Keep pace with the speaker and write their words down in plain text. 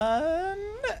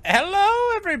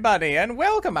Hello, everybody, and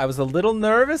welcome. I was a little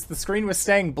nervous. The screen was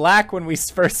staying black when we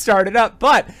first started up,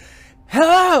 but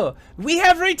hello! We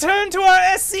have returned to our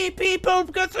SCP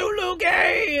Pope Cthulhu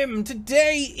game!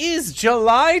 Today is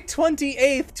July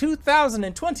 28th,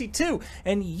 2022,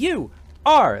 and you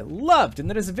are loved,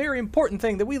 and that is a very important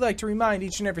thing that we like to remind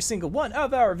each and every single one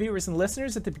of our viewers and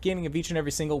listeners at the beginning of each and every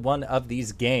single one of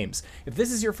these games. If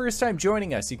this is your first time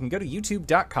joining us, you can go to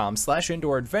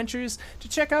youtube.com/indooradventures to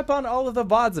check up on all of the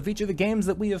VODs of each of the games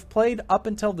that we have played up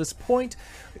until this point,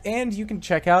 and you can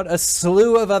check out a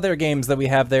slew of other games that we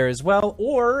have there as well,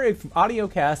 or if audio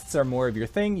casts are more of your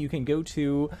thing, you can go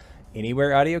to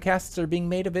anywhere audio casts are being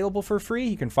made available for free.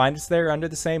 You can find us there under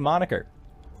the same moniker.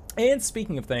 And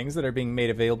speaking of things that are being made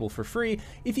available for free,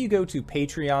 if you go to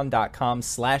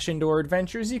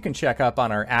patreon.com/indooradventures, you can check up on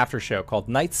our after show called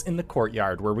Nights in the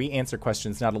Courtyard, where we answer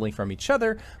questions not only from each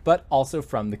other, but also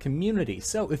from the community.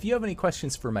 So if you have any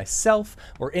questions for myself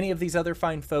or any of these other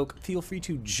fine folk, feel free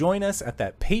to join us at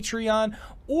that Patreon,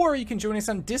 or you can join us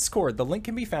on Discord. The link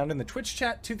can be found in the Twitch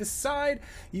chat to the side.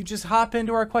 You just hop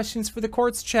into our questions for the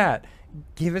courts chat.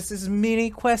 Give us as many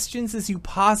questions as you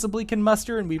possibly can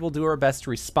muster, and we will do our best to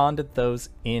respond to those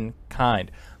in kind.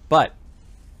 But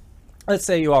let's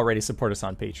say you already support us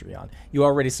on Patreon. You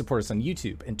already support us on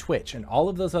YouTube and Twitch and all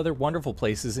of those other wonderful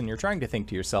places, and you're trying to think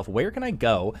to yourself, where can I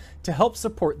go to help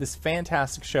support this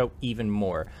fantastic show even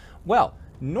more? Well,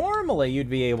 normally you'd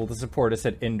be able to support us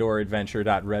at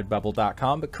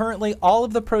indooradventure.redbubble.com, but currently all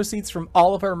of the proceeds from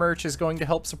all of our merch is going to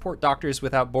help support Doctors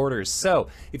Without Borders. So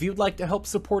if you'd like to help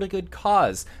support a good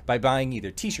cause by buying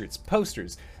either t-shirts,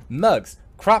 posters, mugs,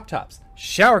 crop tops,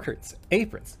 shower curtains,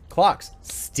 aprons, clocks,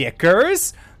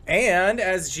 stickers, and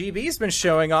as GB's been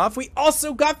showing off, we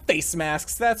also got face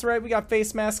masks. That's right, we got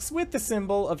face masks with the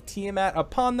symbol of Tiamat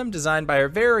upon them, designed by our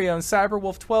very own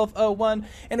Cyberwolf1201.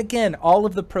 And again, all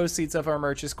of the proceeds of our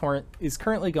merch is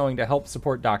currently going to help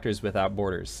support Doctors Without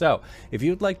Borders. So if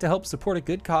you'd like to help support a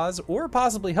good cause or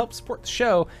possibly help support the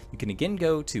show, you can again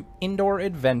go to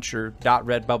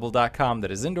indooradventure.redbubble.com.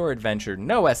 That is indooradventure,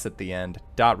 no S at the end,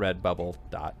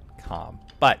 .redbubble.com.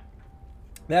 But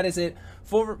that is it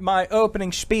for my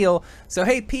opening spiel. So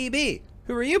hey, PB,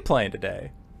 who are you playing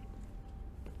today?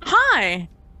 Hi,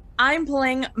 I'm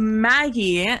playing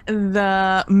Maggie,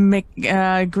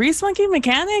 the grease monkey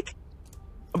mechanic.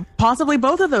 Possibly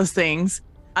both of those things.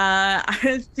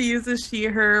 She uses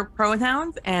she/her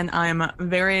pronouns, and I'm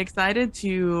very excited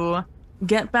to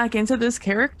get back into this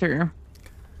character.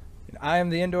 I am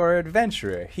the Indoor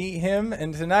Adventurer, he, him,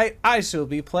 and tonight I shall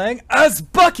be playing as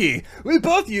Bucky! We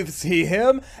both use he,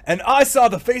 him, and I saw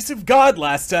the face of God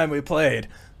last time we played.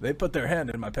 They put their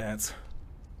hand in my pants.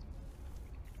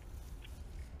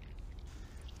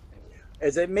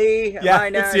 Is it me? Yeah, Am I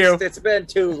next? it's you. It's been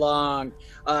too long.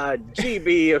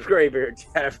 GB of Graybeard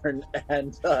Tavern,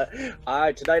 and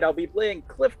tonight I'll be playing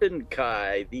Clifton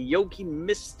Kai, the Yogi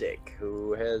Mystic,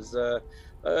 who has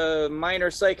minor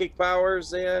psychic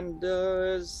powers and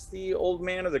is the old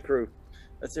man of the crew.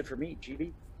 That's it for me,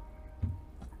 GB.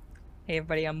 Hey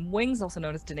everybody, I'm Wings, also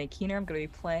known as Danae Keener. I'm going to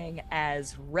be playing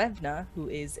as Revna, who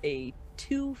is a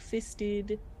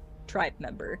two-fisted tribe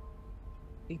member.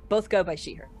 We both go by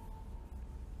she, her.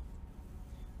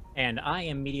 And I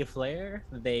am Media Flare,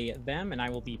 they, them, and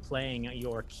I will be playing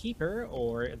your keeper,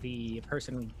 or the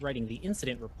person writing the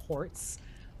incident reports.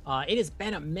 It has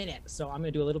been a minute, so I'm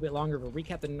going to do a little bit longer of a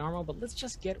recap than normal, but let's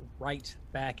just get right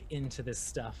back into this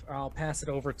stuff. I'll pass it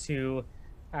over to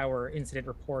our incident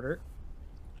reporter.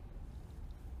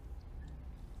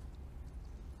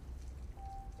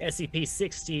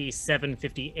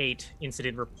 SCP-6758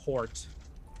 Incident Report.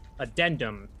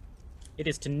 Addendum. It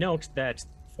is to note that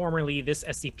formerly this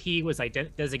SCP was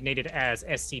designated as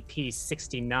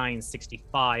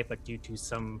SCP-6965, but due to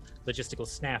some logistical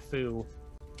snafu,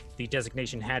 the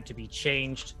designation had to be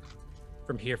changed.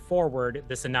 From here forward,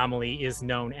 this anomaly is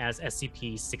known as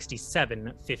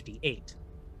SCP-6758.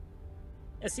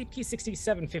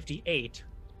 SCP-6758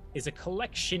 is a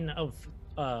collection of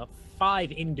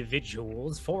 5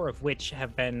 individuals, 4 of which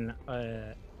have been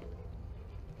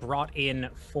brought in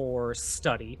for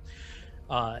study,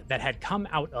 that had come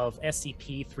out of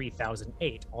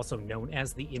SCP-3008, also known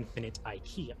as the Infinite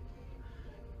IKEA.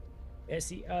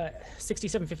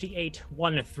 6758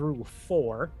 1 through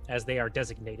 4, as they are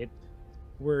designated,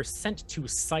 were sent to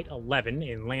Site 11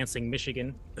 in Lansing,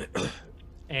 Michigan,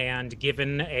 and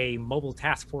given a Mobile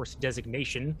Task Force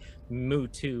designation,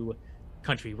 MU2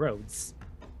 Country Roads,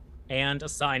 and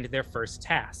assigned their first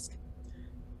task.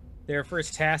 Their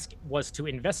first task was to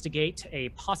investigate a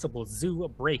possible zoo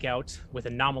breakout with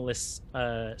anomalous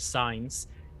signs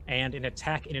and an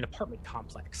attack in an apartment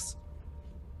complex.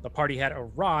 The party had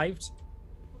arrived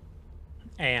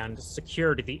and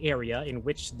secured the area, in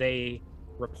which they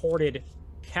reported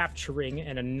capturing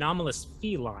an anomalous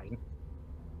feline,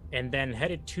 and then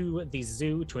headed to the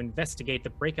zoo to investigate the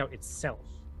breakout itself.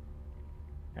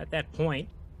 At that point,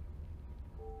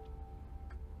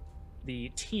 the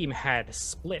team had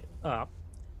split up.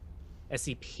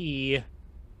 SCP...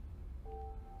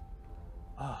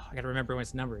 Oh, I gotta remember what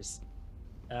its numbers.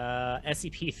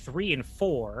 SCP-3 and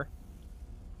 4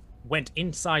 went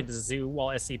inside the zoo, while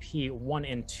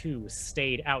SCP-1 and 2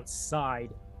 stayed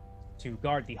outside to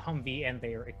guard the Humvee and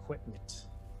their equipment.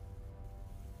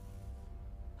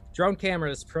 Drone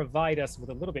cameras provide us with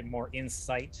a little bit more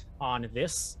insight on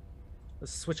this.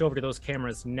 Let's switch over to those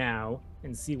cameras now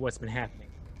and see what's been happening.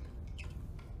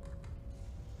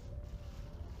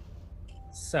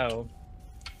 So,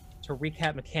 to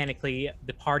recap mechanically,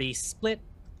 the party split.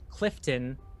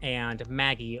 Clifton and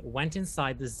Maggie went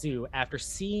inside the zoo after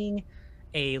seeing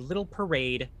a little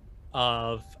parade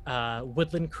of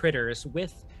woodland critters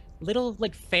with little,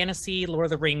 like, fantasy Lord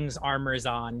of the Rings armors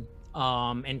on,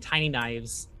 and tiny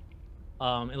knives.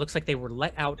 It looks like they were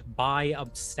let out by a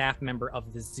staff member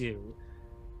of the zoo.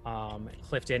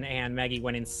 Clifton and Maggie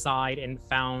went inside and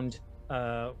found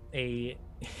an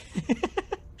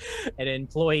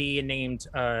employee named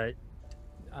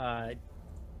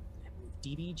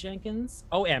DB Jenkins,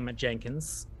 OM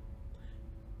Jenkins,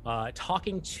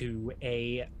 talking to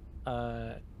a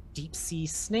deep sea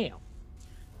snail.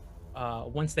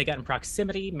 Once they got in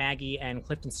proximity, Maggie and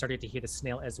Clifton started to hear the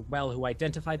snail as well, who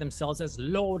identified themselves as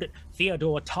Lord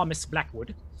Theodore Thomas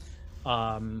Blackwood,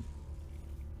 former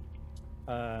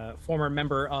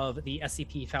member of the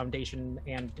SCP Foundation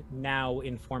and now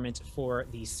informant for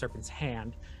the Serpent's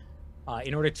Hand.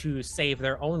 In order to save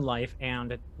their own life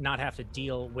and not have to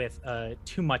deal with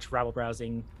too much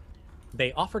rabble-browsing,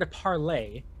 they offered a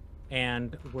parley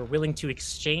and were willing to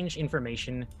exchange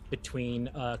information between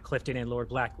Clifton and Lord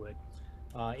Blackwood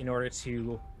in order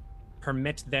to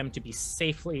permit them to be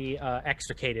safely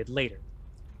extricated later.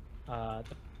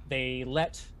 They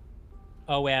let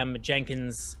OM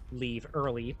Jenkins leave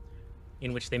early,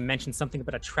 in which they mentioned something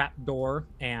about a trapdoor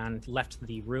and left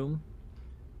the room.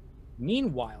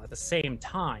 Meanwhile, at the same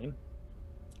time,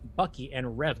 Bucky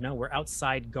and Revna were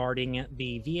outside guarding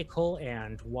the vehicle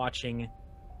and watching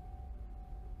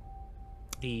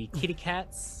the kitty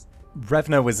cats.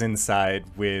 Revna was inside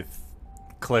with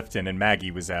Clifton and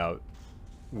Maggie was out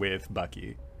with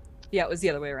Bucky. Yeah, it was the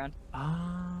other way around.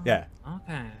 Yeah.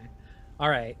 Okay. All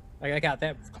right. I got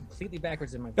that completely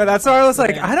backwards in my brain. Yeah, that's why I was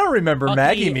like, Then I don't remember Bucky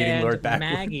Maggie meeting and Lord Blackwood.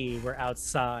 Maggie were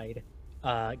outside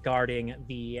guarding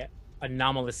the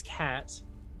anomalous cat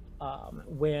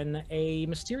when a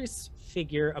mysterious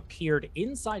figure appeared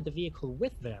inside the vehicle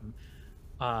with them.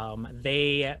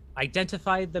 They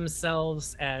identified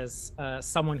themselves as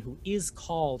someone who is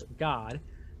called God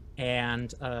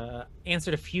and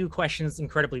answered a few questions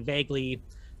incredibly vaguely,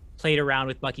 played around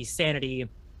with Bucky's sanity,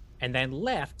 and then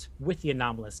left with the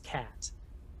anomalous cat.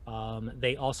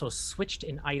 They also switched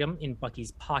an item in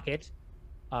Bucky's pocket,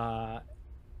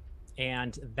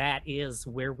 and that is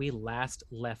where we last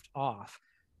left off.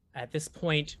 At this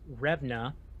point,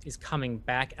 Revna is coming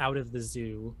back out of the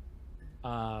zoo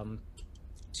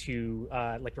to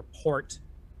report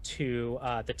to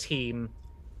the team,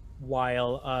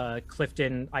 while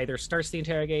Clifton either starts the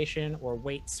interrogation or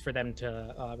waits for them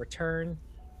to return.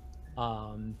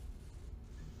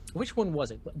 Which one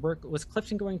was it? Was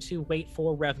Clifton going to wait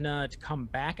for Revna to come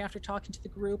back after talking to the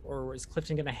group, or was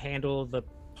Clifton going to handle the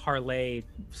parlay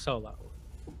solo?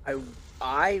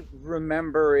 I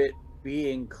remember it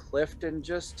being Clifton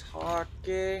just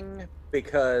talking,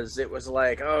 because it was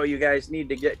like, oh, you guys need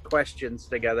to get questions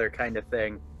together kind of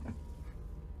thing.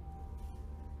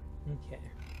 Okay.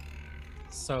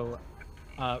 So,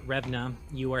 Revna,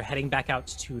 you are heading back out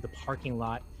to the parking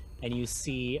lot, and you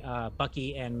see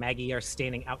Bucky and Maggie are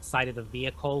standing outside of the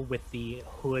vehicle with the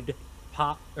hood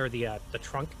pop, or the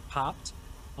trunk popped,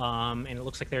 and it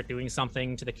looks like they're doing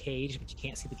something to the cage, but you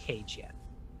can't see the cage yet.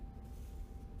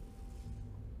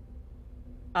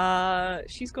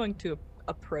 She's going to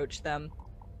approach them,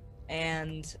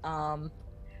 and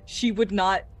she would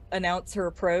not announce her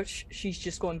approach. She's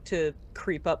just going to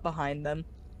creep up behind them.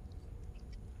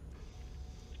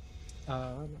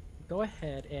 Go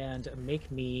ahead and make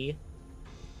me...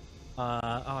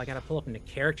 I gotta pull up in the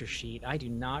character sheet. I do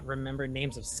not remember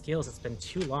names of skills. It's been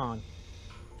too long.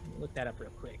 Let me look that up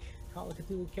real quick. Call of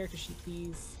Cthulhu character sheet,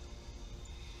 please.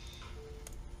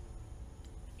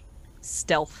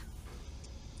 Stealth.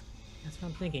 That's what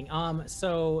I'm thinking.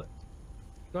 So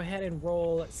go ahead and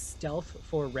roll stealth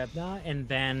for Revna, and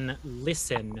then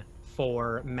listen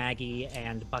for Maggie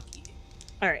and Bucky.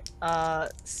 All right.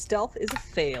 Stealth is a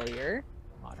failure.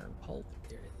 Modern pulp.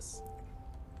 There it is.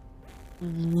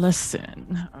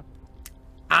 Listen.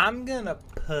 I'm gonna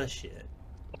push it.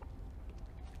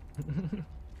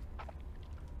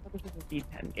 This is a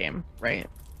D10 game, right?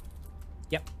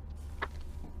 Yep.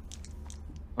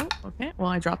 Oh, okay. Well,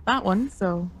 I dropped that one,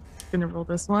 so I'm gonna roll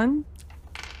this one.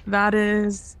 That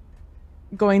is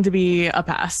going to be a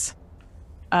pass.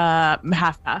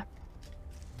 Half pass.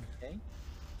 Okay.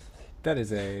 That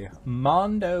is a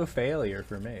mondo failure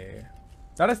for me.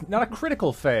 Not a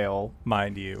critical fail,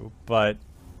 mind you, but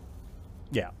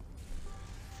yeah.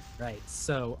 Right.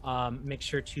 So make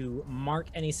sure to mark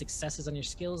any successes on your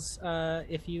skills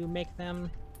if you make them.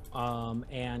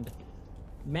 And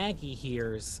Maggie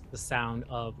hears the sound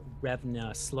of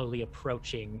Revna slowly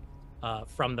approaching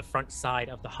from the front side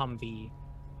of the Humvee,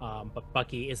 but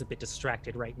Bucky is a bit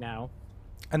distracted right now.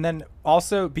 And then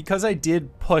also, because I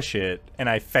did push it and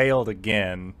I failed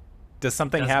again, does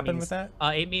something Doesn't happen mean- with that?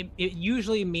 It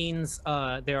usually means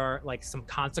there are like some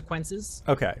consequences.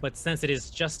 Okay. But since it is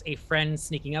just a friend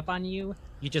sneaking up on you,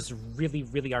 you just really,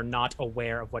 really are not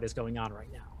aware of what is going on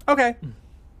right now. Okay.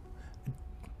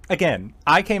 Again,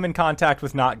 I came in contact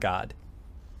with not God.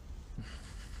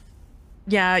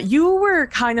 Yeah, you were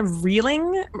kind of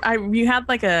reeling. You had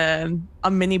like a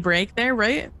mini break there,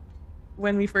 right?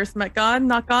 When we first met God,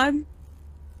 not God.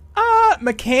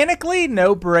 Mechanically,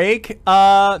 no break.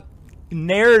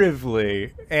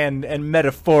 Narratively and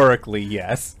metaphorically,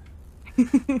 yes.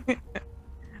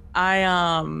 As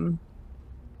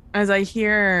I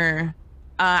hear,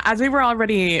 as we were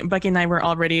already, Bucky and I were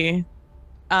already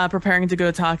preparing to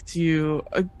go talk to,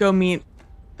 go meet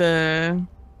the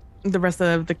rest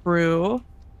of the crew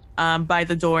by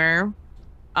the door.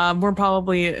 We're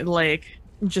probably like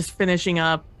just finishing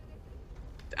up,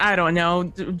 I don't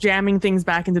know, jamming things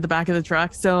back into the back of the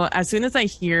truck. So as soon as I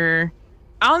hear,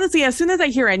 honestly, as soon as I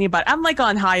hear anybody, I'm like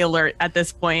on high alert at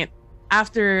this point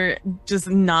after just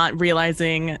not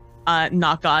realizing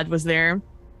not God was there.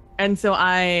 And so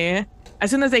as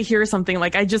soon as I hear something,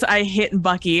 like I hit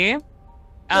Bucky in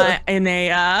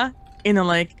a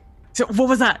like, so what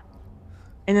was that?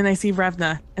 And then I see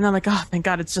Revna and I'm like, oh, thank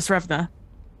God, it's just Revna.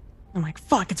 I'm like,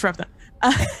 fuck, it's Revna.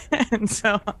 And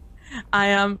so I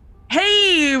am,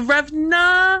 hey,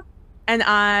 Revna. And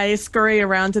I scurry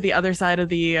around to the other side of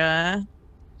the,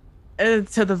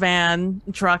 to the van,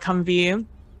 truck, Humvee.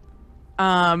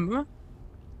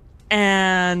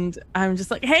 And I'm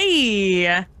just like,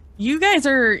 hey,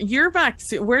 you're back.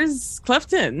 Where's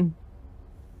Clifton?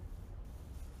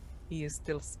 He is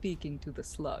still speaking to the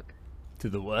slug. To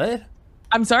the what?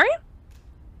 I'm sorry?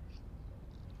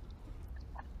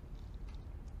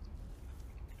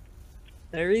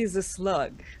 There is a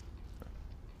slug.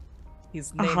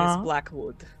 His name is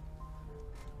Blackwood.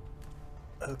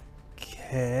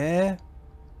 Okay.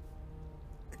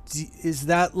 Is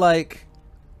that like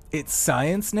its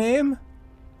science name?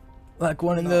 Like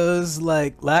one of those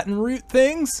like Latin root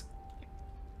things?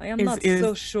 I am not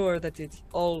so sure that it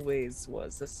always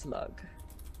was a slug.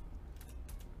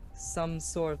 Some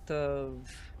sort of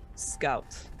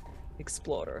scout,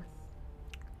 explorer.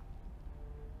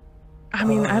 I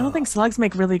mean, I don't think slugs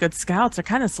make really good scouts. They're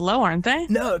kind of slow, aren't they?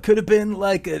 No, it could have been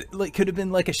like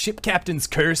a ship captain's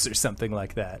curse or something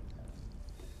like that.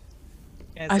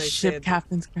 As A I ship said,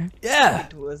 captain's curse. Yeah.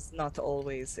 It was not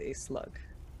always a slug.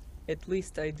 At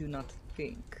least I do not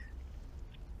think.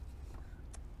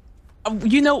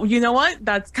 You know what?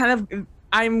 That's kind of.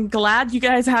 I'm glad you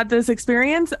guys had this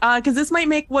experience, because this might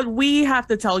make what we have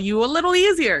to tell you a little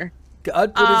easier.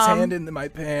 God put his hand into my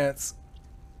pants.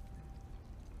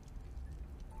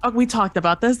 Oh, we talked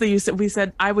about this. We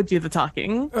said I would do the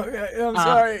talking. Okay, I'm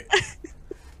sorry.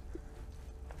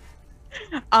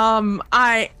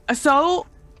 So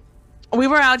we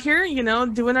were out here,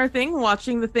 doing our thing,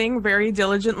 watching the thing very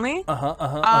diligently.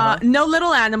 No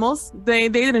little animals. They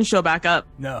didn't show back up.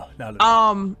 No, not at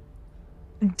all.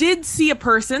 Did see a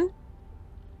person.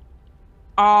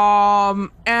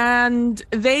 And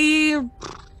they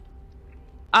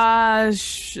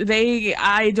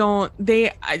I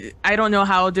don't know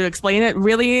how to explain it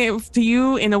really to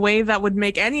you in a way that would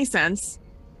make any sense,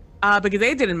 because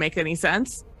they didn't make any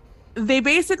sense. They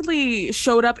basically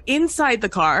showed up inside the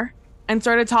car and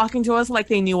started talking to us like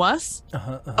they knew us,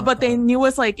 but they knew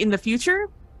us like in the future.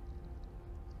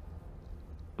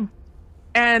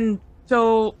 And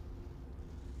so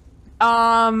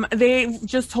they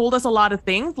just told us a lot of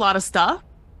things, a lot of stuff.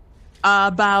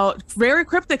 About very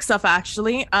cryptic stuff,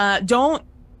 actually. Don't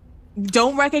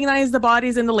recognize the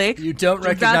bodies in the lake. You don't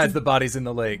recognize the bodies in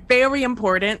the lake. Very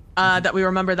important that we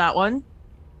remember that one.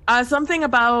 Something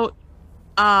about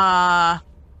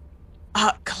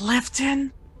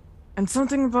Clifton, and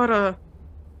something about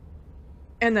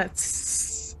and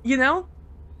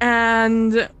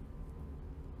and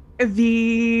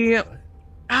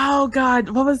oh god,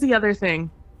 what was the other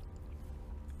thing?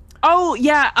 Oh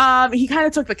yeah, he kind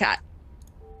of took the cat.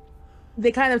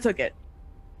 They kind of took it.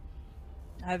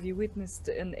 Have you witnessed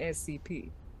an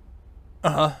SCP?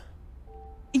 Uh-huh.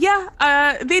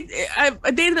 Yeah, they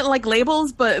didn't like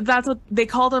labels, but that's what they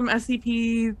called them.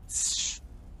 SCP.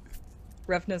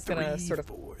 Revna's gonna sort of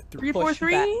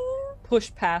 343.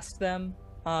 push past them,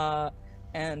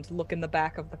 and look in the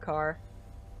back of the car.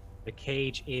 The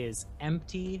cage is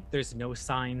empty. There's no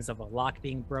signs of a lock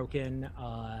being broken,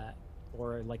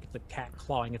 or like the cat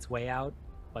clawing its way out,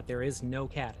 but there is no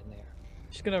cat in there.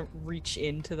 She's gonna reach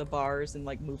into the bars and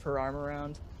like move her arm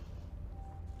around.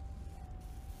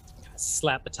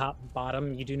 Slap the top and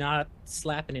bottom. You do not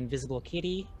slap an invisible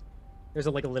kitty. There's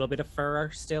like a little bit of fur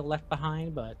still left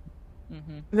behind, but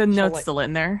The note's like- still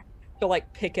in there. She'll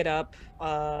like pick it up,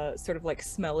 sort of like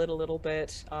smell it a little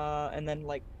bit, and then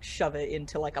like shove it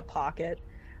into like a pocket,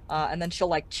 and then she'll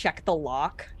like check the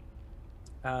lock.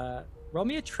 roll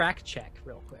me a track check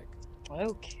real quick.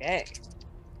 Okay.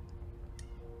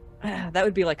 That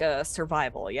would be like a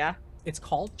survival, yeah? It's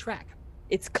called track.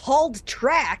 It's called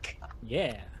track.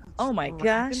 Yeah. Oh my Track in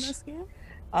gosh. this game?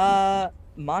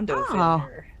 Mondo Oh.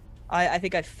 failure. I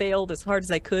think I failed as hard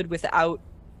as I could without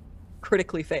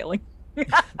critically failing.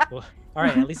 Well, all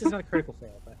right. At least it's not a critical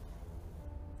fail,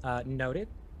 but noted.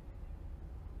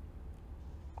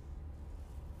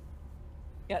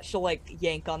 Yeah, she'll like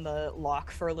yank on the lock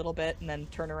for a little bit and then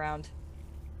turn around.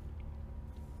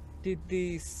 Did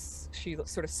this... She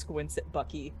sort of squints at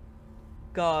Bucky.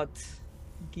 God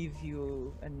give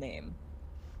you a name.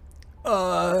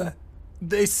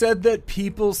 They said that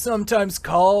people sometimes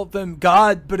call them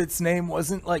God, but its name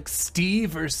wasn't like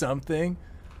Steve or something.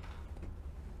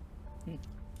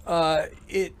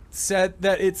 It said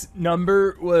that its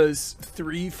number was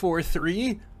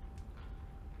 343.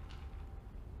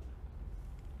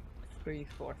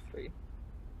 343.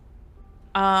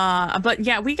 But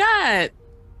yeah, we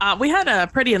had a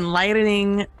pretty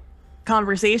enlightening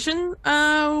conversation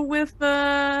with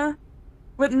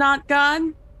Not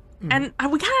God. And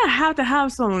we kind of have to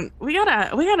have we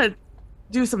gotta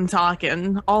do some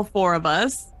talking, all four of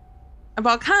us,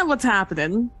 about kind of what's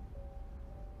happening.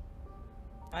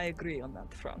 I agree on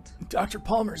that front. Dr.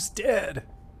 Palmer's dead.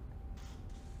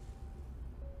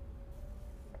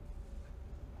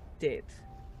 Dead.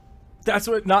 That's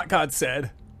what Not God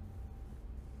said.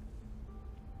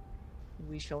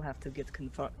 We shall have to get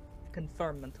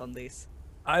confirmation on this.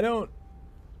 I don't...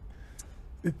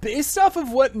 Based off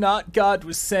of what Not God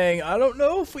was saying, I don't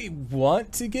know if we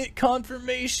want to get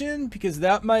confirmation, because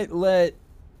that might let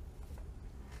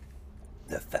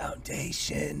the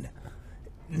Foundation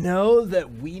know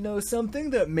that we know something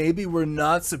that maybe we're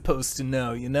not supposed to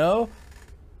know, you know?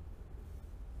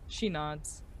 She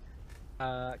nods.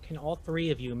 Can all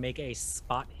three of you make a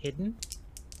spot hidden?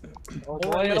 Oh Or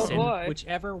boy, oh listen, boy.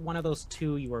 whichever one of those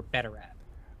two you are better at.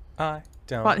 I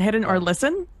don't... Spot hidden or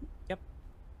listen? Yep.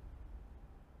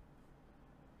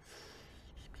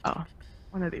 Oh,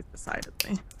 one of these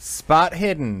decidedly. Spot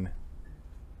hidden.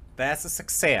 That's a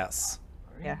success.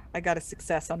 Yeah, I got a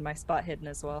success on my spot hidden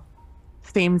as well.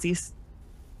 Samesies.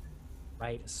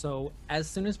 Right. So as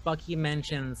soon as Bucky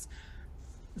mentions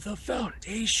the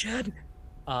Foundation,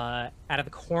 out of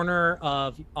the corner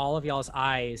of all of y'all's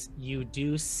eyes, you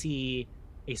do see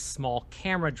a small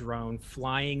camera drone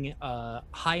flying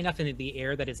high enough into the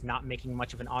air that it's not making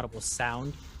much of an audible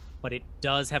sound, but it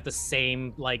does have the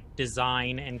same like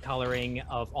design and coloring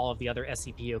of all of the other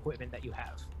SCP equipment that you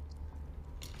have.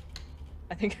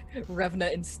 I think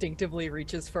Revna instinctively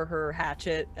reaches for her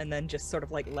hatchet and then just sort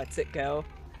of like lets it go.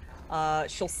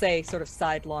 She'll say sort of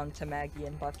sidelong to Maggie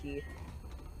and Bucky,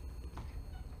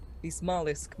 "This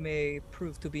mollusk may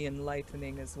prove to be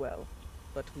enlightening as well,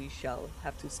 but we shall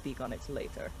have to speak on it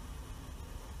later.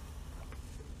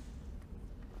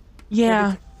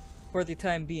 Yeah. For the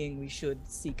time being, we should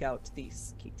seek out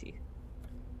this kitty."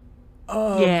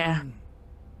 Yeah.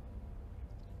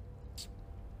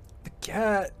 The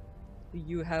cat...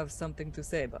 You have something to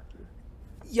say, Bucky?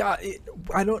 Yeah,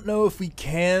 I don't know if we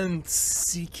can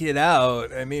seek it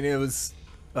out. I mean, it was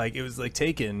like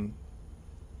taken.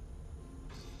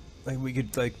 Like we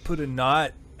could like put a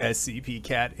not SCP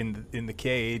cat in the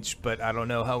cage, but I don't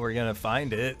know how we're gonna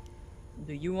find it.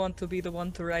 Do you want to be the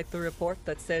one to write the report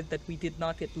that said that we did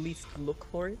not at least look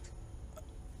for it?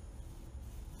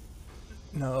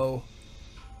 No.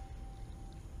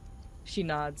 She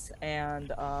nods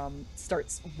and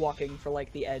starts walking for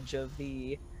like the edge of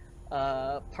the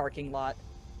parking lot.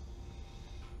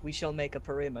 We shall make a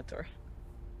perimeter.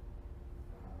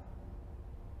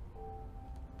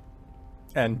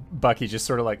 And Bucky just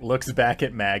sort of like looks back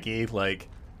at Maggie like,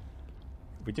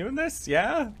 we doing this?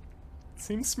 Yeah?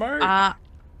 Seems smart.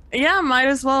 Yeah, might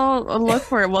as well look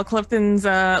for it while Clifton's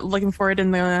looking for it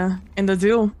in the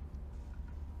zoo.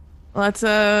 Let's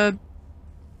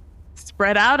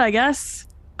spread out, I guess.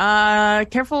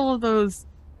 Careful of those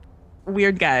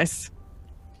weird guys.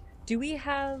 Do we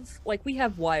have we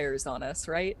have wires on us,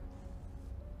 right?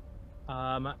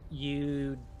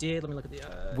 You did. Let me look at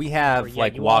the. We have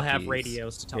you all have walkies.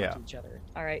 radios to talk Yeah. to each other.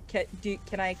 All right.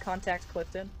 Can I contact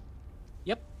Clifton?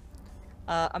 Yep.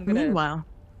 I'm gonna Meanwhile,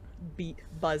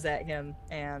 buzz at him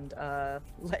and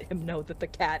let him know that the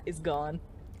cat is gone.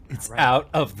 It's Right. out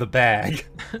of the bag.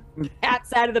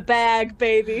 Cat's out of the bag,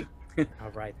 baby.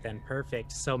 All right then,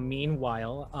 perfect. So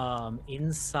meanwhile,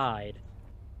 inside,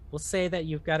 we'll say that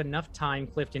you've got enough time,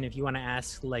 Clifton, if you want to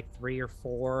ask like 3 or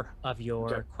 4 of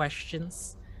your Okay.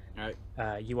 questions. All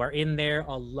right. You are in there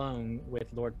alone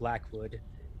with Lord Blackwood.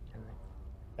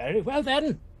 Very well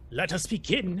then, let us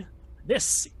begin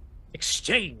this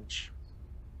exchange.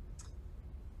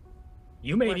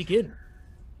 You may What? begin.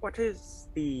 What is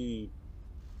the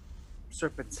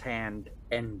Serpent's Hand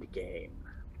endgame?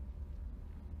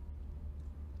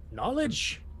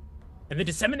 Knowledge, and the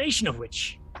dissemination of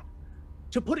which.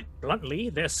 To put it bluntly,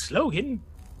 their slogan,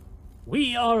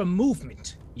 we are a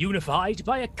movement unified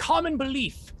by a common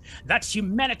belief that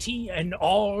humanity and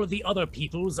all the other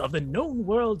peoples of the known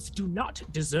worlds do not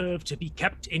deserve to be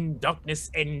kept in darkness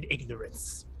and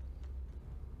ignorance.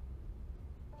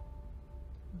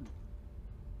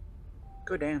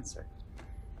 Good answer.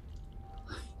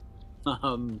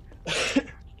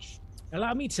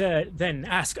 Allow me to then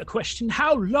ask a question.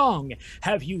 How long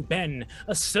have you been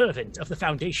a servant of the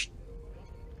Foundation?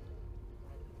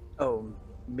 Oh,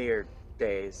 mere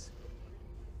days.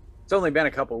 It's only been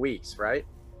a couple weeks, right?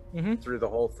 Mm-hmm. Through the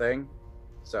whole thing.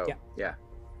 So, Yeah. yeah.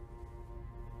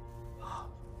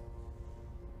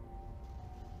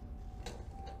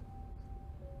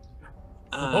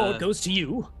 The ball goes to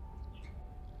you.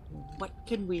 What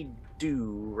can we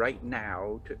do right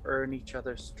now to earn each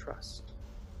other's trust?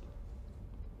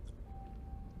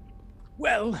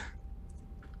 Well,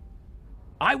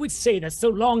 I would say that so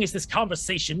long as this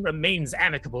conversation remains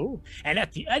amicable, and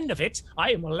at the end of it,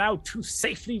 I am allowed to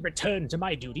safely return to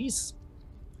my duties,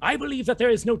 I believe that there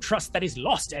is no trust that is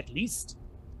lost, at least.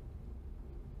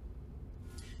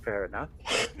 Fair enough.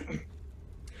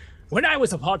 When I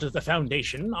was a part of the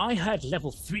Foundation, I had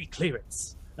level 3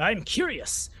 clearance. I'm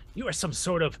curious, you are some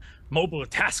sort of mobile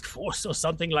task force or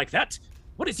something like that?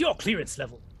 What is your clearance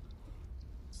level?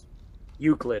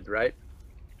 Euclid, right?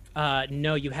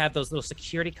 No, you have those little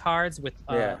security cards with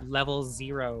Yeah. level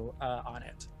 0 on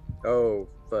it. Oh,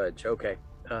 fudge. Okay.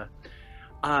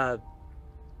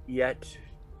 Yet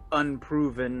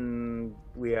unproven,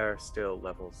 we are still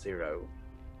level 0.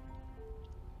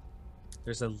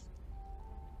 There's a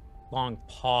long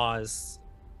pause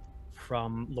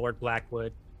from Lord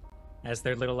Blackwood as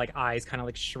their little eyes kind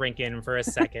of shrink in for a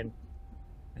second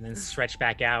and then stretch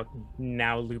back out,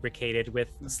 now lubricated with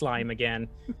slime again.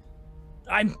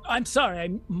 I'm sorry, I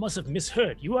must have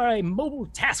misheard. You are a mobile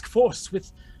task force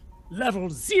with level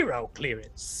 0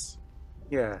 clearance.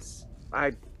 Yes,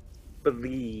 I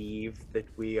believe that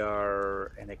we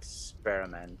are an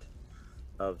experiment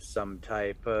of some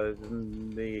type,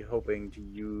 hoping to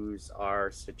use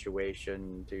our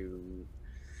situation to...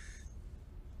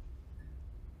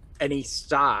 And he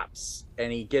stops,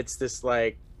 and he gets this,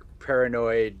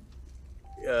 paranoid,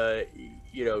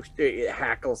 it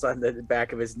hackles on the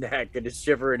back of his neck and a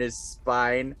shiver in his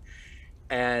spine.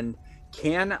 And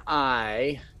can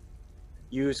I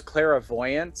use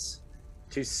clairvoyance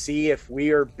to see if we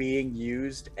are being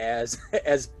used as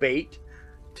bait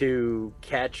to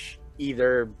catch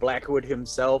either Blackwood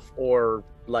himself or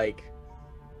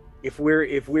if we're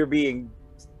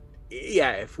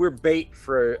bait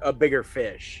for a bigger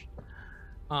fish?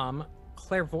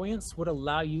 Clairvoyance would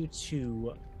allow you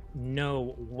to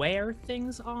know where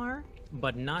things are,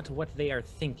 but not what they are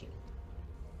thinking.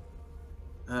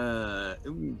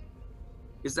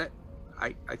 Is that...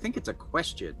 I think it's a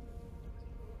question.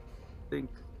 I think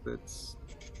that's...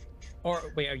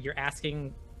 Or wait, you're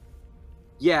asking?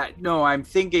 Yeah, no, I'm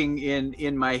thinking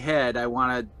in my head. I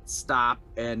want to stop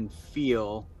and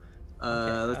feel.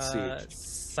 Let's see.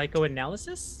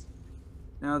 Psychoanalysis?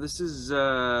 Now this is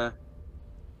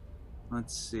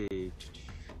let's see.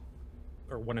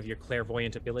 or one of your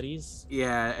clairvoyant abilities.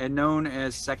 Yeah, and known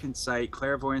as second sight,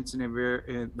 clairvoyance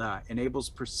enables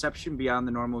perception beyond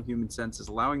the normal human senses,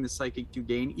 allowing the psychic to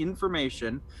gain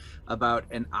information about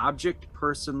an object,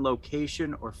 person,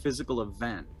 location, or physical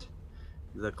event.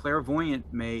 The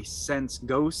clairvoyant may sense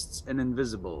ghosts and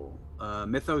invisible.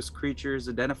 Mythos creatures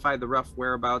identify the rough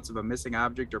whereabouts of a missing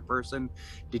object or person,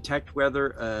 detect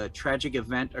whether a tragic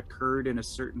event occurred in a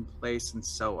certain place, and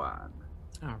so on.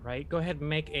 All right, go ahead and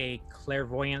make a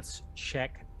clairvoyance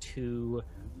check to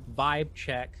vibe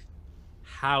check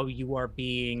how you are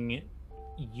being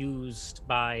used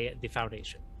by the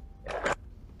Foundation.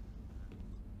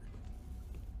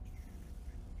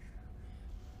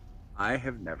 I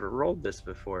have never rolled this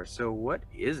before, so what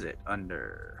is it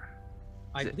under?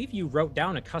 I believe you wrote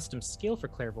down a custom skill for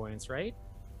clairvoyance, right?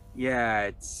 Yeah,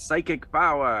 it's psychic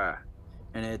power,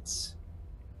 and it's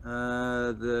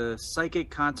the psychic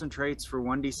concentrates for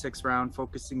 1d6 round,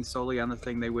 focusing solely on the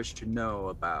thing they wish to know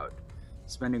about,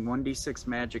 spending 1d6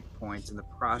 magic points in the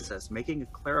process, making a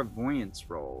clairvoyance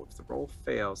roll. If the roll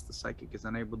fails, the psychic is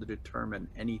unable to determine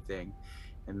anything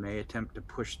and may attempt to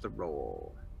push the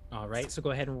roll. All right, so go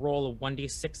ahead and roll a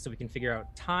 1d6 so we can figure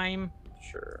out time.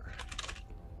 Sure.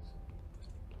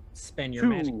 Spend your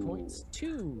magic points.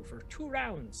 2 for 2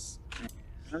 rounds.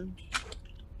 And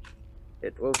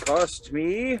it will cost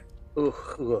me 5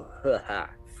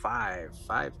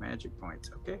 magic points.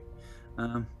 Okay.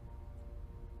 All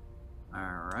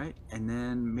right, and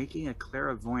then making a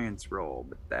clairvoyance roll,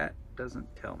 but that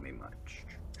doesn't tell me much.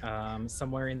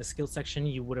 Somewhere in the skill section,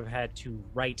 you would have had to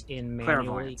write in manually.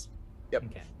 Clairvoyance. Yep.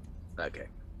 Okay.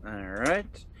 All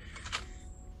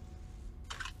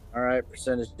right,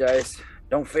 percentage dice.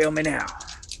 Don't fail me now.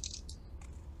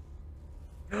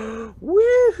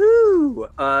 Woohoo!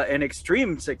 An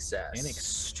extreme success. An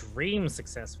extreme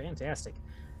success. Fantastic.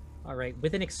 All right,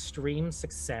 with an extreme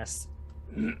success,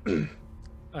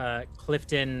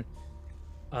 Clifton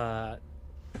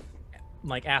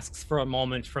asks for a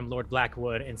moment from Lord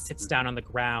Blackwood and sits down on the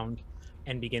ground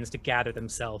and begins to gather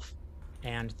themselves.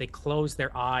 And they close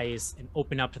their eyes and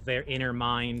open up their inner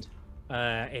mind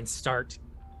and start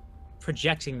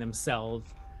projecting themselves,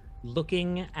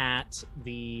 looking at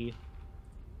the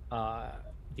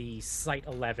Site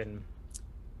 11.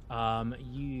 There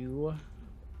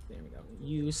we go.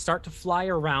 You start to fly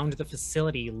around the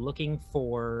facility looking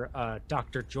for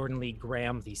Dr. Jordan Lee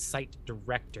Graham, the site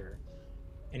director,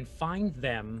 and find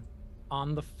them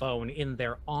on the phone in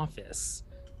their office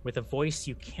with a voice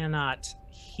you cannot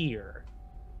hear.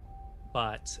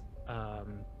 But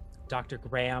Dr.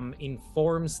 Graham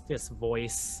informs this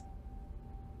voice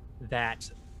that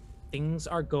things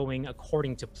are going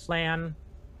according to plan.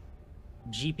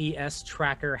 GPS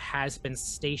tracker has been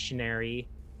stationary.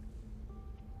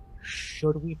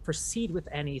 Should we proceed with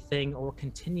anything or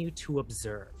continue to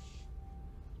observe?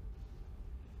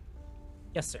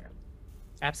 Yes, sir.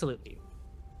 Absolutely.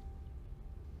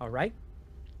 All right.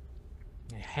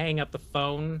 I hang up the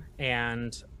phone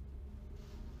and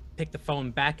pick the phone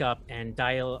back up and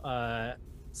dial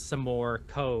some more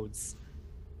codes.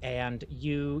 And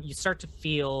you start to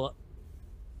feel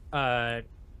a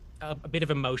bit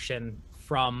of emotion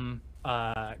from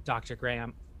Dr.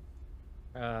 Graham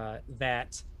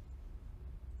that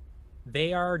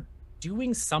they are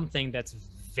doing something that's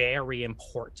very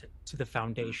important to the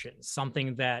Foundation,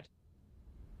 something that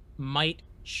might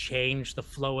change the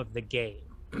flow of the game.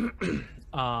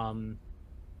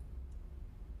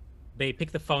 They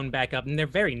pick the phone back up, and they're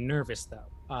very nervous, though.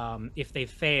 If they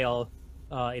fail,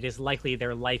 it is likely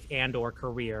their life and or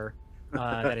career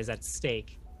that is at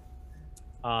stake.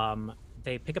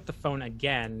 They pick up the phone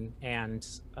again, and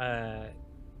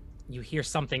you hear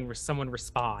someone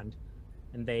respond,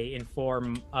 and they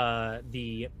inform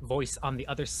the voice on the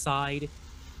other side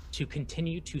to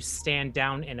continue to stand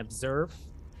down and observe,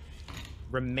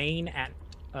 remain at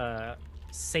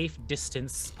safe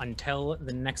distance until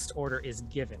the next order is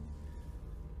given.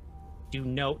 Do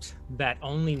note that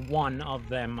only one of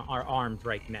them are armed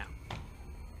right now.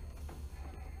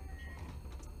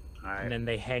 All right. And then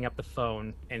they hang up the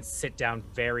phone and sit down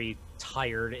very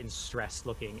tired and stressed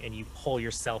looking, and you pull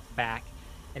yourself back.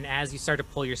 And as you start to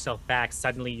pull yourself back,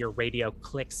 suddenly your radio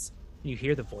clicks, and you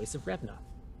hear the voice of Revna.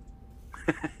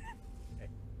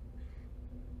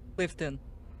 Clifton,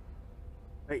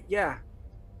 Yeah.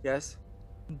 Yes.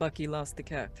 Bucky lost the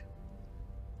cat.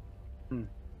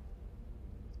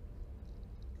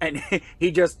 And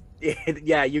he just,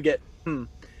 yeah, you get,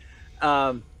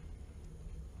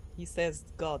 He says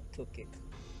God took it.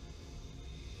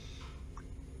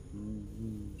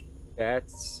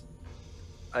 That's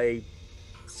a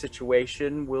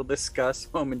situation we'll discuss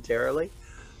momentarily.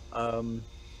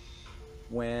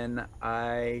 when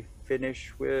I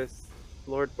finish with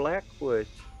Lord Blackwood.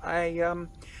 I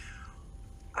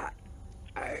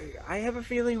have a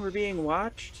feeling we're being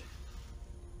watched.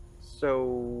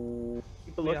 So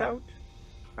keep a We are. lookout.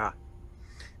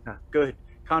 Good.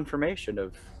 Confirmation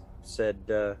of said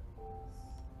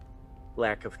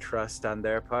lack of trust on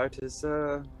their part is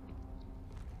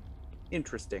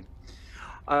interesting.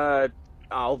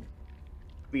 I'll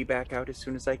be back out as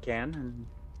soon as I can, and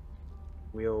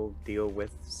we'll deal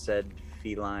with said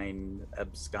feline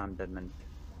abscondment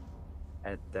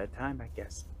at that time, I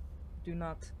guess. Do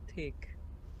not take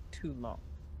too long.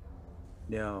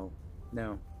 No.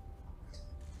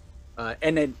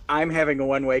 And then I'm having a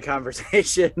one-way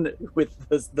conversation with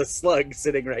the slug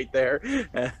sitting right there,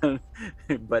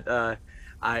 but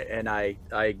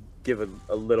I give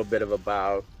a little bit of a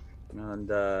bow,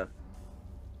 and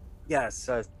yes,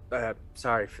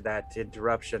 sorry for that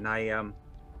interruption.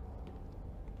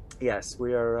 Yes,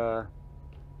 we are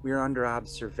under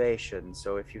observation.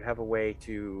 So if you have a way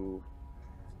to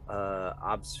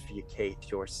obfuscate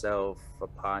yourself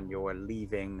upon your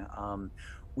leaving,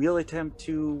 we'll attempt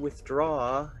to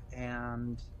withdraw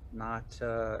and not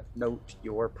note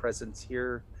your presence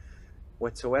here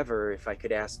whatsoever. If I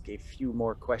could ask a few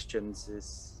more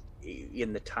questions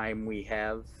in the time we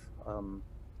have.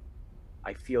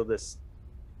 I feel this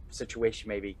situation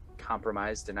may be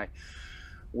compromised, and I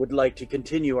would like to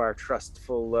continue our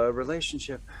trustful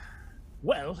relationship.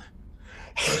 Well,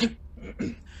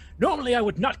 normally I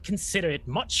would not consider it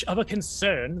much of a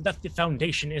concern that the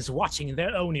Foundation is watching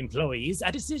their own employees,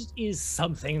 as it is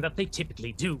something that they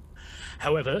typically do.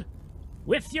 However,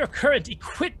 with your current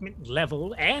equipment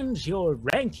level and your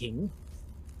ranking,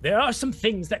 there are some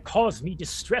things that cause me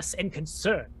distress and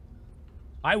concern.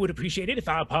 I would appreciate it if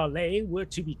our parley were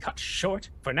to be cut short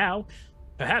for now.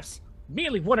 Perhaps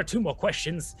merely one or two more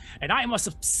questions, and I must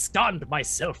abscond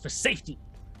myself for safety.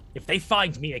 If they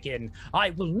find me again, I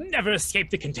will never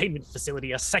escape the containment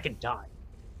facility a second time.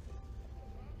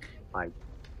 I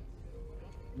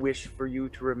wish for you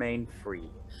to remain free.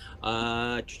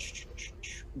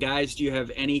 Guys, do you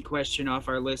have any question off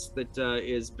our list that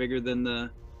is bigger than the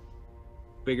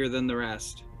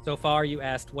rest? So far, you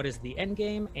asked what is the end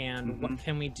game and what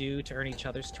can we do to earn each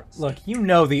other's trust. Look, you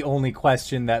know the only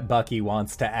question that Bucky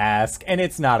wants to ask, and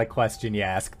it's not a question you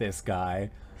ask this guy.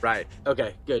 Right.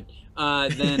 Okay, good.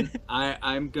 Then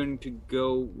I'm going to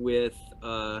go with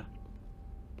Lord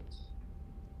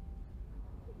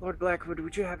Blackwood,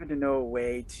 would you happen to know a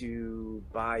way to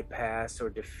bypass or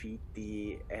defeat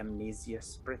the amnesia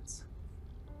spritz?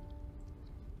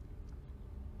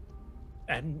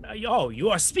 And, you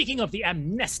are speaking of the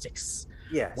amnestics.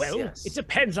 Yes. Well, yes. it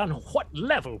depends on what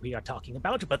level we are talking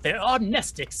about, but there are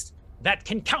amnestics that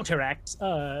can counteract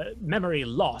memory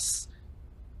loss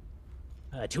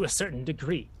to a certain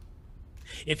degree.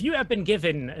 If you have been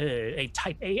given a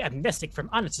Type A amnestic from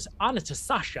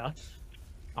Anastasia,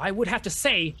 I would have to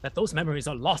say that those memories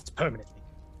are lost permanently.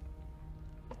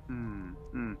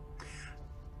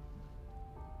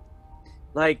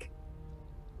 Like,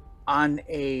 on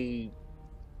a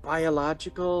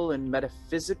biological and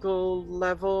metaphysical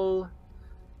level,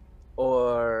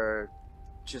 or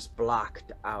just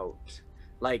blocked out?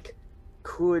 Like,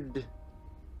 could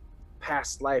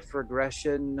past life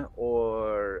regression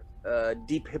or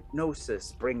deep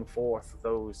hypnosis bring forth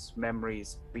those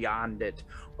memories beyond it,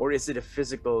 or is it a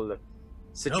physical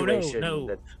situation?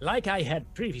 No. Like I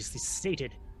had previously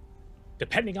stated,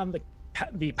 depending on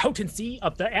the potency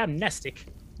of the amnestic,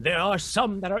 there are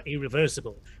some that are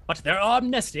irreversible, but there are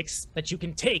amnestics that you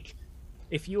can take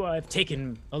if you have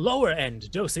taken a lower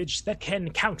end dosage that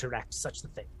can counteract such a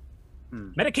thing.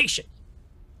 Medication.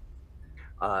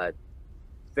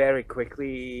 Very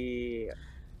quickly,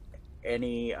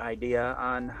 any idea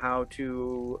on how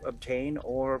to obtain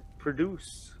or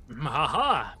produce?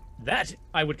 That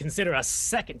I would consider a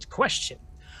second question.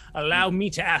 Allow me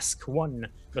to ask one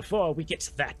before we get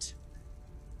to that.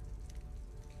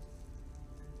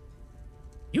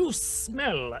 You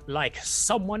smell like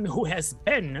someone who has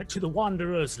been to the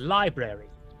Wanderer's library.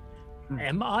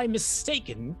 Am I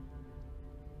mistaken?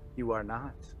 You are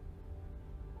not.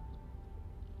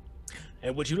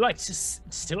 Would you like to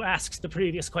still ask the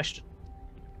previous question?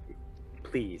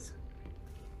 Please.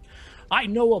 I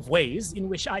know of ways in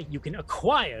which you can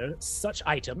acquire such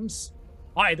items,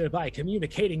 either by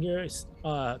communicating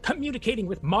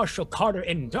with Marshal Carter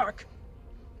in dark,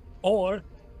 or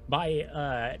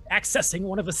by accessing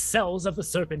one of the cells of the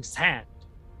Serpent's Hand.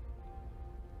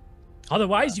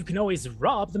 Otherwise, you can always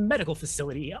rob the medical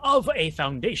facility of a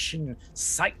Foundation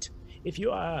site if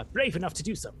you are brave enough to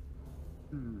do so.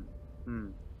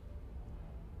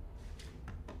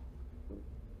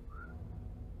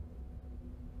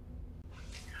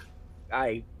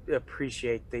 I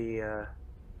appreciate the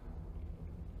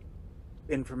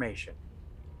information.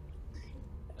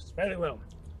 Yes, very well.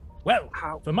 Well,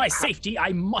 How- for my how- safety,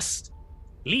 I must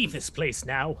leave this place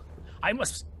now. I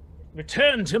must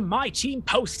return to my team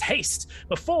post haste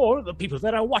before the people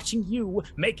that are watching you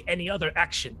make any other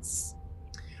actions.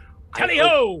 Tally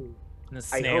ho! And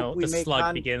the I snail, hope we the make slug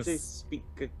time to begins. speak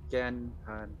again.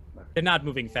 They're not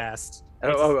moving fast.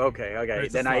 Okay.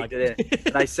 It's a Then slug.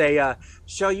 then I say,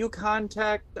 shall you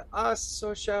contact us,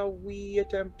 or shall we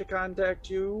attempt to contact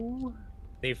you?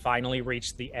 They finally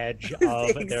reached the edge of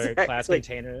their class Exactly.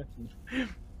 container.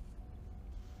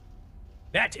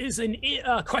 That is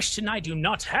a question I do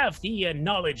not have the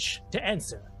knowledge to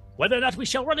answer. Whether or not we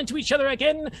shall run into each other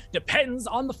again depends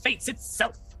on the fates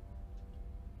itself.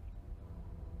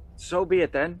 So be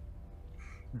it then.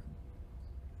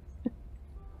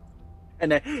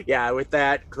 And then, yeah, with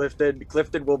that,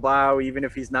 Clifton will bow even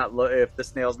if he's not if the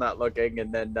snail's not looking,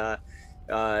 and then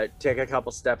take a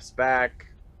couple steps back,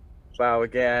 bow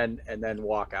again, and then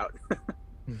walk out.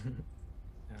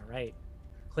 All right.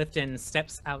 Clifton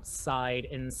steps outside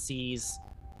and sees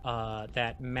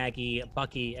that Maggie,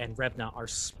 Bucky, and Revna are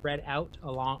spread out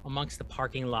amongst the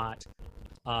parking lot,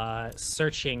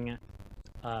 searching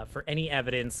for any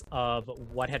evidence of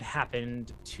what had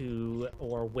happened to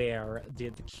or where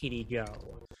did the kitty go.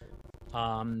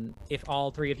 If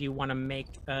all three of you want to make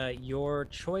your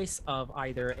choice of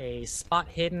either a spot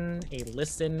hidden, a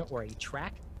listen, or a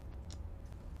track.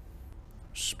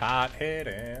 Spot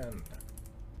hidden.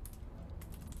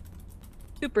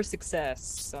 Super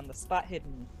success on the spot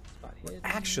hidden. Spot hidden.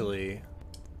 Actually,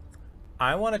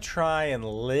 I want to try and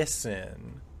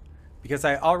listen because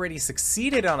I already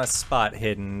succeeded on a spot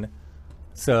hidden.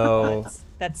 So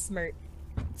That's smart.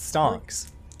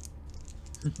 stonks.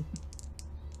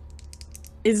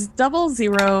 Is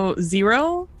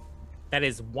 000? That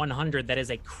is 100. That is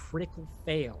a critical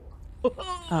fail.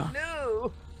 Oh.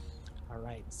 No. All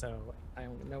right, so I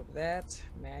will note that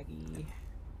Maggie,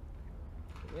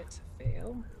 Wit,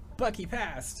 fail. Bucky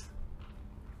passed.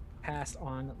 Passed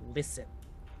on listen.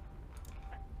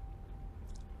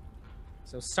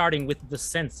 So starting with the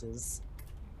senses,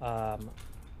 Revna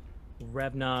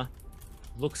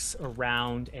looks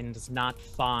around and does not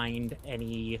find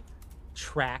any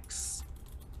tracks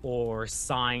or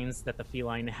signs that the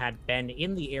feline had been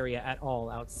in the area at all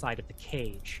outside of the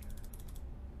cage.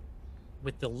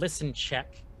 With the listen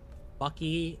check,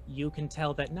 Bucky, you can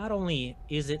tell that not only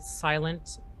is it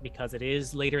silent because it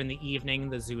is later in the evening,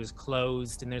 the zoo is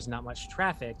closed and there's not much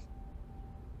traffic,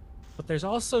 but there's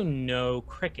also no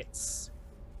crickets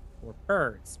or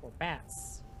birds or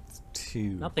bats.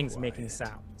 Too Nothing's making quiet.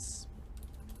 sounds.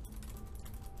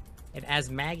 And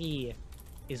as Maggie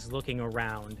is looking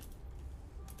around,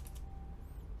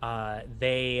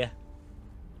 they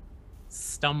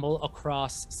stumble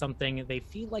across something they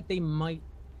feel like they might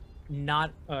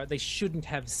not, they shouldn't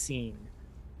have seen.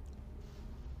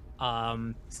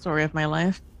 Story of my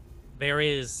life. There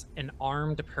is an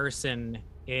armed person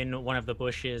in one of the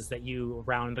bushes that you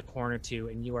round the corner to,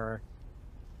 and you are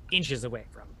inches away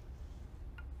from.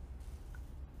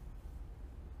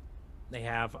 They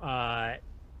have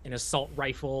an assault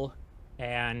rifle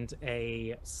and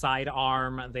a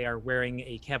sidearm. They are wearing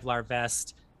a Kevlar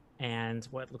vest and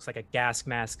what looks like a gas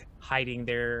mask hiding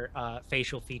their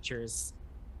facial features.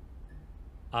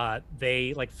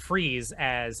 They like freeze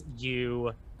as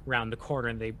you round the corner,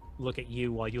 and they look at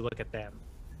you while you look at them.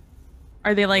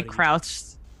 Are they like What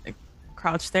do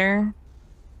crouched there?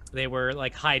 They were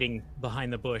like hiding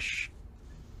behind the bush.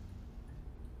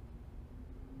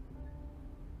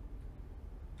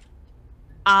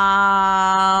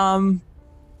 How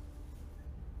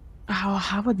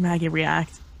would Maggie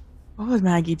react? What would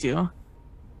Maggie do?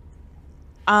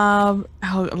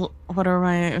 What are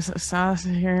my sauce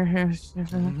here?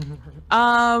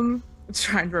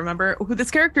 Trying to remember who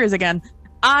this character is again.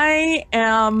 I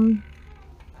am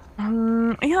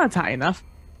yeah, that's high enough.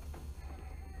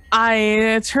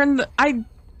 I'm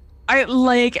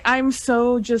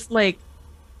so just like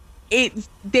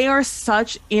they are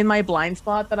such in my blind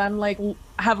spot that I'm like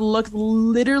have looked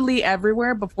literally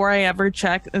everywhere before I ever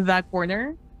check that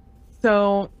corner.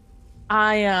 So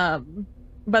I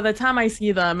by the time I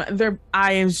see them,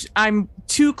 I'm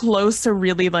too close to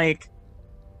really like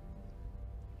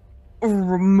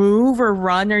move or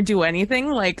run or do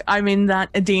anything. Like I'm in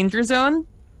that danger zone.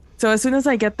 So as soon as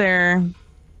I get there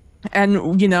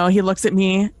and he looks at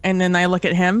me and then I look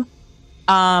at him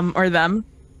or them,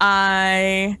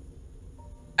 I'm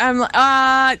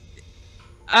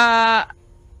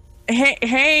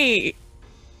hey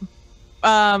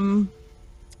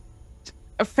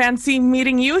fancy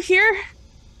meeting you here.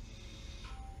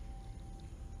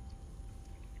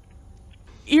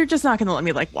 You're just not gonna let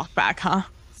me like walk back, huh?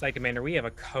 Site Commander, we have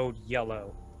a code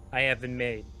yellow. I have been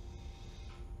made.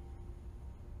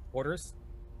 Orders?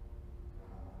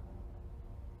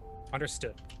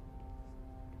 Understood.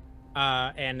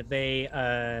 And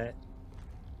they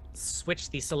switch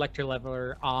the selector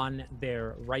leveler on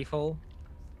their rifle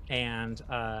and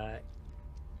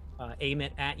aim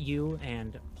it at you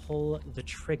and pull the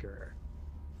trigger.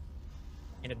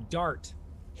 And a dart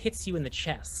hits you in the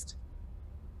chest.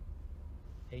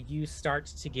 And you start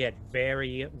to get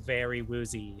very, very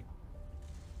woozy.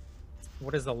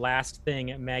 What is the last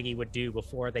thing Maggie would do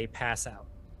before they pass out?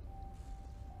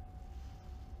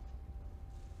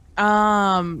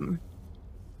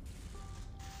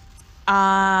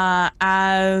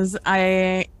 As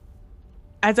I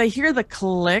hear the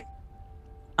click,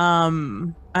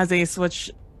 as I switch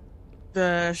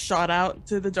the shot out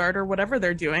to the dart or whatever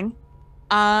they're doing,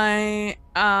 I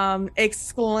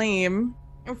exclaim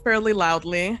fairly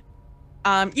loudly,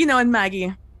 in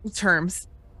Maggie terms,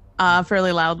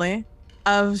 fairly loudly,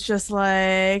 of just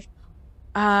like,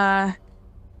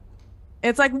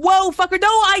 it's like, whoa, fucker, no,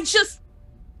 I just.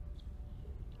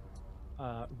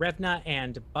 Revna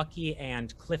and Bucky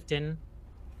and Clifton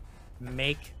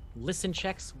make listen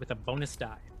checks with a bonus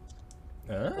die.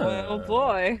 Oh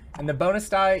boy. And the bonus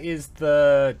die is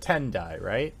the 10 die,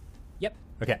 right? Yep.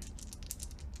 Okay.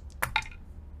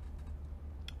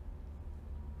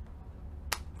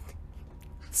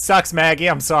 Sucks, Maggie.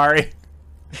 I'm sorry.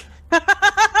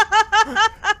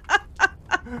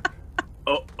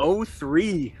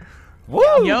 03.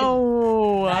 Woo!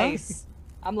 Yo. Nice.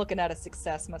 I'm looking at a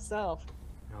success myself.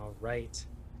 All right.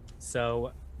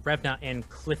 So Revna and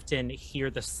Clifton hear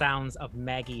the sounds of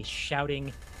Maggie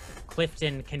shouting.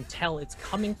 Clifton can tell it's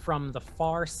coming from the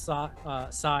far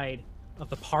side of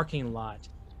the parking lot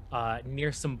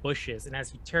near some bushes. And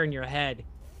as you turn your head,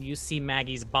 you see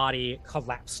Maggie's body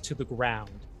collapse to the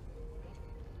ground.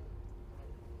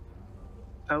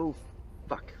 Oh,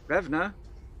 fuck. Revna.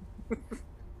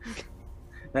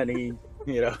 And he,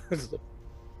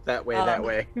 that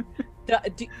way.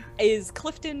 Is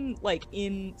Clifton like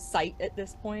in sight at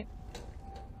this point?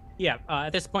 Yeah,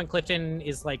 at this point, Clifton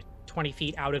is like 20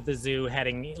 feet out of the zoo,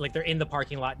 heading, like they're in the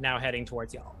parking lot now, heading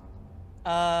towards y'all.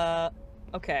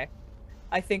 Okay.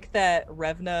 I think that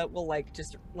Revna will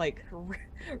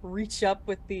reach up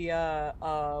with the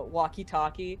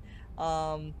walkie-talkie,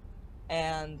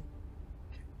 and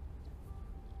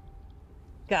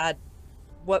God,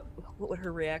 what would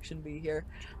her reaction be here?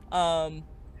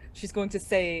 She's going to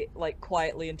say, like,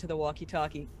 quietly into the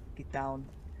walkie-talkie, "Get down,"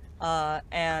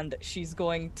 and she's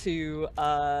going to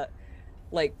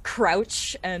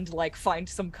crouch and find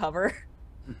some cover.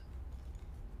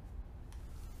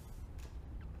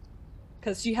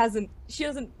 Because she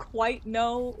doesn't quite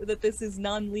know that this is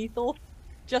non-lethal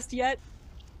just yet.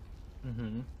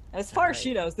 Mm-hmm. As far as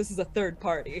she knows, this is a third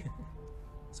party.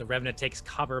 So Revna takes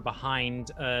cover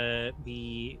behind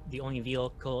the only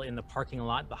vehicle in the parking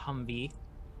lot, the Humvee.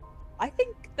 I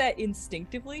think that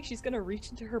instinctively she's gonna reach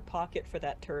into her pocket for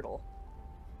that turtle.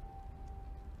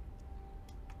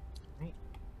 Right.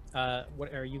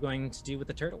 What are you going to do with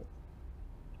the turtle?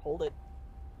 Hold it.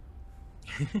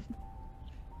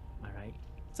 All right.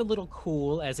 It's a little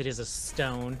cool as it is a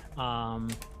stone,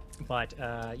 but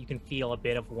you can feel a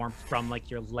bit of warmth from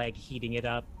your leg heating it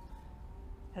up.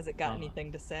 Has it got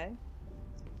anything to say?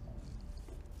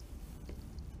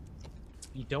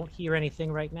 You don't hear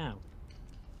anything right now.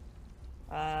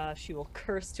 She will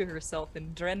curse to herself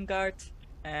in Drengart,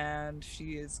 and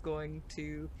she is going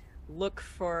to look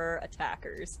for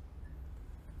attackers.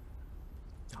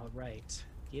 All right.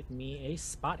 Give me a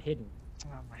spot hidden.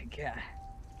 Oh my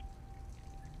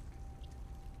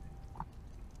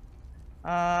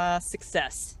god.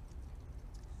 Success.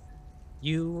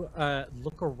 You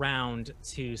look around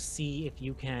to see if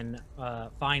you can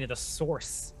find the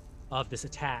source of this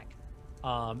attack,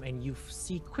 and you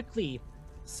see quickly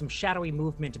some shadowy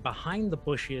movement behind the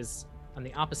bushes on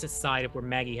the opposite side of where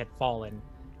Maggie had fallen,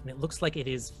 and it looks like it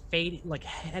is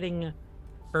heading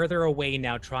further away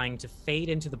now, trying to fade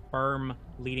into the berm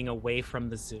leading away from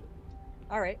the zoo.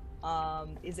 All right.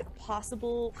 Is it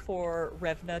possible for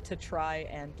Revna to try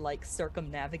and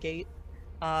circumnavigate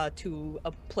to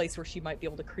a place where she might be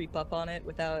able to creep up on it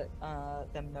without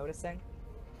them noticing?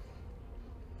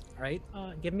 All right,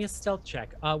 give me a stealth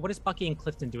check. What is Bucky and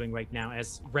Clifton doing right now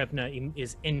as Revna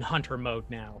is in hunter mode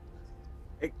now?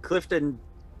 Clifton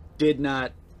did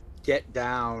not get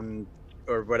down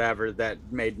or whatever. That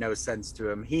made no sense to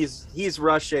him. He's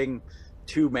rushing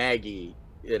to Maggie.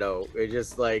 It's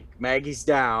just Maggie's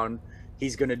down.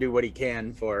 He's gonna do what he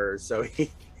can for her. So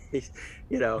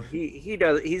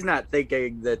he's not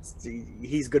thinking that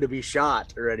he's going to be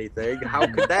shot or anything. How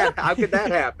could that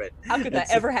happen? How could that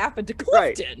It's- ever happen to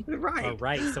Right. Clifton? Right. All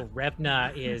right, so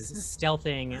Revna is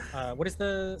stealthing. What is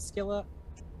the skill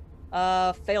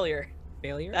up? Failure.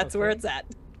 Failure? That's where Okay. it's at.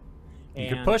 You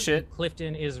could And push it.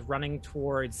 Clifton is running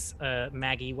towards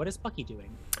Maggie. What is Bucky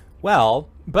doing? Well,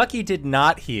 Bucky did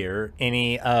not hear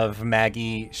any of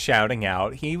Maggie shouting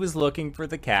out. He was looking for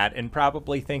the cat and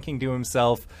probably thinking to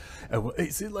himself, "Oh,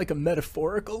 is it like a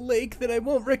metaphorical lake that I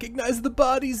won't recognize the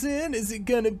bodies in? Is it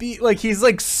gonna be like," he's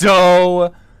like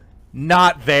so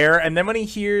not there. And then when he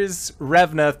hears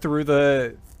Revna through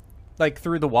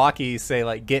the walkie say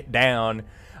like "get down,"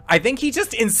 I think he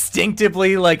just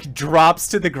instinctively like drops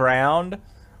to the ground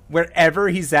wherever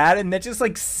he's at and then just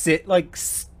like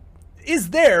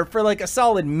is there for like a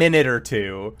solid minute or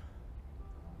two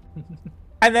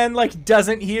and then like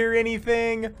doesn't hear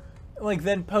anything, like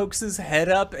then pokes his head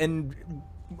up and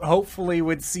hopefully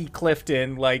would see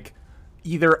Clifton like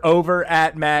either over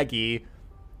at Maggie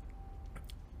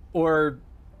or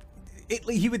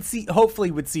he would see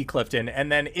Clifton,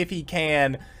 and then if he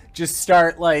can just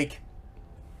start like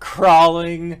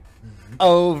crawling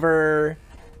over.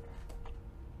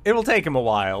 It will take him a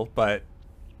while, but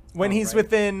when he's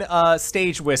within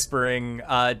stage whispering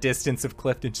distance of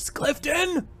Clifton, just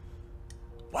Clifton,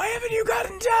 why haven't you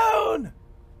gotten down?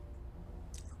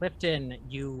 Clifton,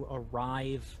 you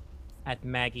arrive at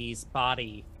Maggie's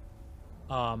body.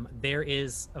 There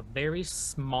is a very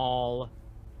small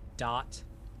dot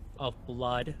of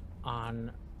blood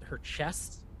on her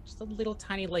chest. Just a little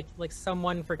tiny, like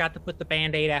someone forgot to put the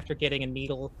Band-Aid after getting a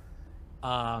needle.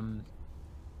 And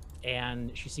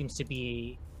she seems to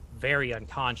be very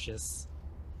unconscious.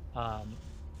 What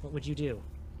would you do?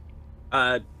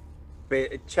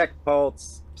 Check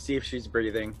pulse, see if she's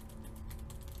breathing.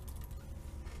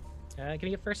 Give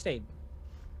me a first aid.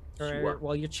 Sure.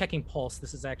 Well, you're checking pulse.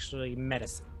 This is actually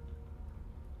medicine.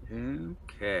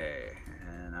 Okay,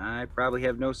 and I probably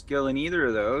have no skill in either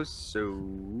of those, so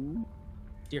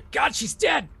Dear God, she's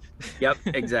dead! yep,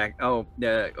 exact. Oh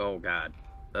God.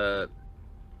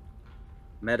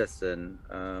 Medicine.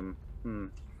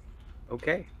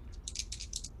 Okay.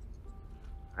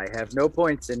 I have no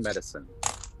points in medicine.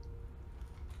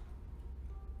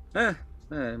 I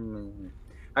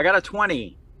got a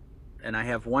 20, and I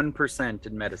have 1%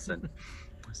 in medicine,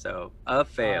 so a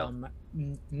fail.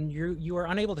 You are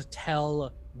unable to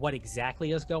tell what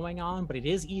exactly is going on, but it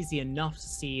is easy enough to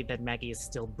see that Maggie is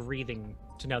still breathing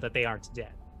to know that they aren't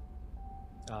dead.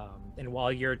 And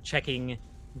while you're checking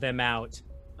them out,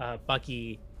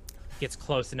 Bucky gets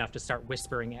close enough to start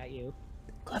whispering at you.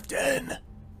 Clifton,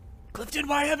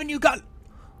 why haven't you got?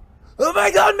 Oh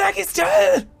my God, Maggie's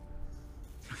dead.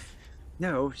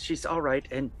 No, she's all right,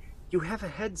 and you have a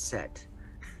headset.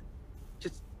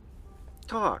 Just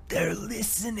talk. They're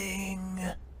listening.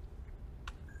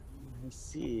 I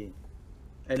see.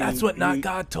 And That's what Not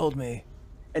God told me.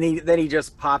 And then he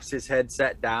just pops his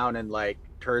headset down and like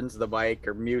turns the mic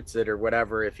or mutes it or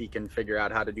whatever, if he can figure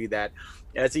out how to do that,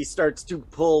 as he starts to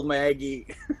pull Maggie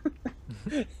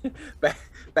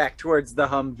back towards the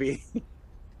Humvee.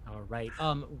 All right.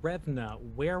 Revna,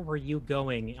 where were you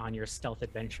going on your stealth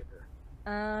adventure?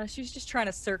 She was just trying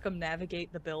to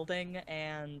circumnavigate the building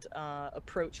and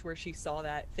approach where she saw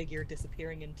that figure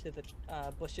disappearing into the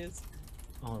bushes.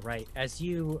 All right. As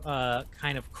you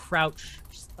kind of crouch,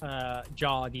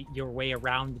 jog your way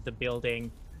around the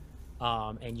building,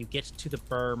 and you get to the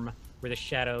berm where the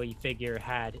shadowy figure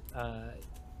had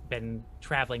been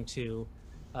traveling to,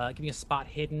 give me a spot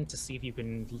hidden to see if you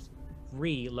can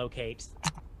relocate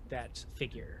that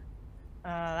figure.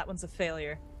 That one's a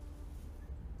failure.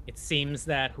 It seems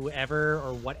that whoever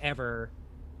or whatever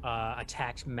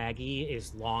attacked Maggie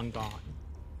is long gone.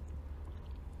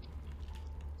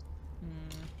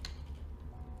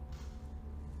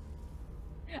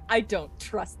 I don't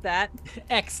trust that.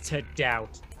 X to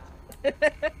doubt.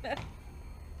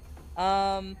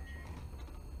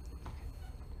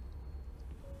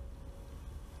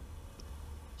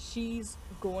 She's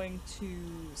going to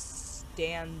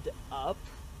stand up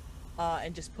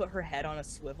and just put her head on a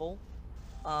swivel.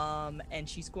 And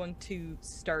she's going to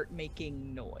start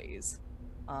making noise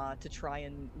to try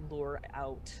and lure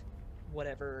out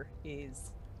whatever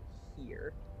is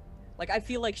here. Like, I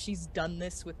feel like she's done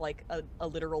this with like a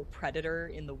literal predator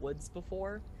in the woods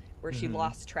before, where she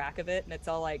lost track of it, and it's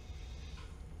all like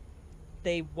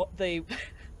they're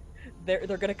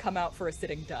gonna come out for a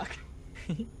sitting duck.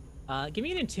 Give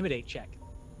me an intimidate check.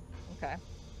 Okay.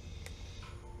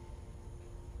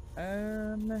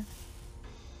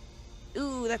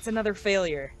 Ooh, that's another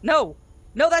failure. No,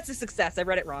 No, that's a success. I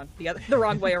read it wrong. The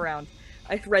wrong way around.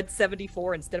 I read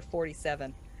 74 instead of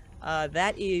 47.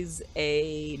 That is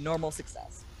a normal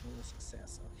success. Normal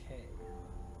success.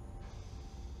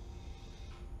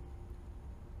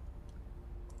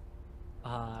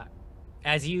 Okay.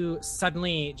 As you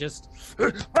suddenly just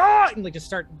and like just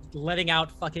start letting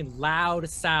out fucking loud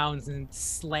sounds and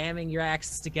slamming your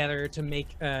axes together to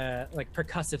make like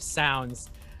percussive sounds,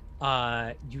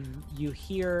 you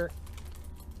hear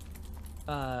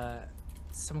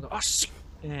someone go, "Oh shit!"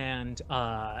 and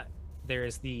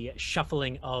there's the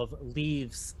shuffling of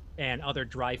leaves and other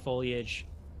dry foliage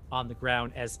on the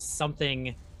ground as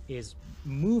something is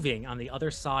moving on the other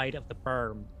side of the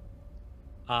berm.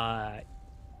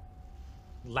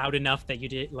 Loud enough that you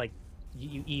did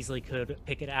you easily could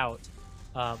pick it out.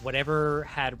 Whatever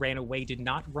had ran away did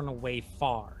not run away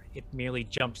far. It merely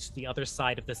jumped to the other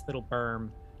side of this little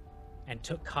berm and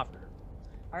took cover.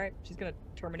 All right, she's gonna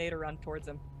Terminator run towards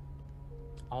him.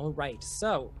 All right,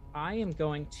 so I am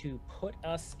going to put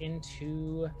us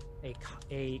into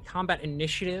a combat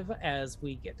initiative as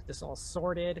we get this all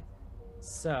sorted.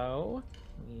 So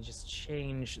let me just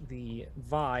change the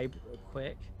vibe real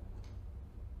quick.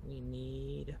 We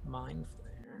need Mind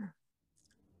Flare.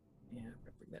 Yeah,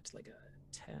 bring that to like a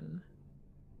 10.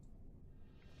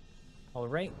 All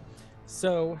right,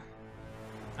 so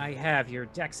I have your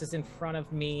dexes in front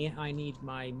of me. I need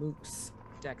my mooks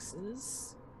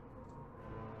dexes.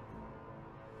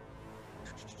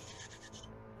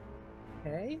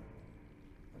 Okay.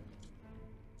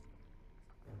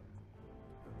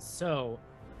 So,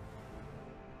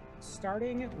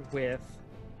 starting with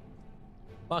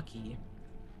Bucky,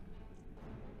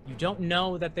 you don't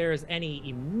know that there is any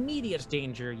immediate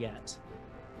danger yet.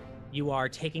 You are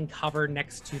taking cover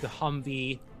next to the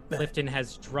Humvee. Clifton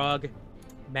has drug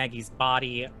Maggie's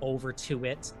body over to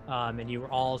it, and you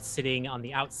are all sitting on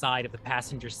the outside of the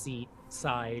passenger seat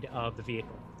side of the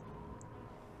vehicle.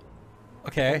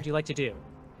 Okay. What would you like to do?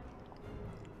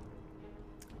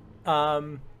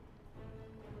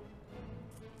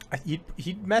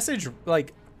 He'd message,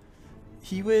 like,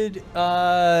 he would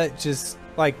just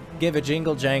like give a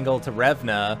jingle jangle to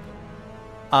Revna,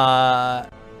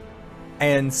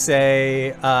 and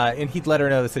say, and he'd let her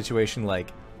know the situation,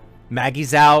 like,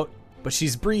 Maggie's out, but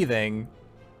she's breathing.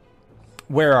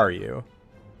 Where are you?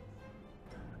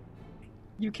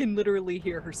 You can literally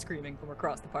hear her screaming from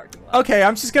across the parking lot. Okay,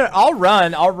 I'll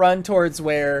run towards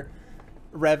where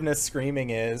Revna's screaming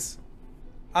is.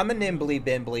 I'm a nimbly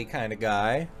bimbly kind of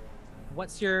guy.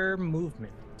 What's your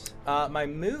movement? My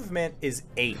movement is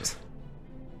 8.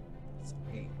 It's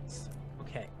 8.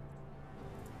 Okay.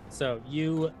 So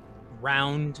you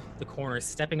round the corner,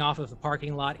 stepping off of the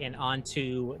parking lot and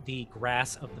onto the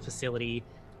grass of the facility.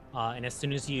 And as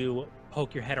soon as you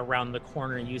poke your head around the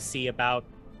corner, you see about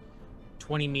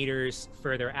 20 meters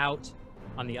further out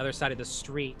on the other side of the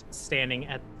street, standing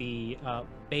at the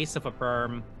base of a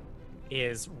berm,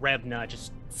 is Revna,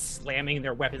 just slamming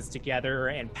their weapons together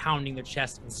and pounding their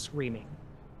chest and screaming.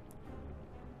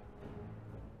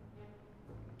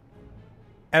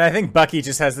 And I think Bucky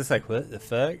just has this, like, what the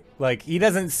fuck? Like, he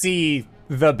doesn't see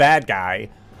the bad guy.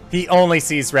 He only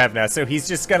sees Revna, so he's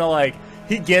just gonna, like,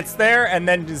 he gets there and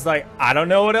then just like, I don't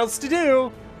know what else to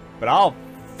do, but I'll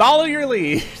follow your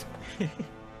lead.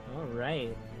 All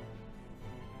right.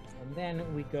 And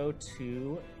then we go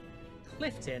to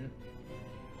Clifton.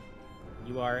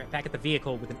 You are back at the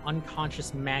vehicle with an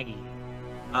unconscious Maggie.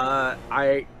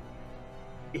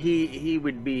 He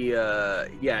would be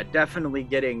yeah, definitely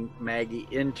getting Maggie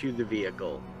into the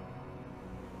vehicle.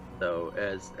 So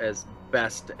as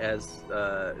best as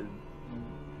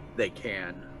they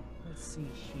can. Let's see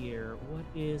here. What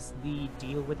is the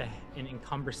deal with an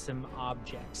encumbersome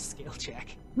object skill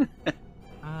check?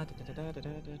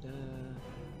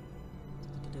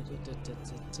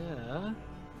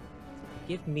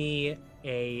 Give me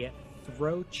a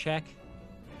throw check.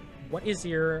 What is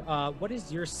your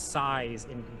size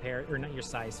in or not your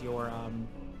size, your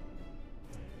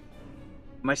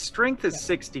My strength is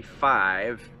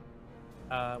 65.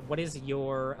 what is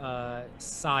your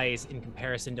size in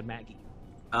comparison to Maggie?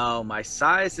 Oh, my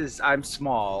size is, I'm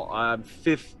small. I'm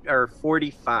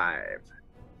 45.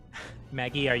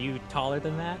 Maggie, are you taller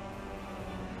than that?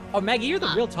 Oh, Maggie, you're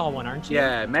the real tall one, aren't you?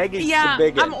 Yeah, Maggie's Yeah, the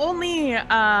biggest. I'm only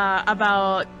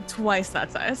about twice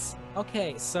that size.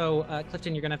 Okay, so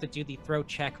Clifton, you're gonna have to do the throw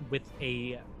check with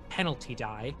a penalty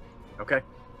die. Okay.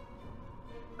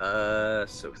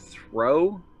 So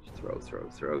throw.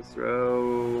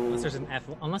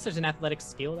 Unless there's an athletic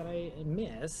skill that I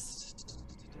missed.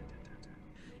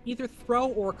 Either throw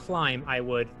or climb, I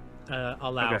would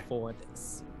allow Okay. for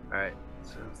this. All right.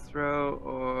 So throw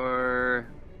or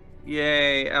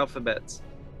yay alphabets.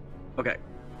 Okay.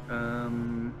 All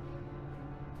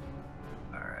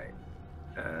right.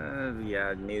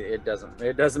 Yeah. It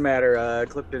doesn't matter.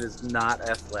 Clifton is not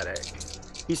athletic.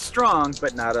 He's strong,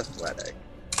 but not athletic.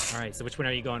 All right. So which one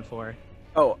are you going for?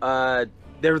 Oh,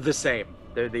 they're the same.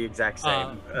 They're the exact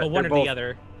same. But one or both... the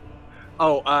other.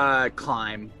 Oh,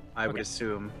 climb. I would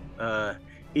assume.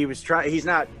 He's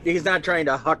not trying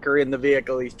to huck her in the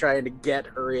vehicle. He's trying to get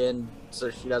her in so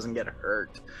she doesn't get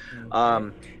hurt.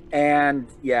 Okay. And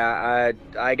yeah,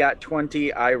 I got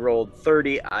 20. I rolled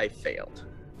 30. I failed.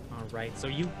 All right. So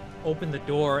you open the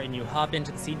door and you hop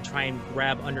into the seat and try and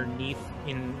grab underneath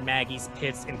in Maggie's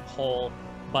pits and pull,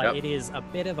 but Yep. it is a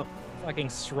bit of a fucking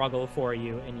struggle for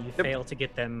you, and you Yep. fail to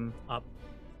get them up.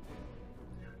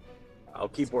 I'll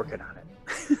keep working on it.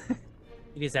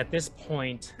 It is at this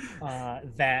point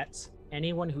that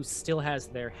anyone who still has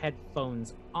their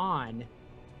headphones on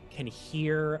can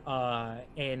hear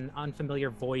an unfamiliar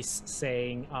voice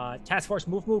saying, "Task Force,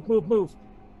 move, move, move, move!"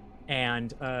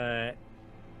 And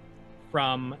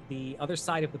from the other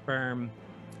side of the berm,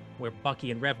 where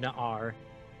Bucky and Revna are,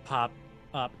 pop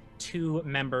up two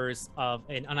members of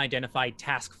an unidentified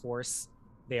task force.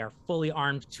 They are fully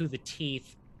armed to the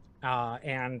teeth,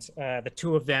 and the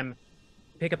two of them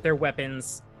pick up their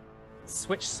weapons,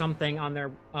 switch something on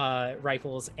their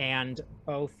rifles, and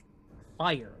both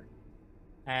fire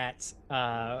at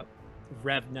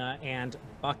Revna and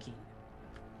Bucky.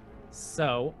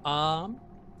 So,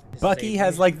 Bucky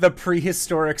has like the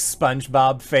prehistoric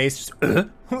SpongeBob face. Just,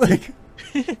 like,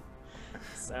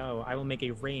 so I will make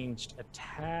a ranged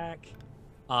attack.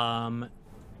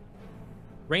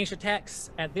 Ranged attacks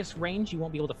at this range, you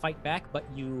won't be able to fight back, but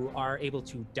you are able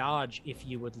to dodge if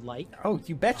you would like. oh,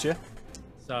 you betcha.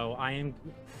 So I am,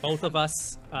 both of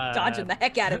us, Dodging the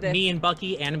heck out of it. me and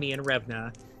Bucky and me and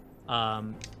Revna.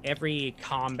 Every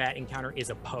combat encounter is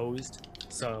opposed,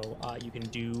 so you can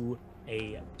do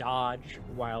a dodge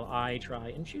while I try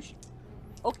and shoot you.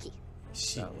 Okay.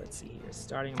 So let's see here.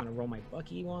 Starting, I'm gonna roll my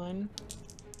Bucky one.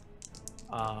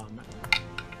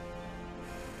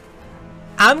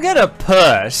 I'm gonna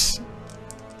push.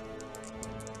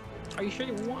 Are you sure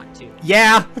you want to?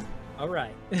 Yeah. All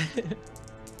right.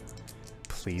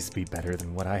 Please be better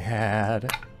than what I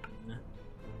had.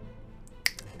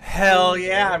 Hell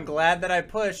yeah, I'm glad that I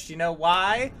pushed. You know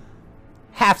why?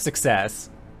 Half success.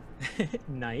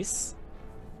 Nice.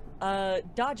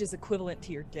 Dodge is equivalent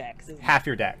to your dex, isn't Half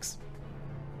your dex.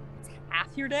 it?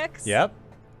 Half your dex? Yep.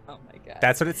 Oh my god.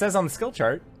 That's what it says on the skill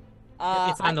chart.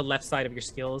 It's on the left side of your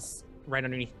skills, right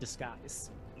underneath disguise.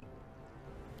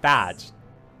 Dodge.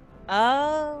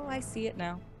 Oh, I see it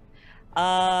now.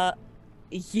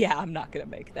 Yeah, I'm not gonna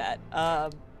make that.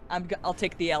 I'll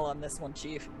take the L on this one,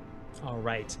 Chief. All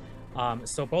right.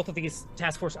 So both of these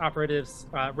task force operatives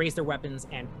raise their weapons,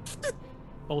 and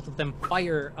both of them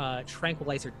fire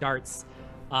tranquilizer darts.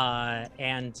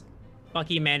 And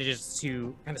Bucky manages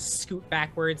to kind of scoot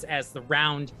backwards as the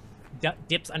round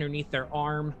dips underneath their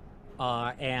arm.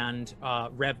 And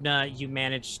Revna, you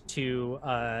manage to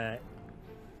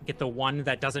get the one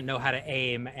that doesn't know how to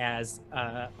aim as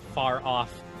far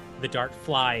off the dart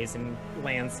flies and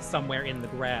lands somewhere in the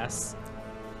grass.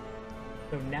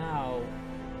 So now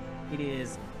it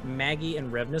is Maggie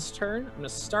and Revna's turn. I'm going to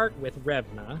start with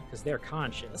Revna because they're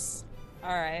conscious.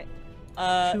 All right.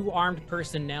 Two armed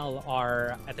personnel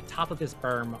are at the top of this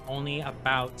berm, only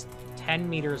about 10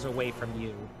 meters away from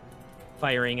you,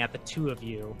 firing at the two of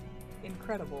you.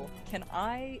 Incredible. Can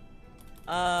I,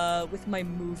 with my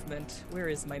movement, where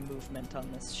is my movement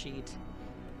on this sheet?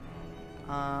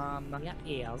 That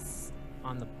is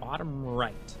on the bottom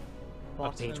right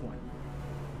of page Bottom 1.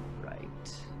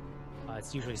 Right.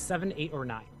 It's usually 7, 8, or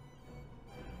 9.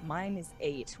 Mine is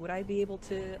 8. Would I be able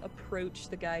to approach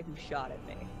the guy who shot at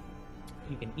me?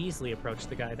 You can easily approach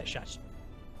the guy that shot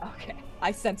you. Okay.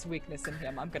 I sense weakness in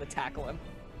him. I'm gonna tackle him.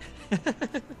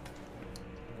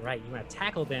 Right, you want to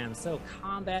tackle them. So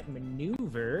combat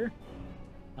maneuver.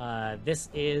 This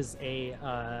is a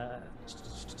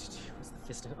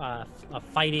a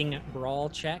fighting brawl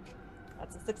check,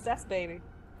 That's a success, baby.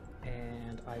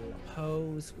 and I will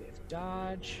oppose with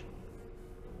dodge.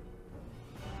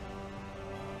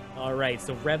 All right,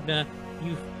 so Revna,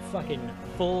 you fucking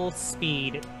full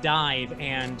speed dive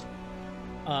and.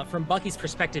 From Bucky's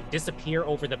perspective, disappear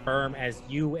over the berm as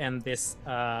you and this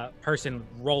person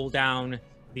roll down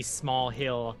the small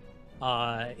hill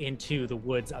into the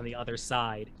woods on the other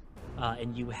side,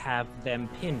 and you have them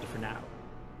pinned for now.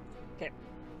 Okay.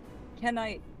 Can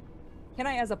I,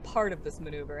 as a part of this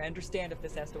maneuver, I understand if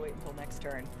this has to wait until next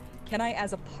turn, can I,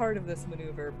 as a part of this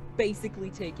maneuver, basically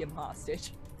take him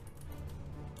hostage?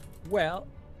 Well,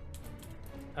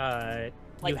 Like,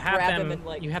 you have grab them. him and,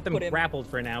 like, you have them put him- grappled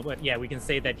for now, but yeah, we can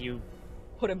say that you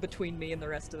Put him between me and the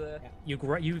rest of the. you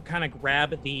kind of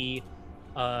grab the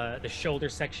shoulder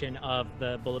section of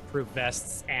the bulletproof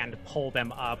vests and pull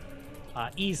them up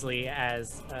easily.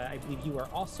 As I believe you are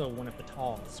also one of the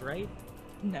talls, right?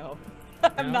 No, No?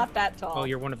 I'm not that tall. Oh,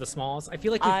 you're one of the smalls. I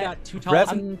feel like you've I- got two talls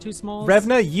Rev- and two smalls.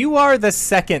 Revna, you are the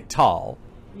second tall.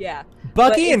 Yeah. Bucky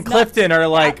but and it's not Clifton are that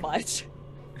like, much.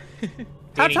 how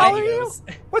Danny tall are you? goes.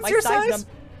 What's My your size size?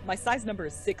 my size number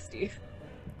is 60.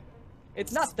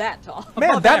 It's not that tall. Man,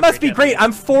 Above that must average, be at great. least.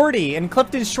 I'm 40, and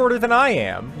Clifton's shorter than I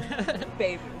am.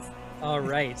 Babies. All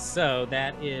right, so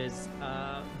that is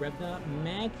Revna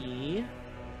Maggie.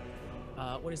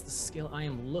 What is the skill I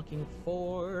am looking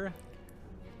for?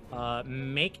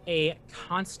 Make a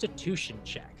Constitution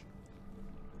check.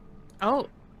 Oh,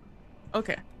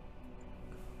 okay.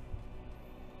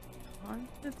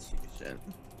 Constitution.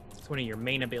 It's one of your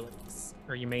main abilities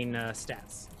or your main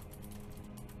stats.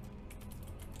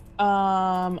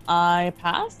 I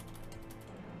pass.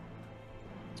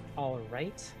 All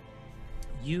right.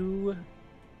 You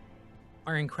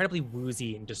are incredibly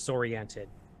woozy and disoriented,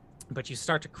 but you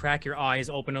start to crack your eyes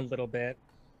open a little bit,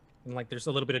 and like there's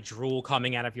a little bit of drool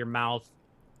coming out of your mouth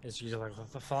as you're like,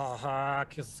 what the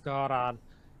fuck is going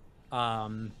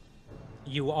on?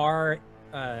 You are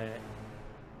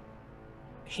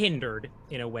hindered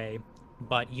in a way,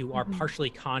 but you are partially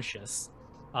conscious.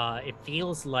 It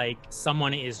feels like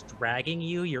someone is dragging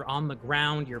you. You're on the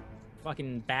ground. Your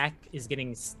fucking back is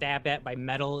getting stabbed at by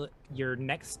metal. You're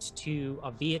next to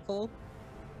a vehicle.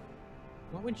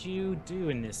 What would you do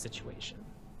in this situation?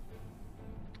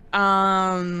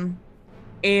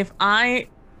 If I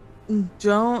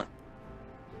don't,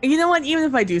 you know what? Even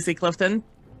if I do see Clifton,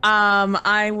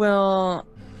 I will,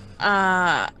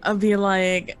 be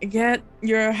like, get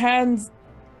your hands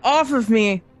off of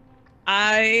me.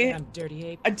 Damn dirty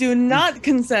ape. I do not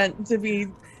consent to be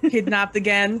kidnapped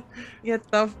again. Get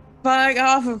the fuck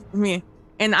off of me.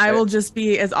 And I will just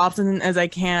be as obstinate as I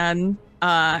can,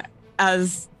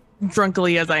 as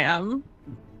drunkily as I am.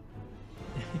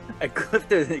 And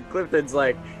Clifton's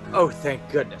like, oh, thank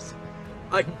goodness.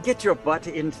 Get your butt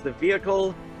into the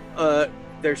vehicle.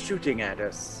 They're shooting at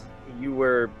us. You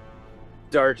were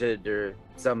darted or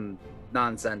some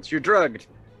nonsense. You're drugged.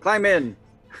 Climb in.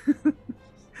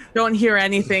 Don't hear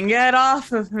anything. Get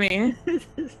off of me.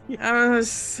 I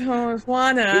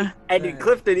wanna. And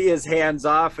Clifton is hands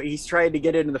off. He's trying to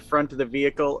get into the front of the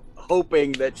vehicle,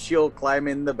 hoping that she'll climb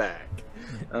in the back.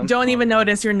 Don't even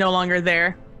notice you're no longer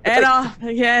there. Get off.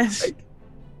 Yes.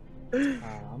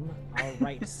 All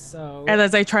right, so And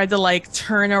as I tried to like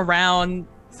turn around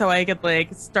so I could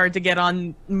like start to get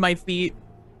on my feet,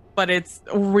 but it's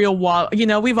real you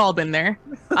know, we've all been there.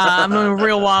 I'm in a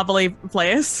real wobbly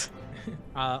place.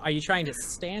 are you trying to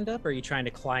stand up or are you trying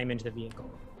to climb into the vehicle?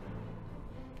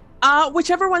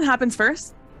 Whichever one happens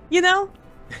first, you know?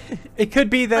 It could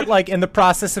be that, like, in the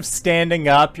process of standing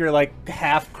up, you're, like,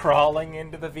 half crawling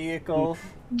into the vehicle.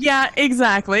 Yeah,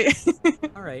 exactly.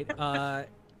 All right,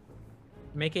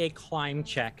 make a climb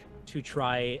check to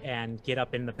try and get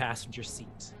up in the passenger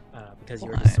seat because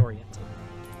you're Why? disoriented.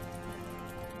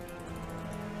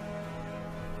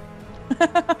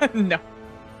 No.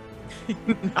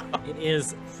 It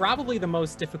is probably the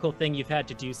most difficult thing you've had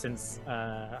to do since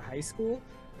high school,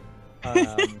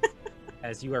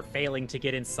 as you are failing to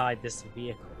get inside this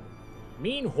vehicle.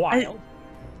 Meanwhile,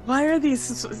 Why are these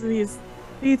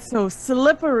seats so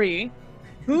slippery?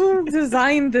 Who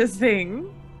designed this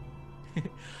thing?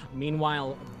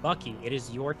 meanwhile, Bucky, it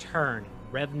is your turn.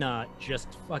 Revna just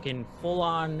fucking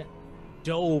full-on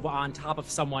dove on top of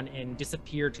someone and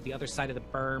disappeared to the other side of the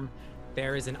berm.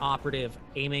 There is an operative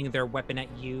aiming their weapon at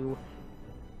you.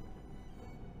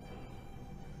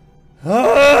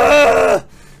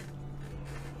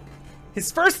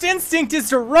 His first instinct is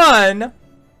to run,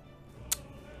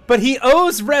 but he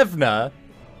owes Revna.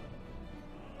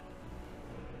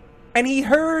 And he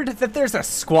heard that there's a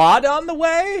squad on the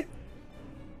way?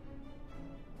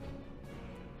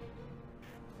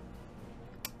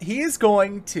 He is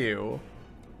going to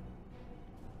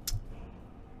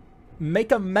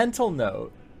make a mental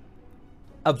note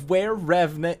of where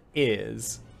Revna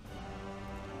is.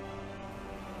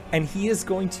 And he is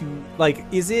going to, like,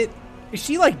 is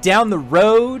she like down the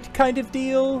road kind of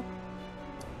deal?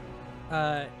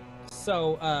 Yeah,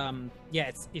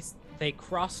 it's they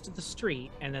crossed the street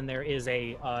and then there is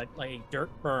a like dirt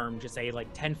berm, just a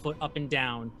like 10-foot up and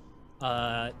down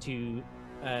to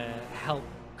help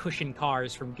cushion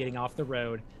cars from getting off the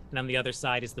road, and on the other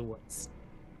side is the woods.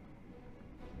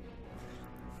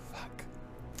 Fuck.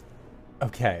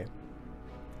 Okay.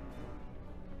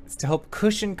 It's to help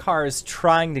cushion cars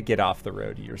trying to get off the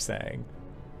road, you're saying?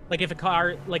 Like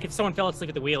if someone fell asleep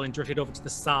at the wheel and drifted over to the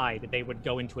side, they would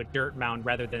go into a dirt mound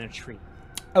rather than a tree.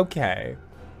 Okay.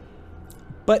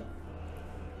 But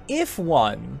if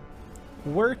one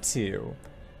were to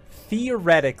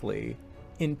theoretically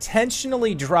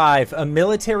intentionally drive a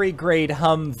military-grade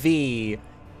Humvee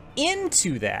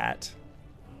into that...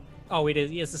 Oh,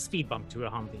 it's a speed bump to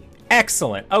a Humvee.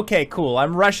 Excellent. Okay, cool.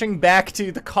 I'm rushing back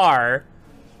to the car.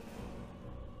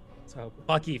 So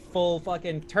Bucky full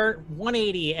fucking turn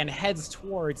 180 and heads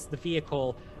towards the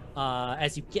vehicle.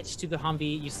 As you get to the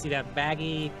Humvee, you see that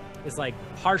Maggie is like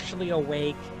partially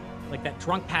awake, like that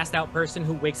drunk passed out person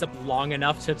who wakes up long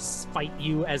enough to fight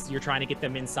you as you're trying to get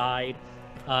them inside.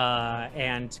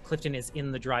 And Clifton is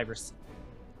in the driver's seat.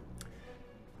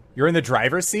 You're in the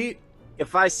driver's seat?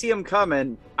 If I see him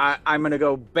coming, I'm gonna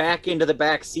go back into the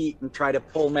back seat and try to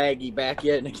pull Maggie back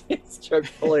in against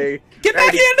Chick-fil-A. Get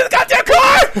back into the goddamn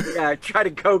car! Yeah, try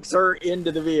to coax her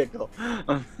into the vehicle.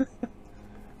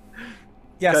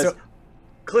 Yeah, so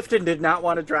Clifton did not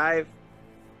want to drive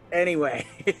anyway.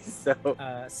 So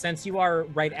since you are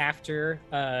right after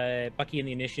Bucky in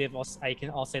the initiative,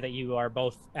 I'll say that you are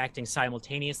both acting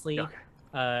simultaneously.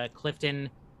 Okay. Clifton,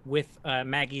 with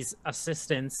Maggie's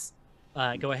assistance,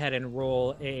 go ahead and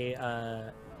roll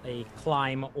a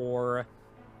climb or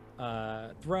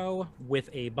throw with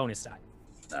a bonus die.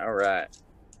 All right.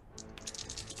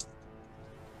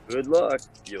 Good luck.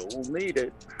 You'll need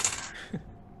it.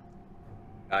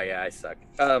 Oh yeah, I suck.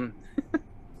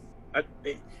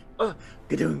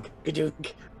 Gadunk,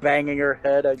 gadunk, banging her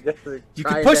head. I guess you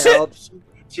can push it.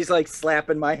 She's like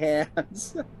slapping my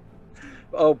hands.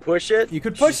 Oh, push it. You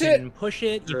could push it. You can push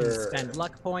it. You can spend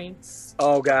luck points.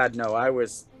 Oh God, no! I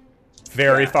was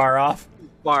very far off.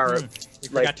 Far. We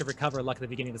forgot to recover luck at the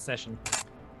beginning of the session.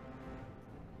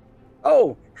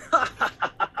 Oh,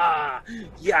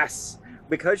 yes!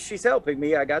 Because she's helping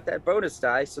me, I got that bonus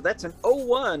die, so that's an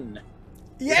 01.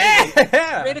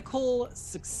 Yeah! Critical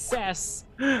success.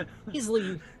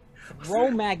 Easily throw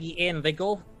Maggie in. They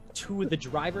go to the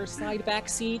driver's side back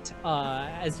seat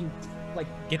as you like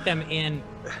get them in.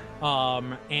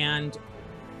 And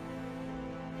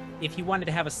if you wanted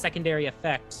to have a secondary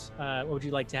effect, what would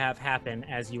you like to have happen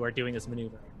as you are doing this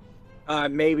maneuver?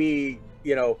 Maybe,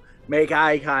 make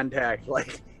eye contact.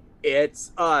 Like,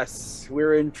 it's us.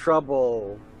 We're in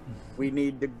trouble. We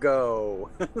need to go.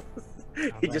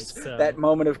 That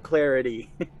moment of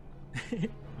clarity.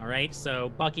 All right, so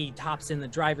Bucky tops in the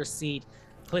driver's seat.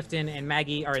 Clifton and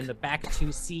Maggie are in the back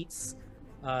two seats.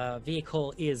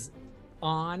 Vehicle is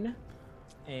on,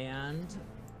 and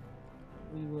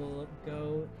we will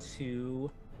go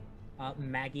to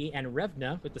Maggie and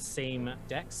Revna with the same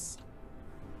decks.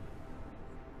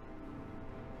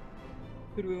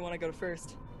 Who do we want to go to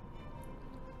first?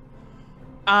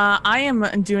 I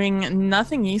am doing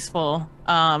nothing useful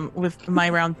with my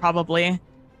round probably.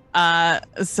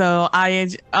 So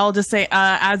I'll just say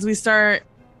as we start,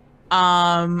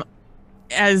 as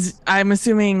I'm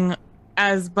assuming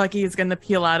as Bucky is gonna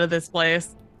peel out of this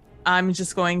place, I'm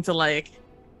just going to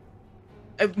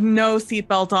no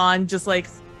seatbelt on, just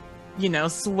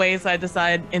sway side to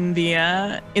side in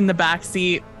the back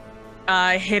seat,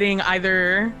 hitting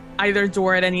either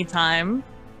door at any time.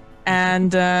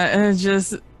 And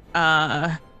just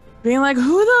being like,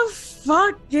 who the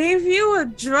fuck gave you a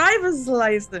driver's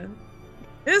license?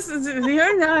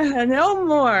 You're not, no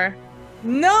more.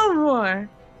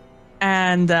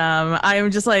 And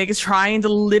I'm just trying to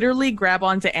literally grab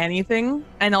onto anything,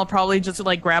 and I'll probably just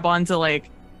grab onto a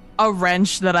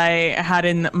wrench that I had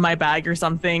in my bag or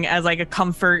something as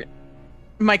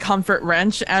my comfort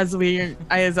wrench as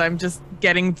I'm just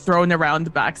getting thrown around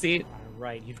the backseat.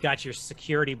 Right, you've got your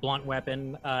security blunt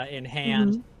weapon in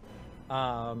hand,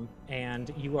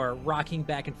 and you are rocking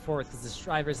back and forth because this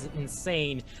driver's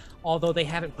insane, although they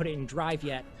haven't put it in drive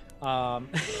yet.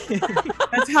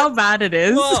 That's how bad it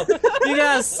is. Whoa, you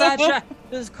guys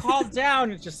just calm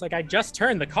down. It's just I just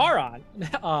turned the car on.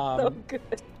 So good.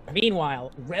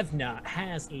 Meanwhile, Revna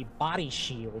has a body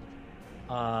shield,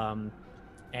 and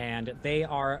they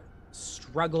are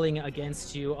struggling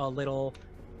against you a little.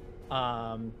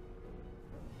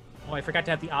 Oh, I forgot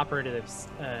to have the operatives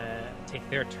take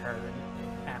their turn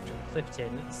after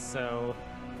Clifton. So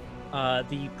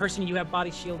the person you have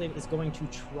body shielded is going to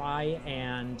try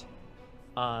and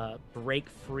break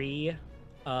free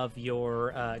of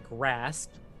your grasp.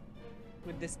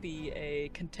 Would this be a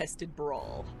contested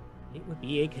brawl? It would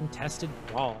be a contested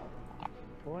brawl.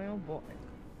 Boy, oh boy.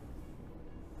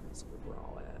 So we're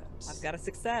all at... I've got a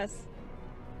success.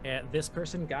 This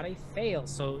person got a fail,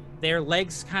 so their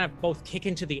legs kind of both kick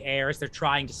into the air as they're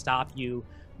trying to stop you,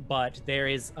 but there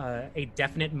is a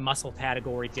definite muscle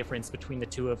category difference between the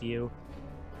two of you.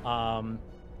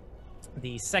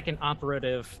 The second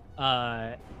operative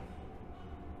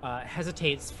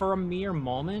hesitates for a mere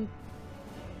moment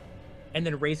and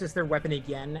then raises their weapon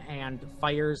again and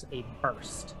fires a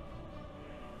burst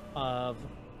of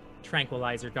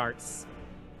tranquilizer darts.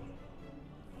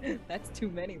 That's too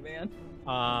many, man.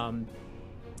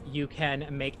 You can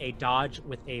make a dodge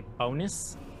with a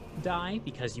bonus die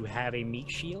because you have a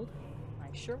meat shield I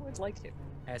sure would like to.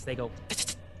 as they go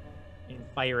and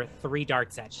fire 3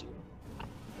 darts at you.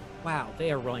 Wow,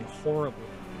 they are rolling horribly.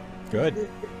 Good.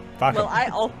 Fuck Well,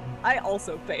 'em. I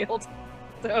also failed.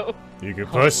 So You can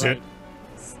push it.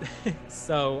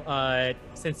 So,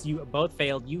 since you both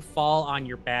failed, you fall on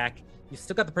your back. You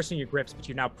still got the person in your grips, but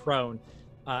you're now prone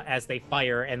as they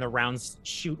fire, and the rounds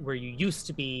shoot where you used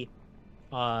to be,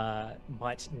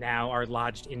 but now are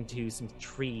lodged into some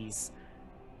trees.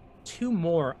 2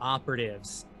 more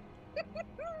operatives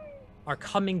are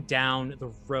coming down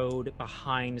the road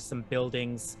behind some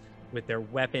buildings with their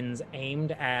weapons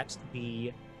aimed at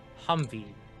the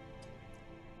Humvee.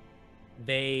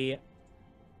 They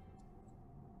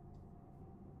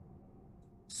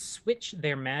switch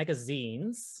their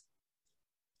magazines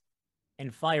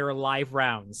and fire live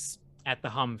rounds at the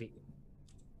Humvee.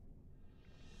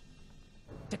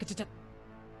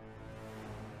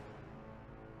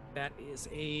 That is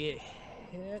a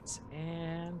hit,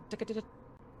 and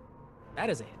that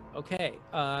is a hit. Okay,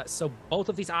 so both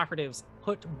of these operatives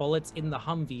put bullets in the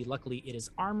Humvee. Luckily, it is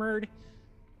armored.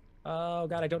 Oh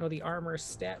god, I don't know the armor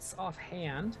stats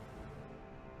offhand.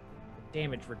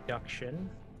 Damage reduction.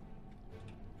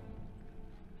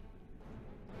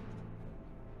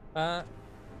 I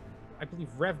believe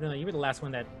Revna, you were the last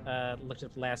one that looked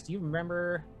up last. Do you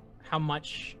remember how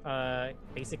much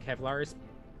basic Kevlar's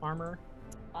armor?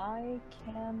 I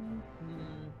can.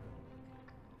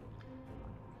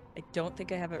 I don't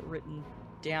think I have it written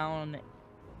down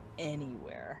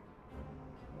anywhere.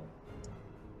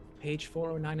 Page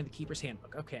 409 of the Keeper's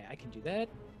Handbook. Okay, I can do that.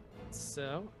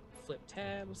 So, flip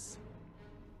tabs.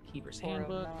 Keeper's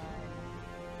Handbook. 409.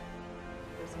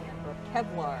 Keeper's Handbook.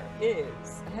 Kevlar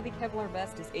is. A heavy Kevlar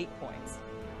vest is 8 points.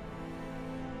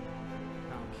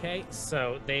 Okay,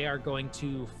 so they are going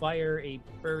to fire a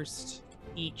burst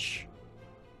each.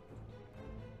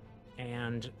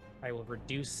 And I will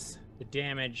reduce the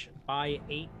damage by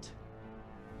 8.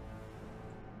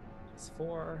 That's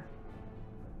 4.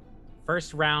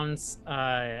 First rounds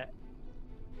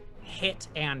hit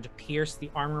and pierce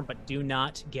the armor, but do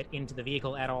not get into the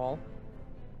vehicle at all.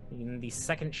 In the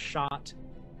second shot,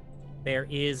 there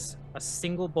is a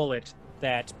single bullet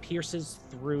that pierces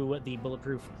through the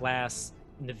bulletproof glass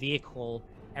in the vehicle.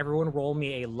 Everyone roll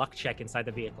me a luck check inside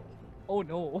the vehicle. Oh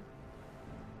no.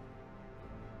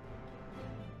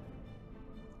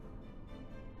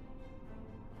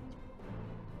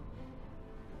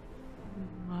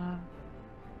 Uh,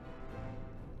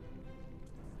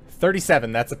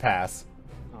 37, that's a pass.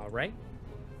 All right.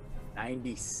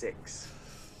 96.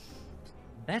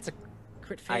 That's a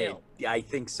crit fail. I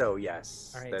think so,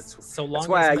 yes. All right. That's so long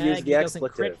why as I used Maggie the doesn't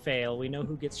crit expletive. fail, we know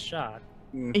who gets shot.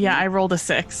 yeah, I rolled a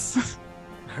 6.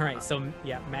 All right, so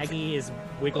yeah, Maggie is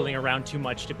wiggling around too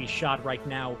much to be shot right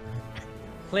now.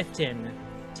 Clifton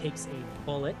takes a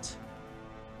bullet.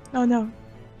 Oh no.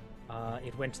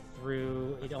 It went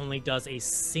through. It only does a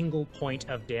single point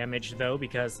of damage, though,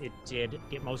 because it did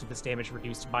get most of this damage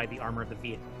reduced by the armor of the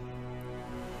vehicle.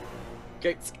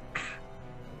 Okay.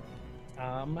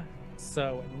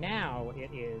 So now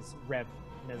it is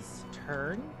Revna's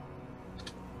turn.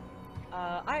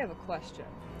 I have a question.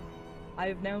 I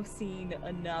have now seen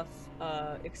enough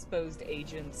exposed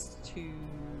agents to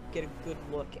get a good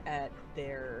look at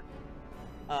their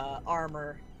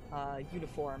armor,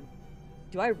 uniform.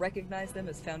 Do I recognize them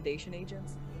as Foundation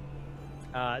agents?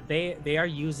 They are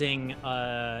using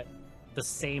the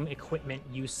same equipment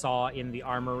you saw in the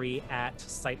armory at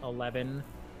Site 11.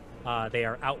 They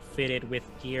are outfitted with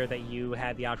gear that you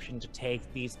had the option to take.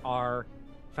 These are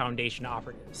Foundation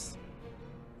operatives.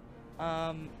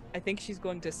 I think she's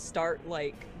going to start,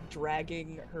 like,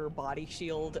 dragging her body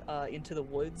shield into the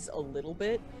woods a little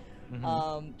bit,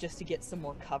 just to get some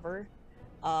more cover.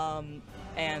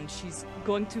 And she's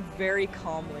going to very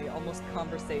calmly, almost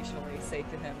conversationally, say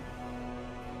to him,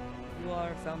 "You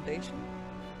are Foundation?"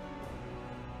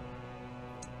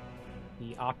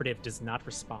 The operative does not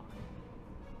respond.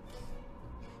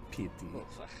 PT.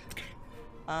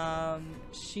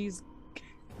 She's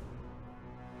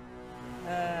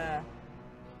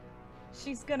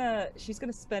she's gonna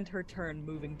spend her turn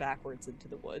moving backwards into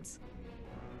the woods.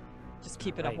 Just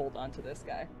keeping a Right. hold on to this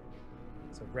guy.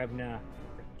 So Revna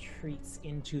retreats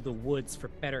into the woods for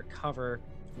better cover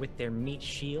with their meat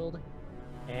shield.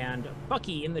 And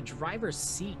Bucky in the driver's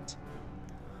seat.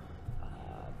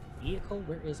 Vehicle,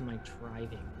 where is my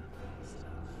driving stuff?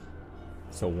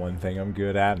 So one thing I'm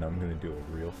good at, and I'm gonna do it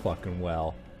real fucking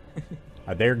well.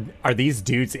 Are these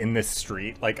dudes in this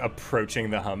street, like approaching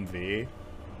the Humvee?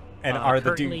 And are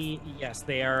the currently, dudes? yes,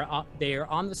 they are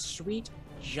on the street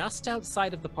just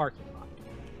outside of the parking lot.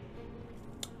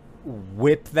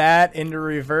 Whip that into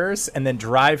reverse and then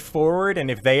drive forward, and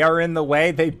if they are in the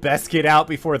way, they best get out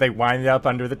before they wind up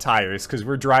under the tires, because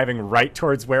we're driving right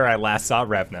towards where I last saw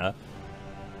Revna.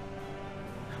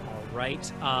 All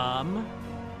right. Add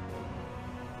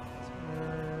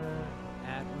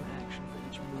one action for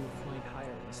each move point higher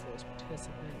than the slowest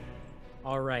participant.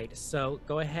 All right. So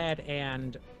go ahead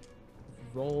and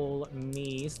roll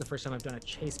me. It's the first time I've done a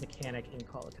chase mechanic in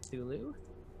Call of Cthulhu.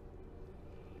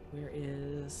 Where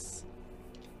is...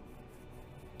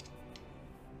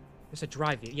 There's a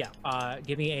drive view. Yeah.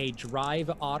 Give me a drive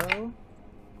auto.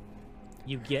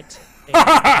 You get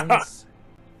a bonus.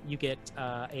 You get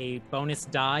a bonus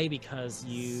die because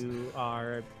you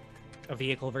are a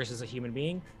vehicle versus a human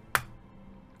being.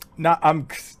 No,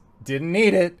 didn't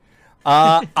need it.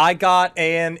 I got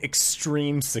an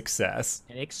extreme success.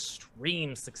 An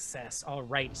extreme success. All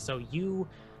right, so you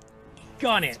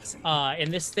gun it.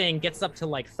 And this thing gets up to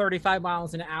like 35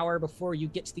 miles an hour before you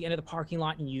get to the end of the parking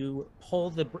lot, and you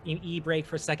pull the e-brake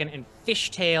for a second and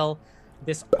fishtail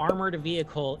this armored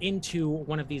vehicle into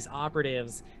one of these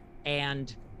operatives,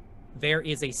 and there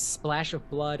is a splash of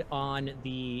blood on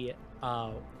the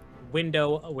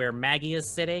window where Maggie is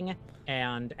sitting,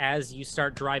 and as you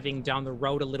start driving down the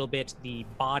road a little bit, the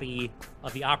body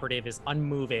of the operative is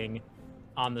unmoving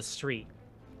on the street.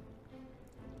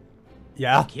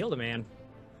 Yeah. You killed a man.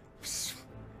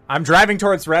 I'm driving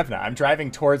towards Revna. I'm driving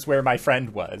towards where my friend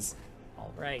was.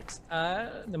 All right.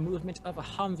 The movement of a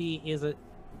Humvee is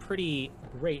pretty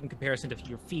great in comparison to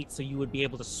your feet, so you would be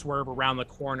able to swerve around the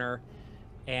corner.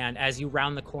 And as you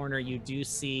round the corner, you do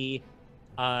see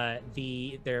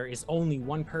there is only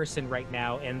one person right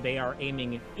now, and they are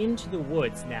aiming into the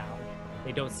woods now.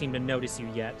 They don't seem to notice you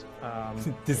yet.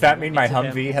 Does that mean my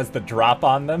Humvee has the drop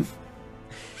on them?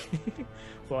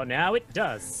 Well, now it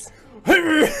does.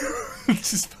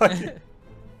 Just fucking...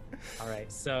 All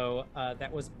right, so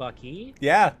that was Bucky.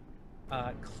 Yeah.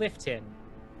 Clifton.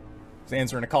 Just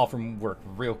answering a call from work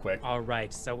real quick. All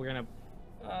right, so we're gonna.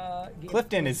 Give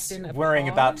Clifton is a worrying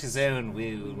about pause. his own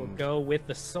We will wound. go with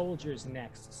the soldiers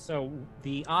next. So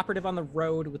the operative on the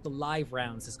road with the live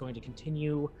rounds is going to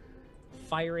continue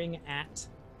firing at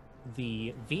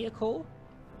the vehicle.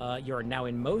 You're now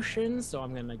in motion, so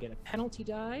I'm going to get a penalty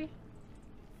die.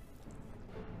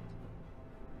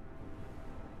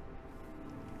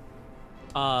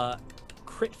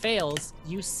 Crit fails.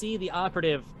 You see the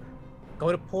operative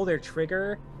go to pull their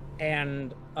trigger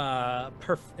and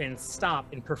stop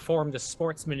and perform the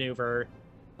sports maneuver,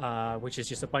 which is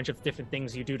just a bunch of different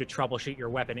things you do to troubleshoot your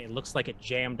weapon. It looks like it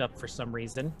jammed up for some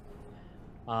reason.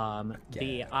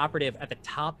 The operative at the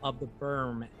top of the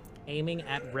berm, aiming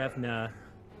at Revna,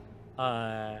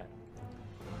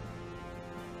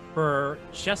 for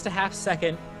just a half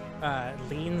second,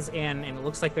 leans in, and it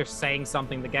looks like they're saying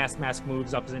something. The gas mask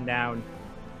moves up and down,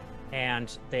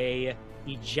 and they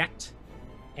eject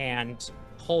and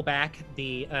pull back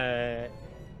the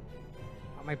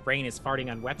my brain is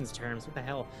farting on weapons terms. What the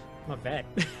hell? I'm a vet.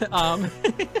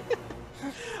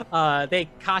 They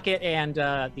cock it, and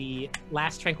the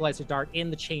last tranquilizer dart in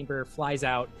the chamber flies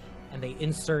out, and they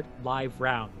insert live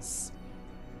rounds.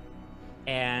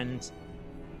 And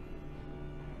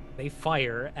they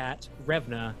fire at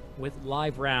Revna with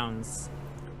live rounds.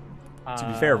 To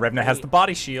be fair, Revna has the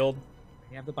body shield.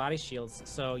 They have the body shields,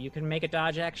 so you can make a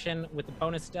dodge action with the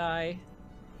bonus die.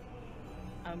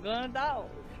 I'm gonna dodge.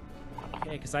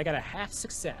 Okay, because I got a half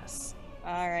success.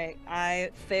 All right, I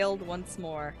failed once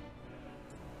more.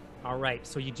 All right,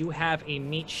 so you do have a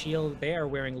meat shield there,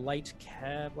 wearing light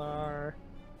Kevlar.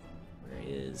 Where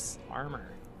is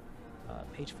armor?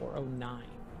 Page 409.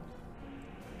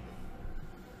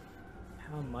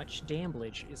 How much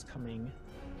damage is coming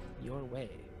your way?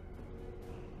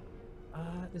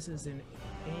 This is an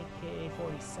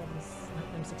AK-47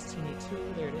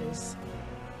 M16A2. There it is.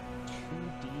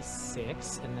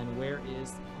 2d6, and then where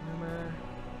is the armor?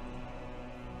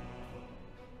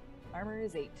 Armor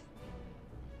is 8.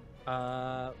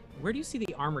 Where do you see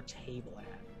the armor table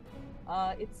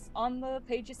at? It's on the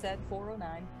page you said,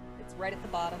 409. It's right at the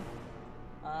bottom,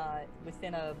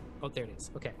 within a Oh, there it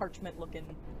is. Okay. parchment-looking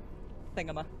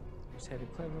thingama. There's heavy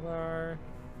Kevlar.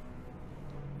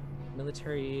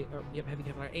 military, or yep, heavy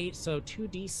Kevlar 8, so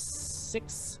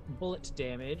 2d6 bullet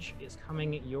damage is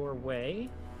coming your way.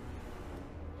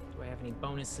 Do I have any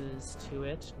bonuses to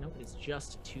it? Nope, it's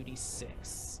just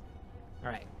 2d6.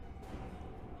 All right.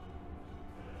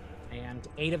 And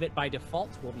 8 of it by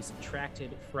default will be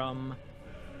subtracted from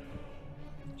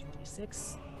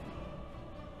 2d6.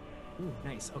 Ooh,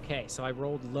 nice. Okay, so I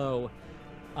rolled low.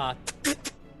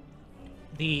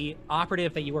 The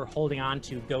operative that you were holding on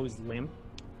to goes limp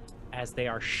as they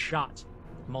are shot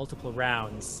multiple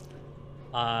rounds.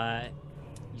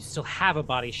 You still have a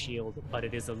body shield, but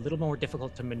it is a little more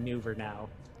difficult to maneuver now,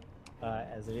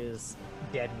 as it is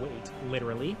dead weight,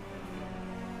 literally.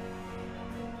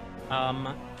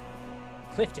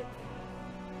 Clifton,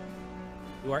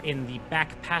 you are in the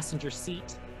back passenger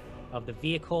seat of the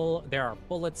vehicle. There are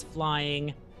bullets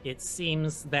flying. It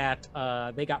seems that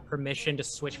they got permission to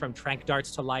switch from tranq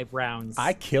darts to live rounds.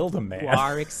 I killed a man. You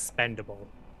are expendable.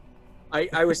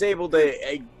 I was able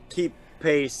to keep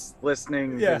pace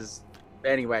listening. Yeah.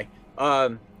 Anyway,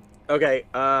 okay.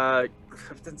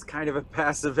 Clifton's kind of a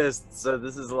pacifist, so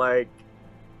this is like,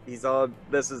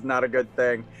 this is not a good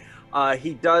thing.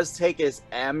 He does take his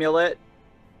amulet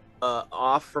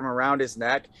off from around his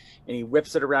neck, and he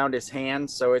whips it around his hand,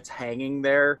 so it's hanging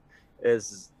there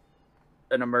as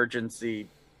an emergency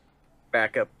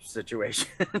backup situation.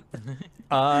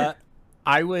 I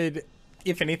would,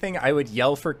 if anything, I would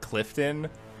yell for Clifton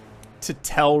to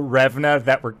tell Revna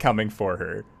that we're coming for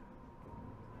her.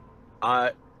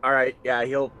 All right, yeah,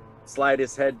 he'll slide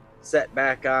his headset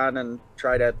back on and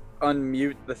try to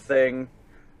unmute the thing.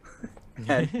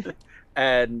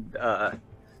 and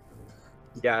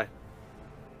yeah.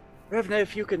 Revna,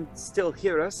 if you can still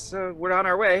hear us, we're on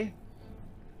our way.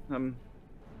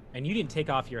 And you didn't take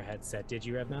off your headset, did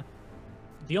you, Revna?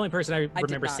 The only person I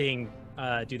remember not. seeing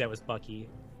do that was Bucky.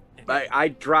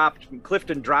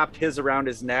 Clifton dropped his around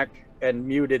his neck and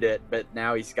muted it, but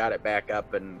now he's got it back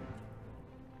up and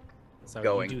So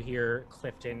going. you do hear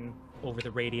Clifton over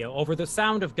the radio. Over the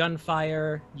sound of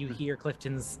gunfire, you hear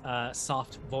Clifton's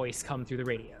soft voice come through the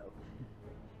radio.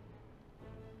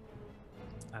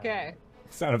 Okay.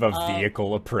 Sound of a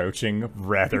vehicle approaching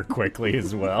rather quickly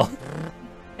as well.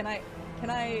 Can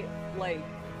I like,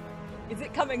 is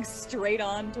it coming straight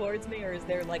on towards me, or is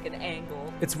there like an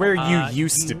angle? It's where you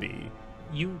used to be.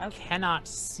 You Okay. cannot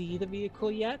see the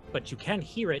vehicle yet, but you can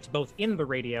hear it both in the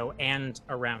radio and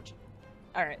around you.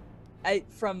 All right.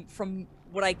 From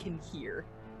what I can hear,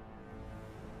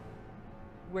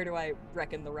 where do I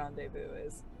reckon the rendezvous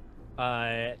is?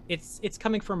 It's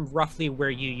coming from roughly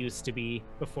where you used to be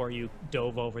before you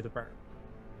dove over the berm.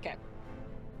 Okay.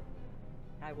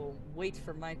 I will wait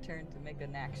for my turn to make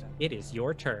an action. It is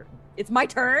your turn. It's my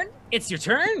turn? It's your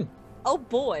turn. Oh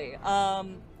boy.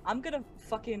 I'm gonna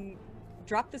fucking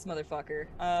drop this motherfucker.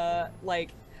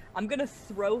 I'm gonna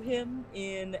throw him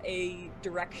in a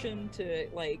direction to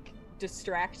like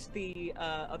distract the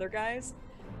other guys,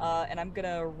 and I'm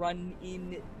gonna run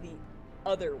in the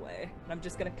other way. And I'm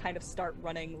just gonna kind of start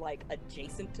running like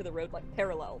adjacent to the road, like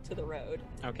parallel to the road.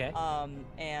 Okay.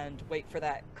 And wait for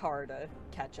that car to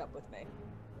catch up with me.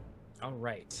 All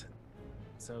right.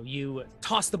 So you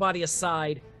toss the body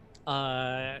aside,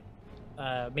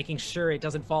 making sure it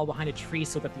doesn't fall behind a tree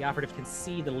so that the operative can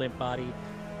see the limp body,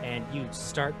 and you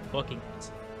start booking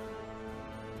it.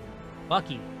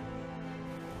 Bucky,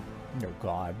 Oh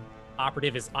God.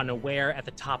 operative is unaware at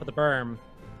the top of the berm.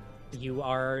 You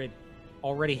are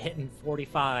already hitting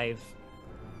 45.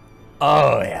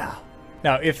 Oh yeah.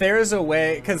 Now, if there is a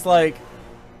way, because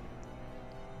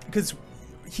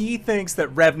he thinks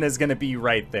that Revna's gonna be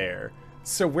right there,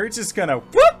 so we're just gonna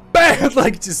whoop, bam,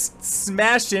 like just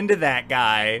smash into that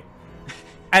guy,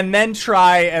 and then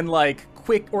try and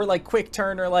quick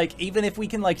turn, or like even if we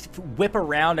can like whip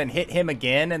around and hit him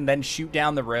again and then shoot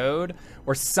down the road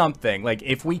or something. Like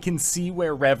if we can see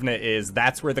where Revna is,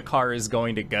 that's where the car is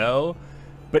going to go.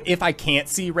 But if I can't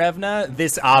see Revna,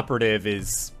 this operative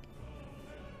is.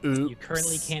 Oops. You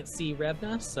currently can't see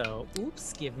Revna, so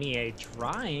oops, give me a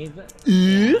drive.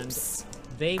 Oops.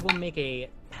 And they will make a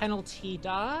penalty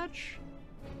dodge.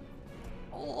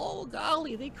 Oh,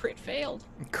 golly, they crit failed.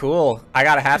 Cool. I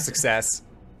got a half success.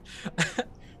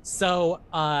 So,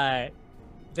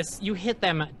 you hit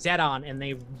them dead on, and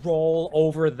they roll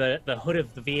over the hood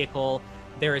of the vehicle.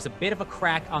 There is a bit of a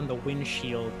crack on the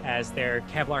windshield as their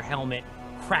Kevlar helmet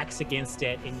cracks against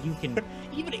it, and you can,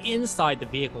 even inside the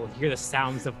vehicle, hear the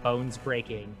sounds of bones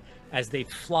breaking as they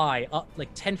fly up like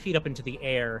 10 feet up into the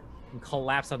air and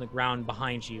collapse on the ground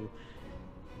behind you.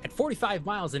 At 45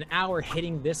 miles an hour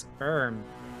hitting this berm,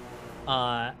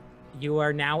 you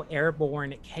are now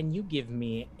airborne. Can you give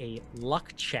me a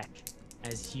luck check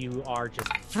as you are just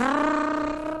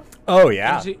Oh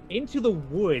yeah. into the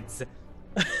woods.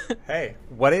 Hey,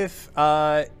 what if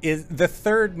is the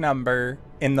third number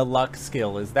in the luck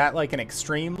skill, is that like an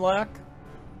extreme luck?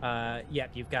 Yeah,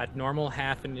 you've got normal,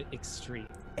 half, and extreme.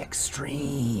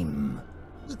 Extreme.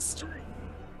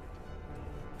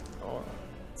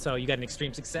 So you got an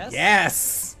extreme success?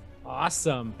 Yes.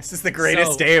 Awesome. This is the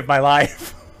greatest So- day of my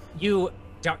life. You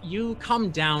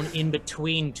come down in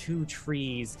between two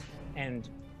trees, and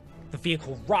the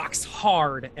vehicle rocks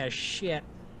hard as shit,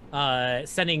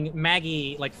 sending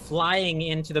Maggie like flying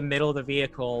into the middle of the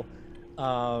vehicle.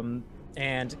 And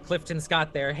Clifton's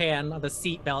got their hand on the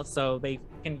seatbelt, so they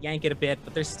can yank it a bit,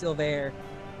 but they're still there.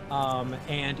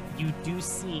 And you do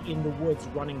see in the woods,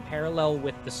 running parallel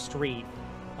with the street,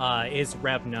 is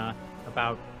Revna,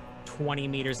 about 20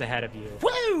 meters ahead of you.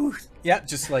 Woo! Yeah,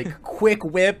 just like quick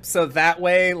whip, so that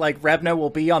way like Revna will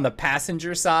be on the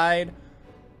passenger side.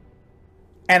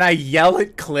 And I yell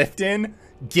at Clifton,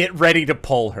 get ready to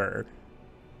pull her.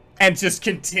 And just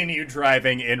continue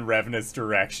driving in Revna's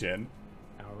direction.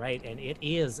 All right, and it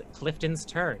is Clifton's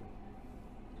turn.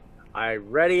 I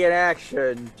ready in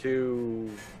action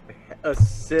to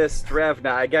assist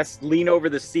Revna. I guess lean over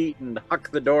the seat and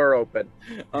huck the door open.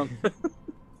 All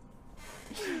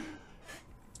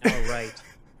right.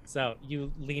 So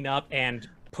you lean up and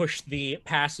push the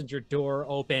passenger door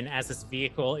open as this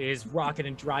vehicle is rocking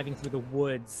and driving through the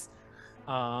woods.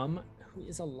 Who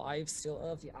is alive still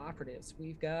of the operatives?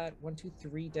 We've got 1, 2,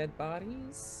 3 dead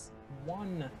bodies.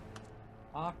 1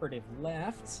 operative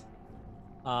left.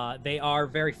 They are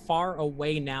very far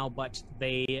away now, but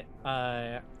they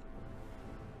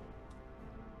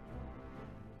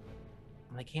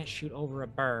can't shoot over a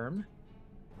berm.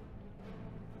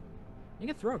 You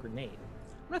can throw a grenade.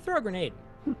 I'm gonna throw a grenade.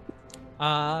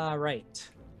 Right.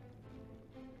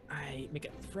 I make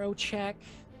a throw check.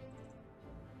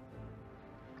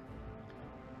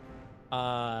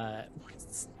 What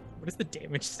is the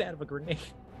damage stat of a grenade?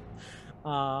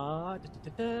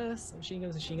 Machine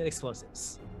guns, machine gun,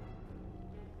 explosives.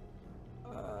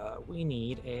 We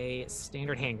need a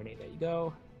standard hand grenade. There you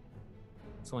go.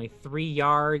 It's only 3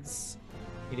 yards.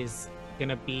 It is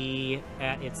gonna be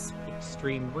at its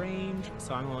extreme range,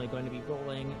 so I'm only going to be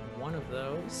rolling 1 of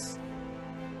those.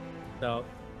 So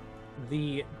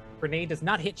the grenade does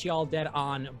not hit you all dead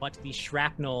on, but the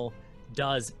shrapnel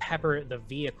does pepper the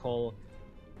vehicle.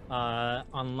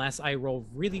 Unless I roll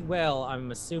really well,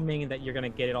 I'm assuming that you're gonna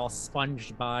get it all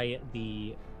sponged by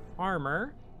the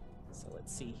armor. So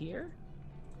let's see here.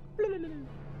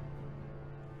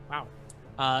 Wow.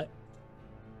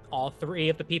 All 3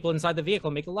 of the people inside the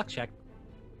vehicle make a luck check.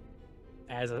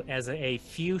 As a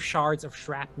few shards of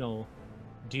shrapnel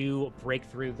do break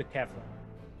through the Kevlar.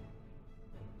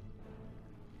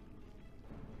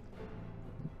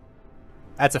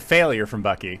 That's a failure from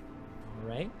Bucky. All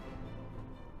right.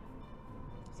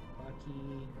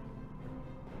 Bucky.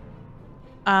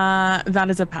 That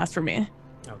is a pass for me.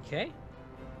 Okay.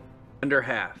 Under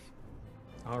half.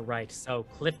 All right. So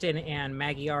Clifton and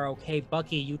Maggie are okay.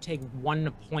 Bucky, you take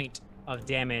 1 point of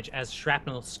damage as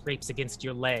shrapnel scrapes against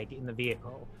your leg in the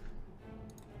vehicle.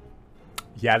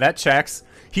 Yeah, that checks.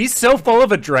 He's so full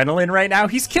of adrenaline right now.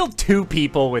 He's killed 2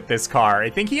 people with this car. I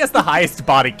think he has the highest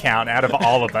body count out of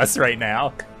all of us right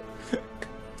now.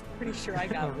 Pretty sure I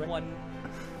got 1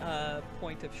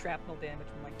 point of shrapnel damage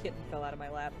when my kitten fell out of my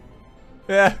lap.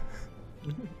 Yeah.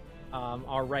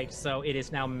 All right. So it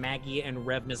is now Maggie and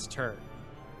Revna's turn.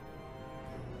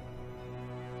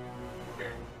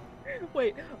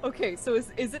 Wait, okay, so is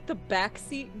it the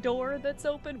backseat door that's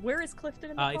open? Where is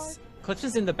Clifton in the car?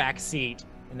 Clifton's in the back seat,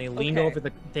 and they leaned Okay. over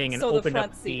the thing and So the opened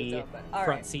front up seat is the open. All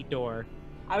front right. seat door.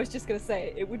 I was just gonna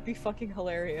say, it would be fucking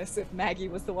hilarious if Maggie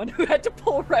was the one who had to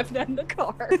pull Revna in the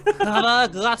car.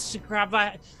 I'm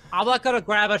not gonna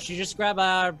grab her. She just grab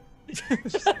her.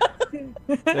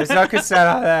 There's no consent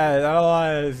on that. I don't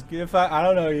want to. I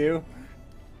don't know you.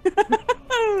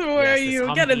 Where are Yes, this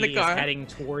you? Get in the Humvee is car. heading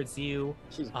towards you.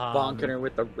 She's bonking her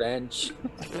with a wrench.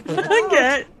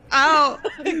 Get out.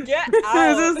 Get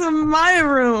out! This is my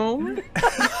room.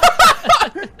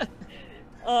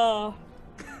 Oh,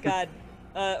 God.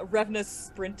 Revna's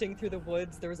sprinting through the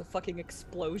woods. There was a fucking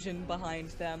explosion behind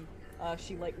them.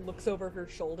 She, like, looks over her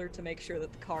shoulder to make sure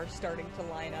that the car's starting to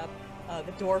line up.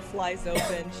 The door flies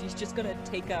open. She's just gonna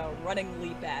take a running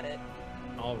leap at it.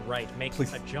 All right, make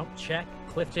Please. a jump check.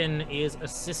 Clifton is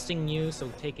assisting you,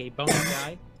 so take a bonus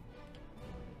die.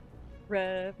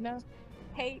 Revna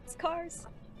hates cars.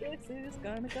 This is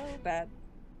gonna go bad.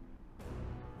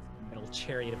 Little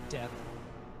chariot of death.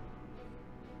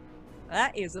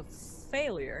 That is a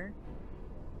failure.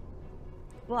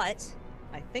 But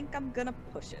I think I'm gonna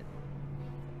push it.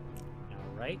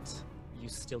 All right. You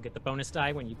still get the bonus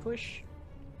die when you push.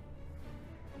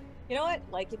 You know what?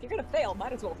 Like, if you're gonna fail,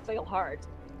 might as well fail hard.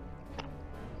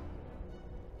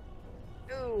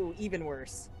 Ooh, even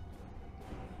worse.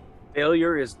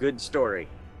 Failure is good story.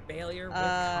 Failure with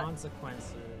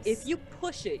consequences. If you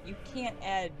push it, you can't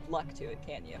add luck to it,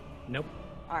 can you? Nope.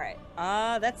 All right.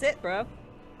 That's it, bro.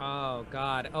 Oh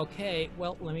God. Okay.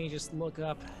 Well, let me just look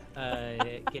up.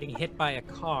 Getting hit by a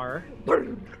car.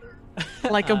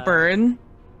 Like a bird.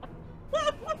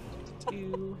 Where's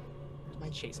my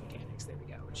chase mechanics? There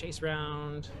we go. Chase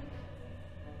round.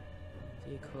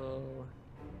 Vehicle.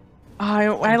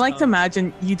 I like to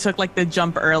imagine you took like the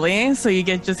jump early, so you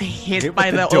get just hit Hit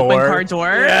by with the the open door. car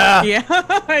door. Yeah.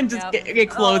 Yeah. And just Yep. it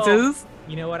closes.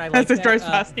 You know what? I like As it that. drives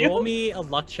past you. Roll me a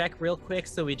luck check real quick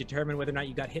so we determine whether or not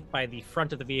you got hit by the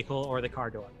front of the vehicle or the car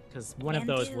door. Because one of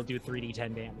Can those do. will do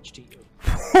 3d10 damage to you.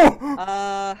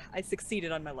 I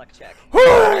succeeded on my luck check. Oh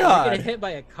my You're God. getting hit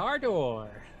by a car door.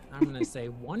 I'm gonna say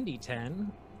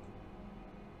 1d10.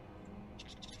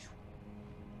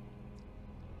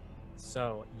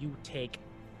 So you take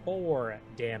 4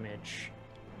 damage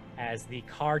as the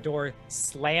car door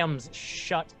slams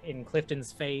shut in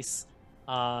Clifton's face,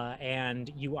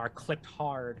 and you are clipped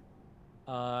hard.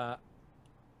 How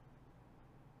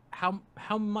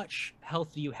much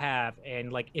health do you have?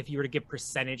 And like, if you were to give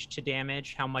percentage to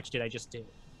damage, how much did I just do?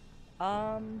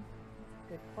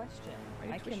 Good question.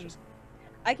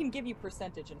 I can give you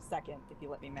percentage in a second if you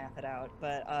let me math it out,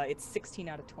 but it's 16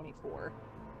 out of 24.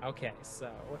 Okay,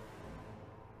 so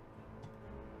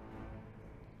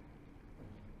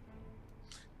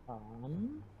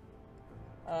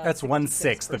That's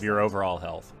 1/6 of your 56%. overall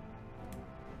health.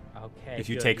 okay. If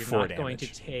you good. take You're 4 not going to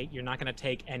damage. you're not going to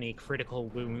take any critical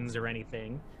wounds or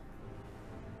anything.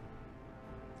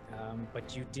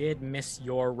 But you did miss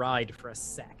your ride for a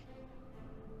sec.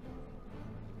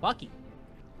 Bucky,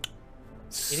 it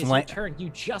is your Sla- turn. You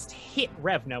just hit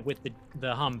Revna with the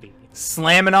Humvee.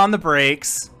 slamming on the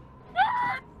brakes.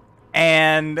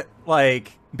 And,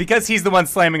 like, because he's the one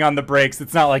slamming on the brakes,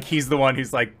 it's not like he's the one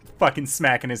who's, like, fucking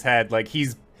smacking his head. Like,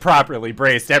 he's properly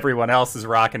braced. Everyone else is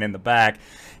rocking in the back.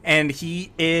 And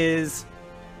he is...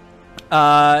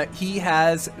 he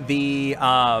has the,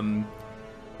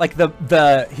 like,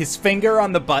 his finger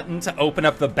on the button to open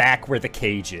up the back where the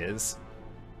cage is.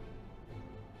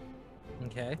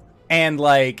 Okay. And,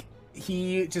 like,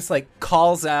 he just, like,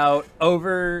 calls out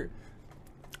over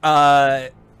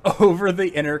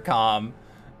the intercom.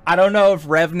 I don't know if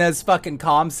Revna's fucking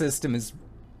comm system is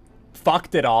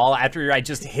fucked at all after I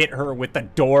just hit her with the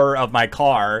door of my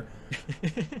car.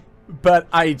 But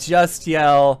I just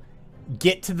yell,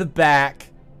 "Get to the back.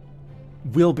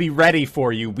 We'll be ready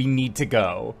for you. We need to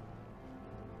go."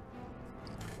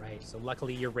 Right. So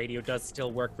luckily your radio does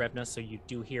still work, Revna, so you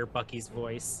do hear Bucky's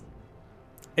voice.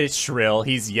 It's shrill.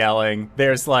 He's yelling.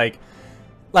 There's like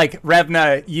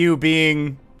Revna, you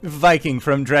being Viking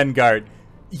from Drengard,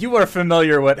 you are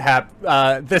familiar with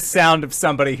the sound of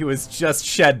somebody who has just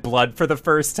shed blood for the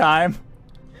first time.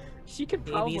 She could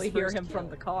Baby's probably hear first him from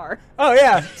kill. the car. Oh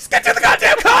yeah, just get to the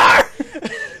goddamn car!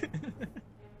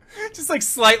 Just like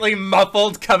slightly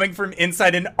muffled coming from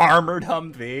inside an armored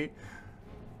Humvee.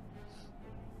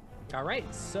 All right,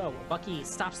 so Bucky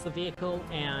stops the vehicle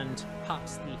and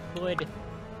pops the hood.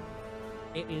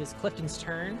 It is Clifton's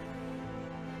turn.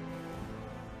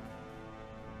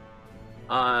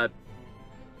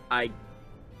 I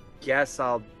guess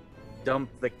I'll dump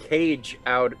the cage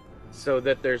out so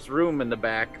that there's room in the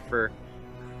back for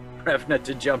Revna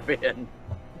to jump in.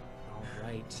 All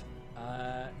right.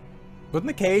 Wasn't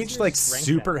the cage your like strength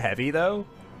super at? heavy though?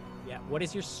 Yeah, what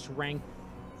is your strength?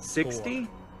 60?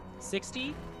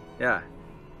 60? Yeah.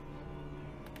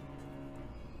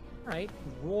 All right,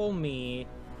 roll me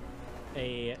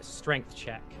a strength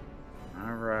check.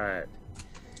 All right.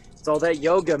 It's all that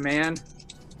yoga, man.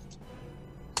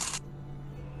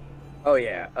 Oh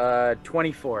yeah,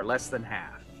 24, less than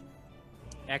half.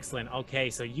 Excellent. Okay,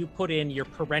 so you put in your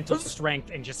parental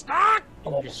strength and just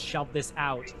shove this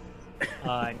out.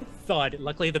 Thud.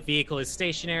 Luckily, the vehicle is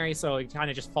stationary, so it kind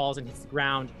of just falls and hits the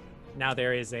ground. Now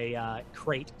there is a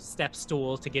crate step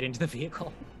stool to get into the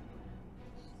vehicle.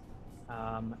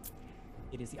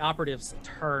 It is the operative's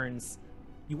turns.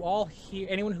 You all hear,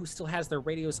 anyone who still has their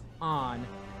radios on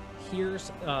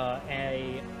hears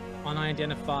a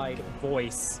unidentified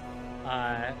voice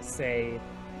say,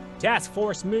 "Task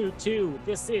Force Mood 2,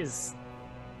 this is..."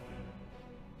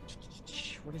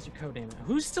 What is your code name?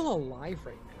 Who's still alive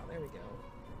right now? There we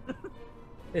go.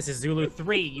 This is Zulu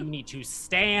 3. You need to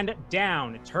stand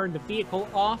down, turn the vehicle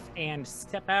off, and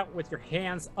step out with your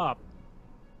hands up.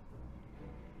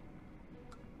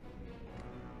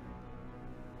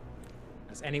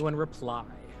 Does anyone reply?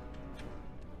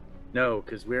 No,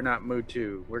 because we're not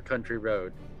Mutu. We're Country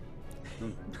Road.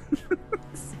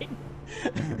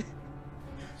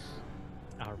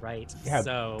 All right. Yeah.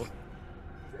 So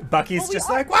Bucky's Well, we just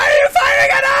are- like, why are you firing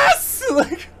at us?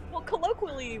 Like, Well,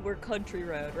 colloquially, we're Country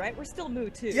Road, right? We're still Moo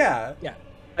too. yeah.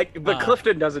 But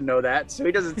Clifton doesn't know that, so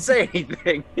he doesn't say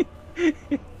anything.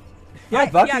 Yeah,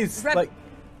 Bucky's Rev- like,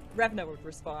 Revna would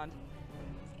respond.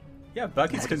 yeah,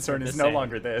 Bucky's concern is to no say.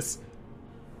 longer this.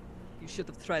 You should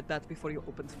have tried that before you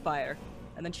opened fire.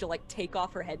 And then she'll like take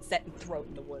off her headset and throw it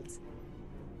in the woods.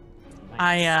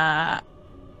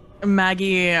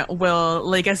 Maggie will,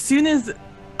 like, as soon as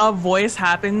a voice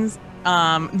happens,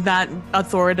 that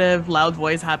authoritative loud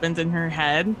voice happens in her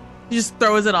head, she just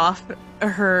throws it off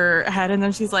her head, and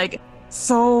then she's like,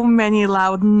 so many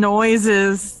loud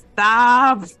noises,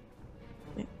 stop.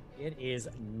 it is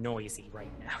noisy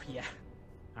right now. Yeah.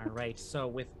 All right. So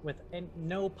with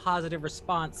no positive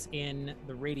response in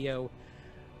the radio,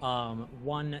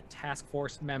 one task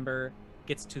force member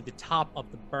gets to the top of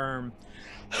the berm.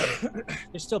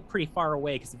 They're still pretty far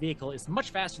away because the vehicle is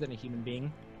much faster than a human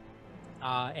being.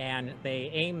 And they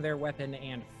aim their weapon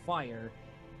and fire.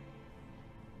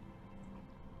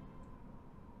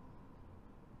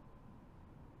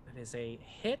 That is a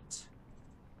hit.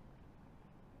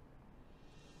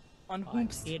 On But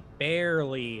hoops.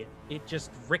 it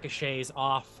just ricochets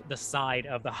off the side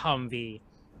of the Humvee.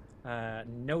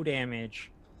 No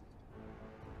damage.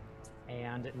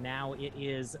 And now it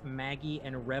is Maggie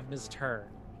and Revna's turn.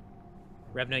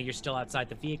 Revna, you're still outside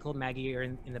the vehicle. Maggie, you're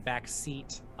in the back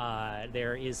seat.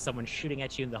 There is someone shooting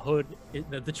at you in the hood.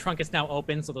 The trunk is now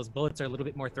open, so those bullets are a little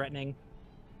bit more threatening.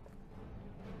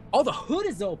 Oh, the hood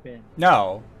is open!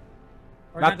 No.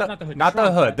 Or Not the- hood. not the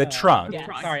trunk, hood, the but, trunk. Yeah,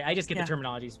 Trunk. sorry, I just get Yeah. the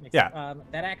terminologies mixed Yeah.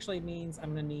 up. That actually means I'm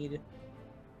gonna need...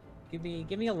 Give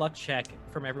me a luck check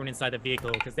from everyone inside the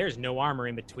vehicle, because there's no armor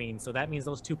in between, so that means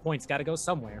those 2 points gotta go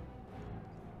somewhere.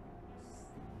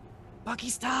 Bucky,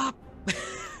 stop!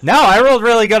 No, I rolled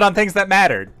really good on things that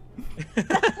mattered. This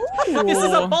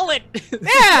is a Ooh. bullet!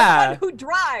 Yeah. Who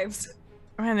drives?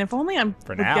 Man, if only I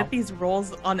For would now. get these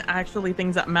rolls on actually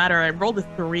things that matter. I rolled a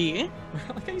 3.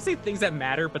 Like how you say things that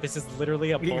matter, but this is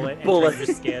literally a bullet Bullet. entering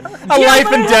your skin. A Yeah, life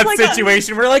but I and have, death like, a-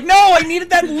 situation. We're like, no, I needed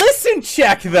that listen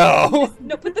check though.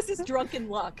 No, but this is drunken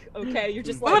luck, okay? You're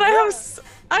just like, But I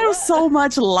have so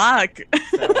much luck.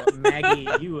 So, Maggie,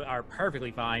 you are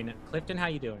perfectly fine. Clifton, how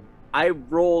you doing? I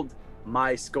rolled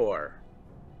my score.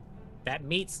 That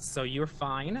meets, so you're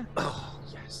fine. Oh,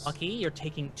 yes. Bucky, you're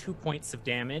taking 2 points of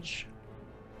damage.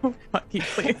 Bucky,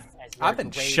 please. as you I've are been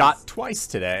grazed. shot twice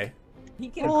today. He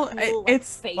get Well, a cool, like,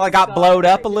 it's- face Well, I got gun blowed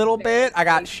up right a in little his face. bit. I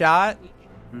got shot.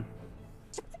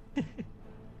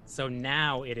 So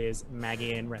now it is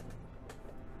Maggie and Red.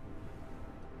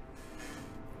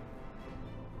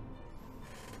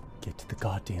 Get to the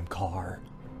goddamn car.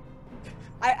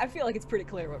 I feel like it's pretty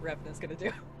clear what Revna's gonna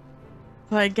do.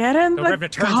 Like, get in So the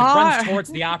Revna turns car. and runs towards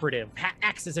the operative,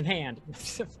 axes in hand.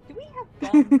 Do we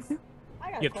have guns?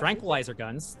 I got a You have question. tranquilizer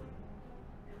guns.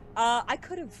 I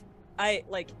could have.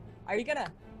 Are you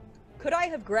gonna? Could I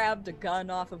have grabbed a gun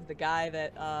off of the guy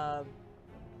that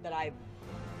I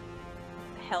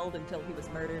held until he was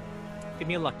murdered? Give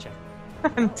me a luck check.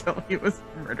 Until he was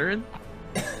murdered.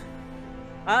 2.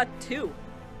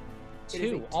 It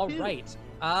is a 2. All 2. right.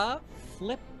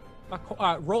 Flip.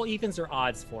 Roll evens or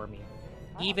odds for me.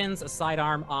 Oh. Evens, a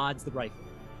sidearm. Odds, the rifle.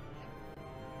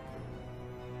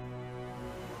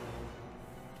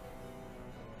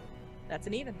 That's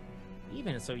an even.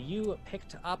 Even. So you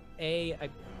picked up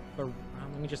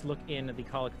let me just look in the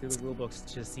Call of Cthulhu rulebooks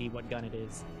to see what gun it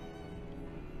is.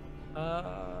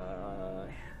 I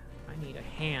need a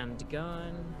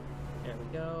handgun. There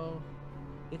we go.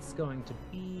 It's going to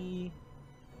be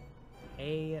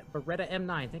a Beretta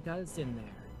M9. Thank God it's in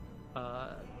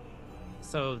there.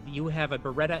 So you have a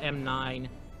Beretta M9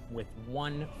 with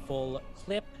 1 full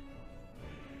clip.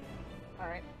 All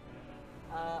right.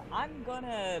 I'm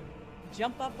gonna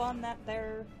jump up on that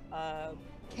there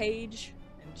cage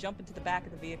and jump into the back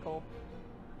of the vehicle.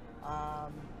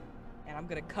 And I'm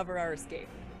gonna cover our escape.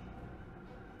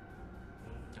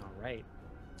 All right.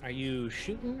 Are you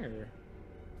shooting or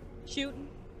Shooting.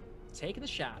 taking the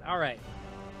shot? All right.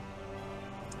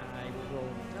 I will roll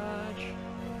dodge.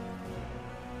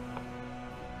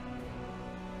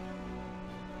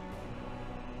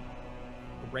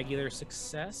 Regular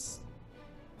success.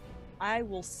 I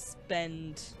will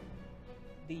spend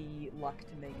the luck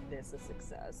to make this a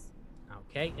success.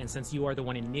 Okay, and since you are the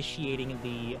one initiating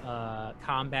the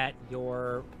combat,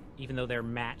 even though they're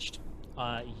matched,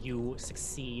 you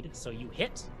succeed, so you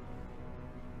hit.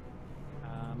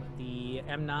 The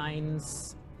the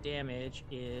M9's damage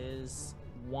is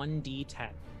 1d10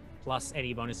 plus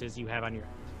any bonuses you have on your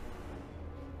end.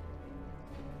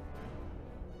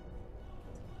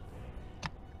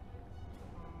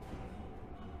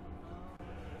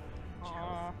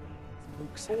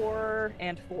 Luke's 4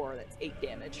 and 4. That's 8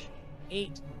 damage.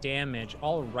 8 damage.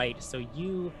 All right, so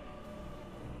you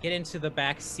get into the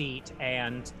back seat,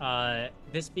 and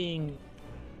this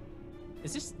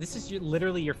is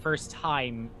literally your first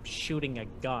time shooting a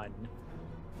gun.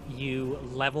 You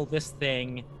level this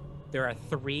thing. There are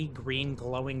 3 green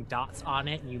glowing dots on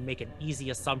it, and you make an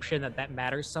easy assumption that that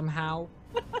matters somehow.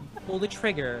 You pull the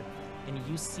trigger, and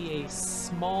you see a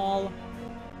small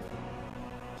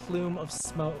plume of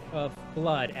smoke of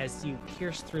blood as you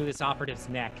pierce through this operative's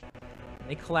neck.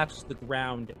 They collapse to the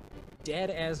ground,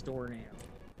 dead as doornail.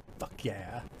 Fuck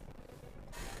yeah.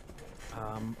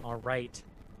 All right.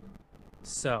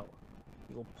 So,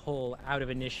 we will pull out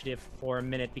of initiative for a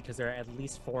minute because there are at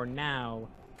least 4 now.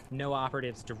 No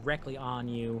operatives directly on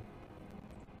you.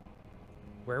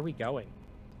 Where are we going?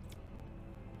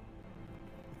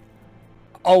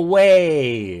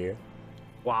 Away.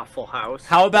 Waffle House.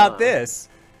 How about this?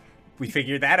 We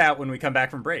figure that out when we come back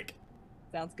from break.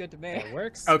 Sounds good to me. That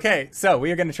works. Okay, so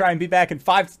we are going to try and be back in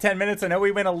 5 to 10 minutes. I know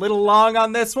we went a little long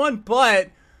on this one,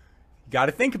 but you got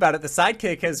to think about it. The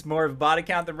sidekick has more of a body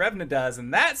count than Revna does,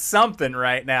 and that's something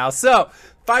right now. So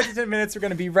 5 to 10 minutes, we're going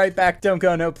to be right back. Don't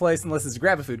go no place unless it's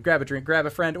grab a food, grab a drink, grab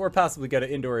a friend, or possibly go to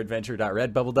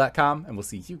indooradventure.redbubble.com, and we'll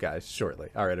see you guys shortly.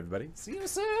 All right, everybody. See you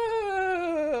soon.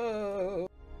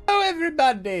 Hello,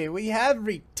 everybody. We have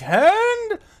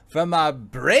returned from our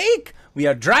break. We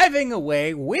are driving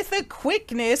away with a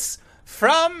quickness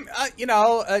from,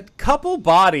 a couple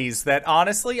bodies that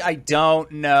honestly I don't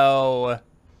know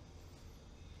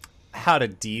how to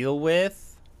deal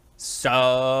with.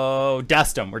 So,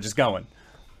 dust them. We're just going.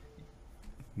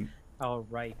 All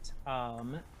right.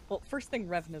 Well, first thing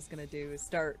Revna's gonna do is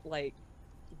start,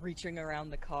 reaching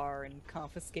around the car and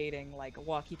confiscating,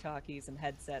 walkie-talkies and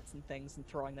headsets and things and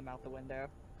throwing them out the window.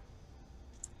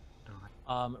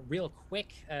 Real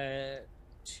quick, I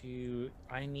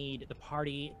need the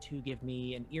party to give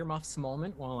me an earmuffs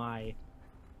moment while I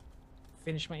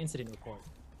finish my incident report.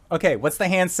 Okay, what's the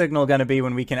hand signal gonna be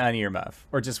when we can unearmuff?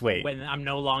 Or just wait? When I'm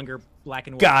no longer black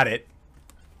and white. Got it.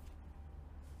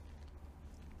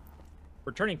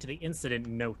 Returning to the incident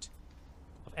note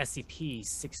of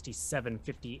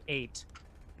SCP-6758.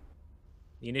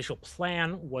 The initial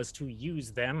plan was to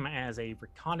use them as a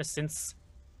reconnaissance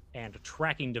and a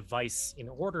tracking device in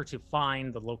order to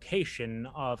find the location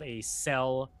of a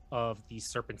cell of the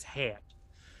Serpent's Hand.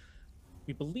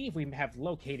 We believe we have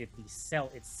located the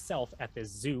cell itself at the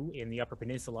zoo in the Upper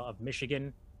Peninsula of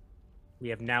Michigan. We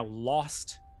have now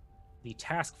lost the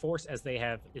task force as they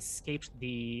have escaped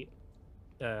the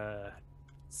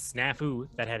snafu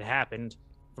that had happened.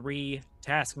 4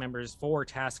 task members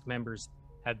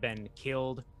have been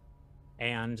killed,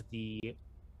 and we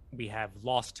have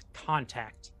lost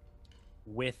contact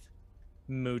with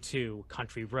Mutu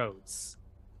Country Roads.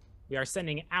 We are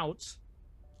sending out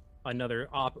another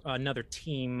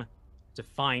team to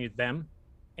find them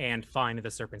and find the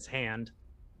Serpent's Hand.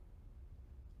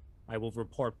 I will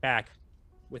report back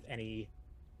with any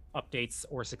updates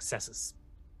or successes.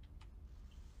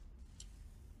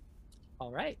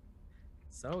 All right.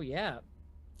 So yeah,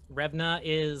 Revna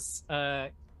is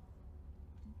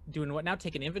doing what now?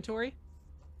 Taking inventory?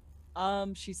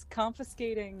 She's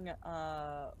confiscating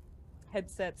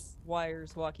headsets,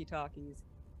 wires, walkie-talkies,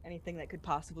 anything that could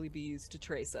possibly be used to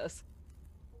trace us.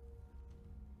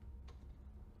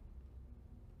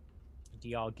 Do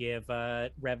y'all give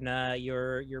Revna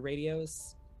your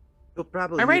radios? You'll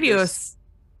probably My need radios.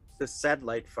 the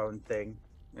satellite phone thing,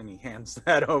 and he hands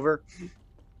that over.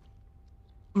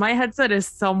 My headset is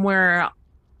somewhere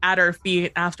at her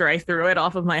feet after I threw it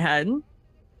off of my head.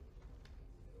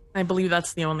 I believe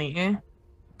that's the only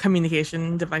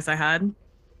communication device I had.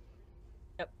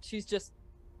 Yep, she's just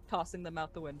tossing them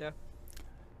out the window.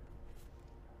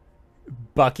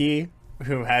 Bucky,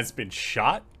 who has been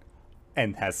shot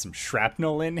and has some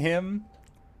shrapnel in him,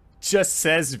 just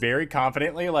says very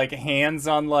confidently, hands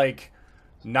on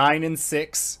 9 and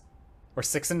 6, or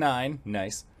 6 and 9.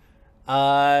 Nice.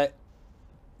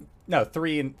 No,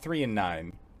 3 and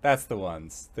 9. That's the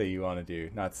ones that you want to do,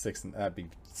 not 6. That'd be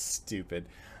stupid.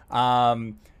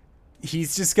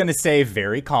 He's just gonna say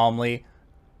very calmly,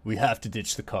 "We have to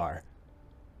ditch the car."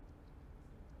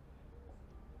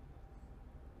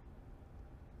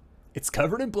 It's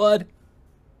covered in blood.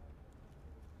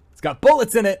 It's got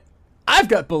bullets in it. I've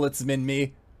got bullets in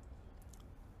me.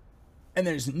 And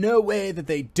there's no way that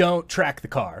they don't track the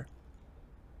car.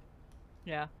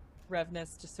 Yeah.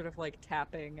 Revna's just sort of like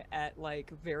tapping at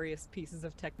like various pieces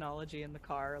of technology in the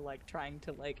car, like trying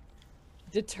to like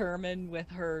determine with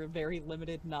her very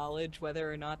limited knowledge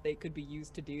whether or not they could be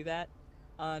used to do that.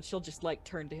 She'll just like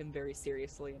turn to him very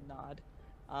seriously and nod.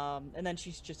 And then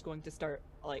she's just going to start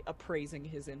like appraising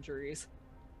his injuries.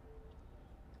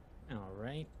 All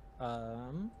right.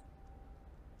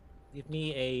 Give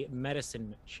me a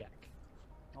medicine check.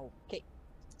 Okay.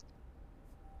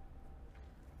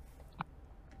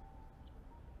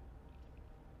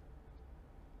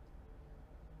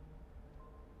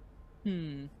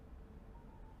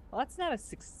 Well, that's not a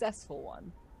successful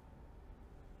one.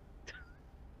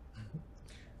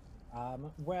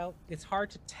 Well, it's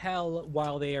hard to tell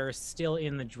while they are still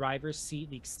in the driver's seat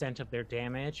the extent of their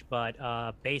damage, but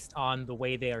based on the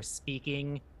way they are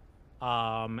speaking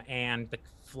and the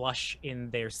flush in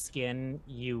their skin,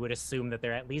 you would assume that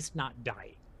they're at least not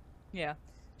dying. Yeah.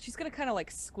 She's gonna kind of like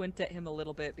squint at him a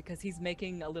little bit because he's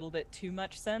making a little bit too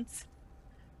much sense.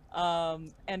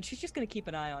 And she's just gonna keep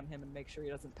an eye on him and make sure he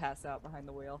doesn't pass out behind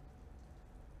the wheel.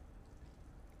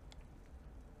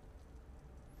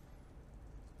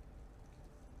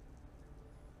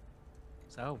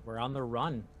 So, we're on the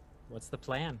run. What's the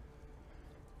plan?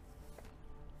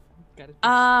 Gotta be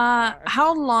smart.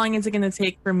 How long is it gonna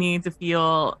take for me to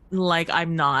feel like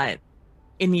I'm not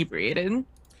inebriated?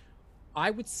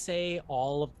 I would say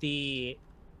all of the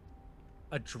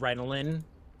adrenaline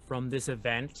from this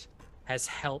event has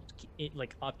helped it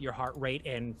like up your heart rate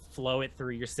and flow it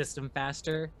through your system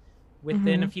faster.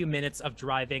 Within a few minutes of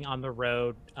driving on the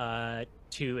road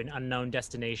to an unknown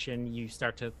destination, you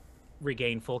start to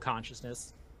regain full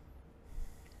consciousness.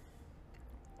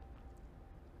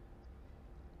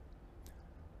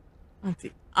 Let's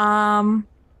see. And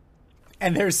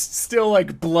there's still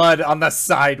like blood on the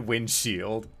side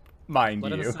windshield, mind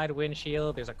Blood on you. the side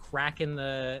windshield. There's a crack in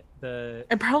the.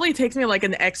 It probably takes me like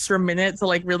an extra minute to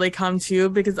like really come to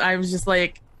because I was just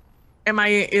like, is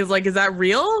that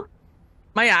real?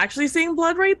 Am I actually seeing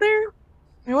blood right there?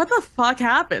 Like, what the fuck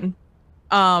happened?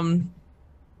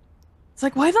 It's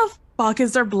like, why the fuck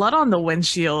is there blood on the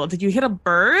windshield? Did you hit a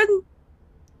bird?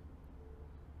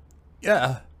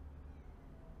 Yeah.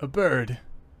 A bird.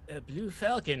 A blue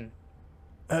falcon.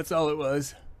 That's all it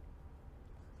was.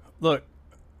 Look,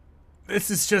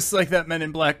 this is just like that Men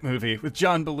in Black movie with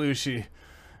John Belushi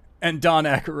and Don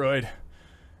Aykroyd.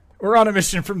 We're on a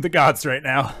mission from the gods right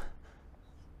now.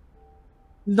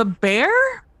 The bear?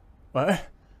 What?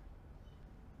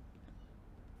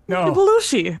 No.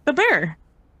 Belushi, the bear.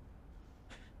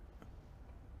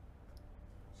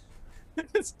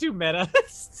 It's too meta.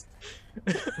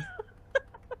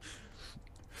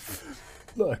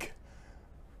 Look.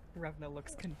 Revna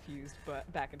looks confused,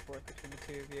 but back and forth between the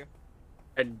two of you.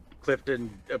 And Clifton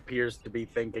appears to be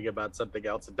thinking about something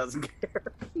else and doesn't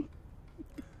care.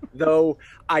 Though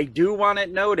I do want it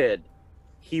noted,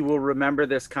 he will remember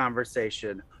this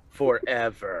conversation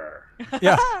forever.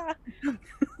 Yeah.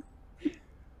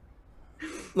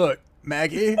 Look,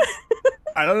 Maggie,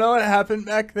 I don't know what happened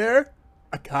back there.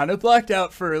 I kind of blacked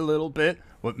out for a little bit.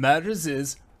 What matters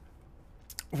is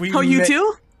we You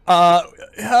too?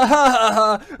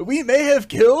 we may have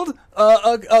killed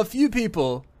a few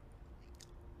people.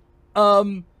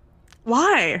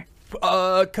 Why?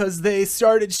 'Cause they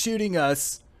started shooting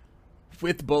us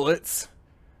with bullets,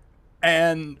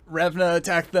 and Revna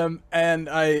attacked them, and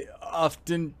I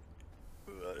often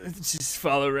just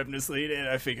follow Revna's lead, and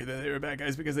I figured that they were bad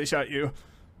guys because they shot you.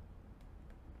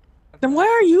 Then why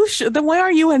are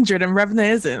you injured and Revna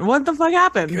isn't? What the fuck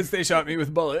happened? Because they shot me with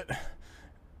a bullet.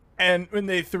 And when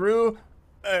they threw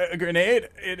a grenade,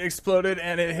 it exploded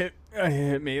and it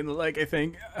hit me in the leg, I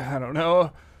think. I don't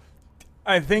know.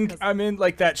 I think I'm in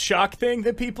like that shock thing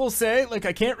that people say. Like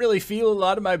I can't really feel a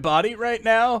lot of my body right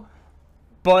now.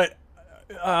 But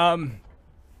I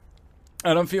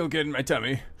don't feel good in my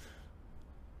tummy.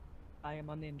 I am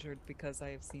uninjured because I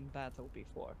have seen battle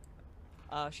before.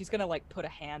 She's gonna like put a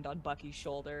hand on Bucky's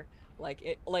shoulder,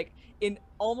 like in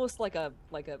almost like a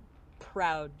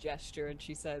proud gesture, and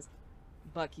she says,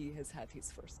 "Bucky has had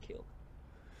his first kill."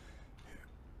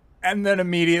 And then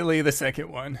immediately the second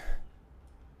one.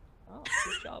 Oh,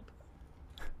 good job.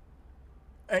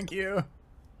 Thank you.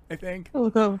 I think. I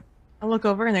look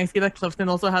over and I see that Clifton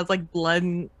also has like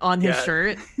blood on his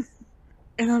shirt.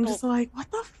 And I'm just like, what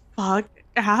the fuck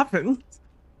happened?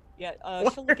 Yeah,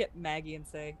 she'll look at Maggie and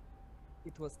say,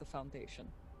 "It was the Foundation.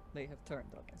 They have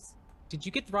turned on us." Did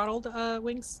you get throttled,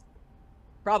 Wings?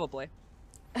 Probably.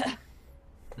 Yep,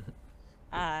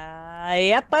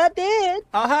 I did.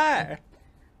 Oh, hi.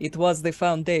 It was the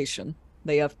Foundation.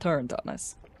 They have turned on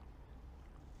us.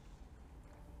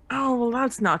 Oh, well,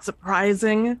 that's not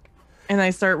surprising. And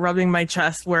I start rubbing my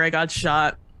chest where I got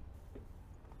shot.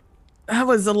 That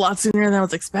was a lot sooner than I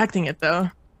was expecting it, though.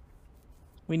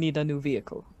 We need a new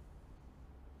vehicle.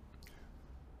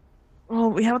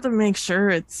 Well, we have to make sure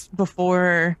it's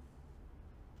before...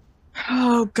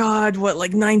 Oh, God, what,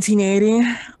 like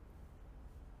 1980?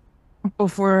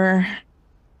 Before...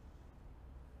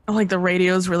 like, the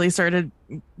radios really started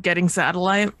getting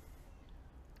satellite.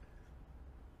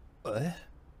 What?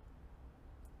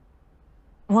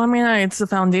 Well, I mean, it's the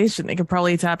Foundation. They could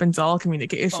probably tap into all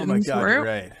communications. Oh my god, you're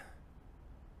right.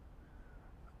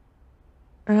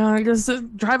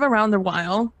 Just drive around a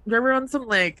while. Drive around some,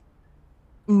 like,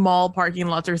 mall parking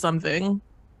lots or something.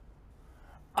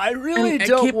 I really And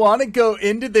don't want to go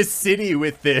into the city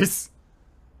with this.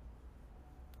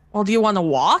 Well, do you want to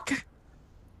walk?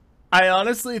 I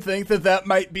honestly think that that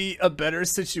might be a better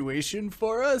situation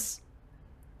for us.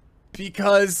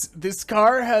 Because this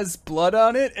car has blood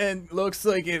on it and looks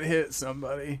like it hit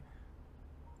somebody.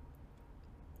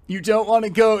 You don't want to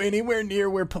go anywhere near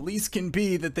where police can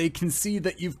be that they can see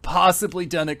that you've possibly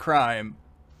done a crime.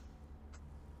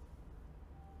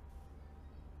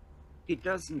 It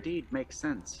does indeed make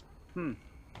sense.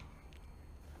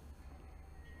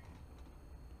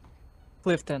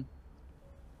 Clifton,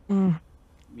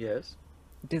 Yes.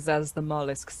 it is as the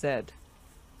mollusk said.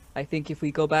 I think if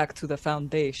we go back to the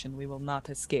Foundation, we will not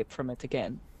escape from it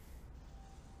again.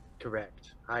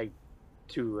 Correct. I,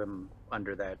 too, am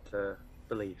under that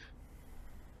belief.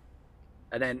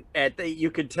 And then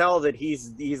you could tell that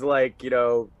he's like, you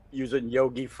know, using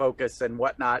yogi focus and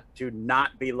whatnot to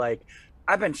not be like,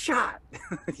 I've been shot,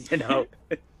 you know.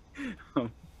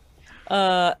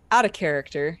 Out of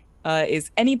character,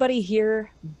 is anybody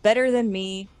here better than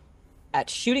me at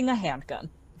shooting a handgun?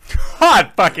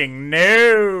 God fucking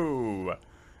no!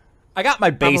 I got my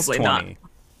base Probably 20.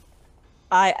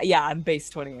 not. Yeah, I'm base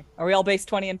 20. Are we all base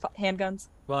 20 in handguns?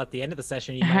 Well, at the end of the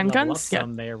session, you might level up Handguns? Yeah.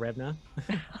 some there, Revna.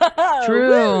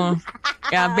 True.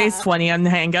 Yeah, base 20 on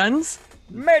handguns.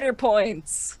 Murder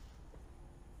points.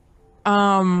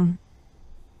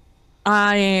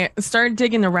 I started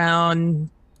digging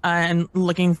around and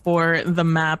looking for the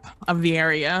map of the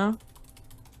area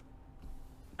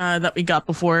that we got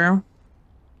before.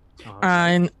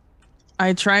 And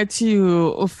I tried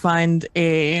to find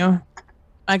a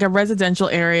residential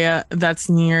area that's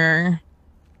near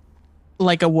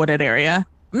like a wooded area.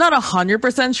 I'm not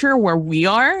 100% sure where we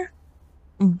are,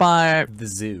 but The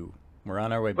zoo. We're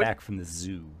on our way What? back from the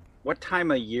zoo. What time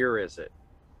of year is it?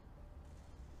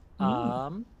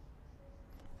 What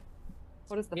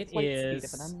is the It flight speed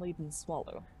is- of an unladen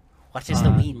swallow? What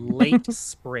late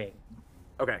spring.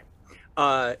 Okay.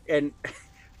 And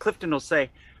Clifton will say,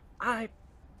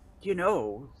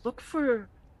 look for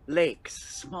lakes,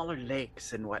 smaller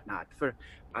lakes and whatnot.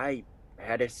 I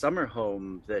had a summer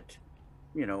home that,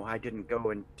 I didn't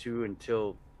go into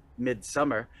until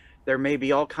midsummer. There may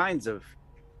be all kinds of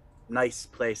nice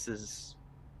places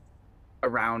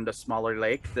around a smaller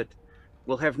lake that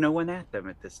will have no one at them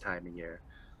at this time of year.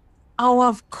 oh,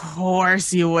 of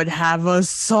course you would have a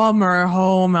summer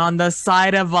home on the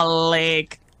side of a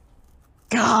lake.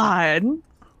 God.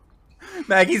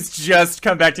 Maggie's just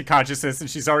come back to consciousness and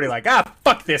she's already like,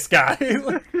 fuck this guy.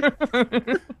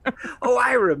 Oh,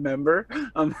 I remember.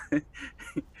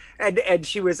 And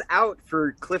she was out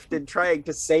for Clifton trying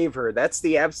to save her. That's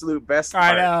the absolute best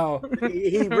part. I know.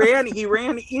 He ran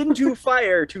into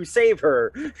fire to save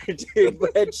her,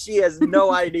 but she has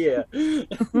no idea.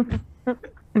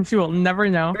 And she will never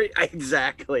know.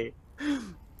 Exactly.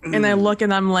 And I look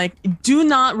and I'm like, do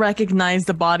not recognize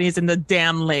the bodies in the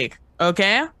damn lake,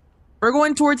 okay? We're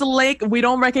going towards a lake. We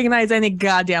don't recognize any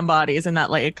goddamn bodies in that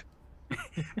lake.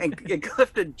 And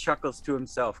Clifton chuckles to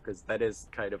himself because that is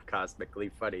kind of cosmically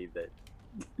funny that,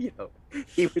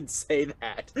 he would say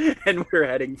that, and we're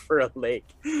heading for a lake.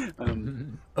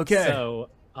 Okay. So,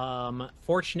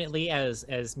 fortunately,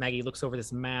 as Maggie looks over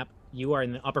this map, you are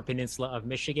in the Upper Peninsula of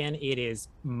Michigan. It is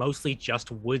mostly just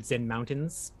woods and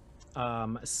mountains.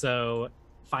 So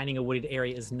finding a wooded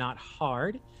area is not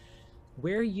hard.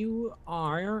 Where you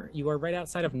are right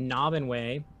outside of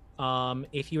Nobbinway.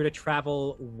 If you were to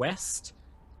travel west,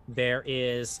 there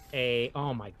is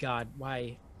oh my god,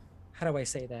 how do I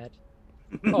say that?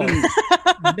 Oh,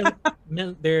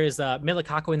 there's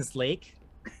Millicoquins Lake.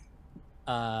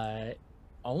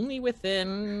 Only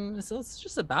within, so it's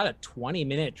just about a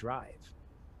 20-minute drive.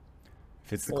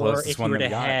 If it's the Or closest if you one were that to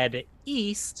we got. head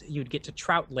east, you'd get to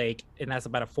Trout Lake, and that's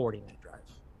about a 40-minute drive.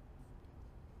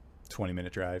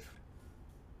 20-minute drive.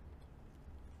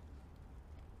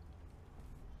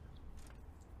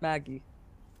 Maggie,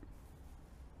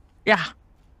 Yeah.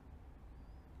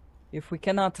 If we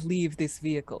cannot leave this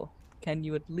vehicle, can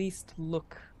you at least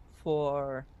look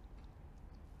for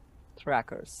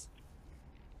trackers?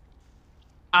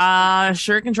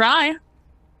 Sure can try.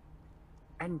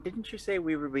 And didn't you say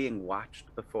we were being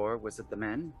watched before? Was it the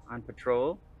men on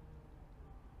patrol?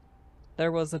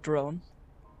 There was a drone.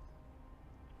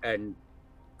 And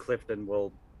Clifton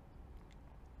will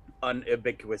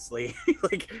unambiguously,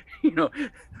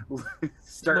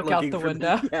 start Look out looking the for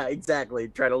window. Yeah, exactly.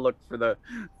 Try to look for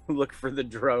the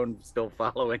drone still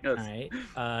following us. All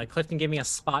right. Clifton, give me a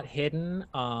spot hidden.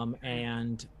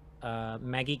 And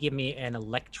Maggie, give me an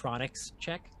electronics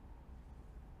check.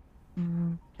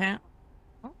 Okay.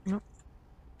 Oh, no.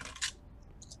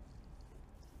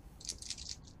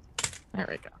 There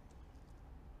we go.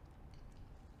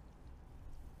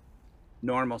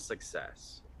 Normal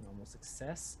success. Normal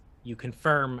success. You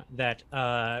confirm that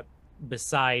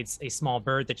besides a small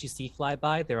bird that you see fly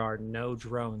by, there are no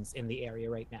drones in the area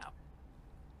right now.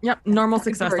 Yep, normal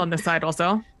success on this side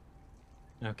also.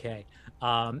 Okay.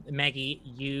 Maggie,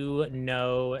 you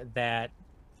know that,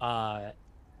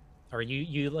 or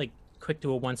you like quick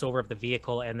do a once over of the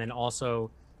vehicle and then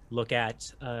also look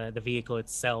at the vehicle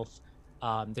itself.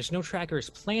 There's no trackers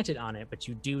planted on it, but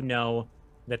you do know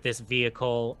that this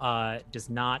vehicle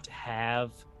does not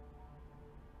have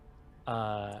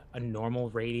a normal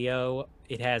radio.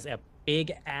 It has a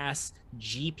big ass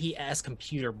GPS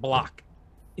computer block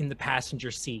in the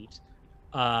passenger seat,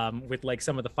 with like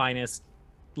some of the finest,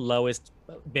 lowest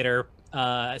bidder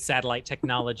satellite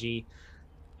technology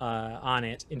on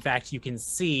it. In fact, you can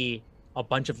see a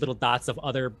bunch of little dots of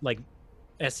other like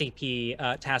SCP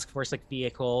task force like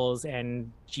vehicles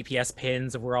and GPS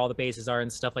pins of where all the bases are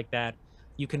and stuff like that.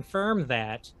 You confirm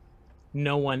that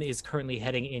no one is currently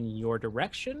heading in your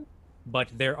direction, but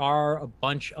there are a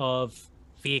bunch of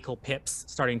vehicle pips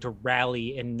starting to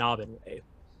rally in Nobbin Way.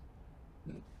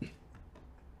 This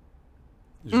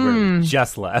is where we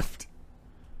just left.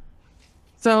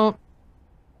 So,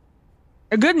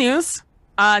 good news.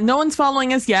 No one's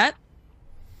following us yet.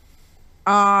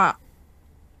 Bad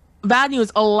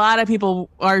news. A lot of people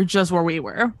are just where we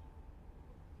were.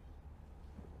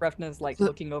 Revna's like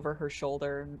looking over her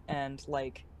shoulder and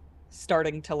like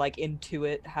starting to like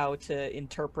intuit how to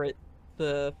interpret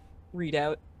the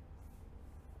readout.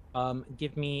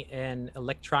 Give me an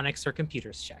electronics or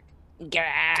computers check.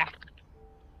 Yeah.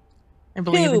 I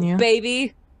believe in you.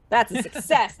 Baby. That's a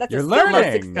success. That's You're a solo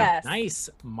learning. success. Nice.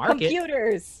 Mark it.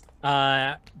 Computers.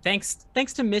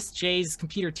 Thanks to Miss J's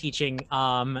computer teaching,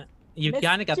 you've Miss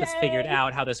kind of got this figured J.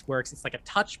 out how this works. It's like a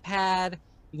touchpad.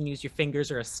 You can use your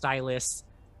fingers or a stylus.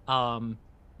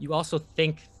 You also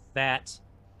think that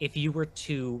if you were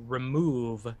to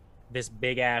remove this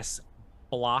big ass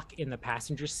block in the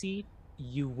passenger seat,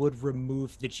 you would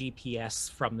remove the GPS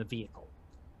from the vehicle.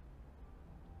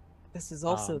 This is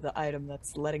also the item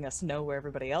that's letting us know where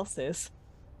everybody else is.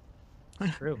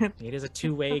 True. It is a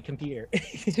two-way computer.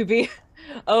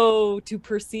 To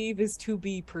perceive is to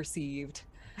be perceived.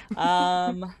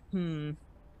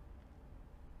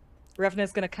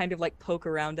 Revna's gonna kind of like poke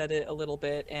around at it a little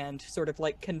bit and sort of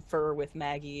like confer with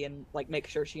Maggie and like make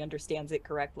sure she understands it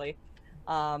correctly.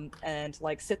 And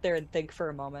like sit there and think for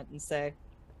a moment and say,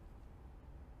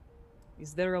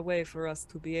 is there a way for us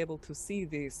to be able to see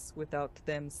this without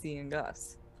them seeing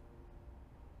us?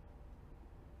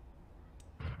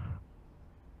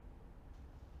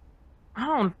 I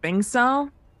don't think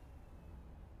so.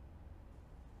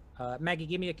 Maggie,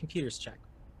 give me a computers check.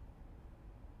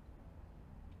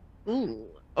 Ooh,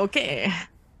 okay.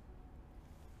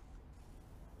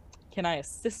 Can I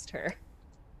assist her?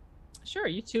 Sure,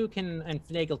 you two can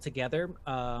finagle together.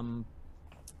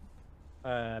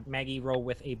 Maggie, roll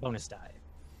with a bonus die.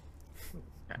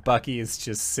 Bucky is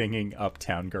just singing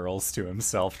Uptown Girls to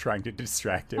himself, trying to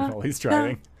distract him while he's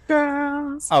driving.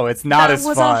 Girls. Oh, it's not that as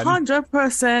was fun.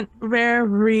 100%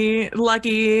 very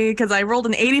lucky because I rolled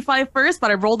an 85 first,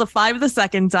 but I rolled a 5 the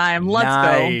second time. Let's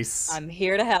Nice. I'm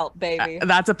here to help, baby. go.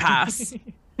 That's a pass.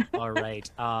 All right.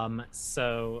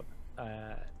 So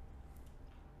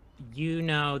you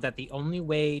know that the only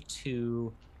way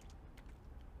to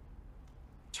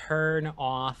turn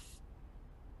off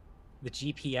the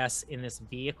GPS in this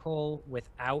vehicle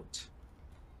without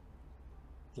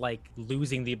like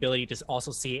losing the ability to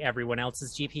also see everyone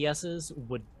else's GPSs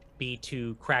would be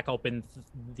to crack open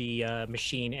the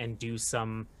machine and do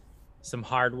some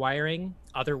hardwiring.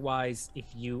 Otherwise, if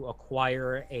you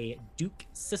acquire a Duke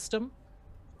system,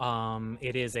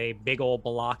 it is a big old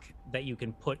block that you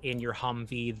can put in your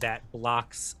Humvee that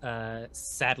blocks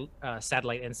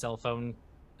satellite and cell phone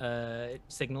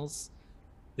signals.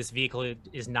 This vehicle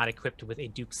is not equipped with a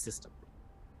Duke system.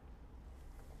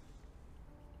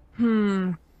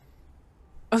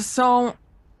 So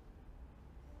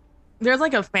there's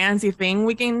like a fancy thing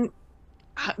we can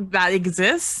that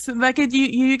exists that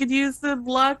you could use to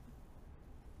block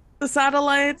the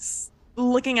satellites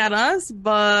looking at us,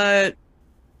 but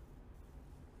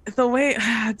the way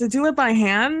to do it by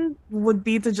hand would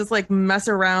be to just like mess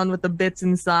around with the bits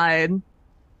inside.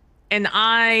 And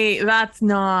that's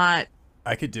not.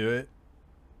 I could do it.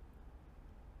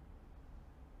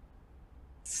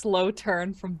 Slow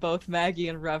turn from both Maggie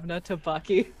and Revna to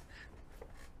Bucky.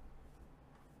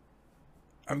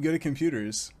 I'm good at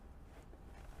computers.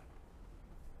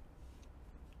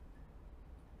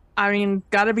 I mean,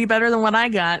 gotta be better than what I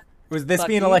got. Was this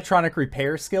be an Bucky? electronic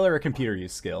repair skill or a computer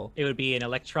use skill? It would be an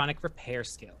electronic repair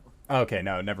skill. Okay,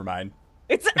 no, never mind.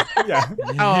 It's Yeah.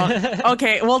 Oh,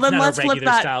 okay. Well, then Not let's a flip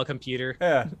regular that. style computer.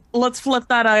 Yeah. Let's flip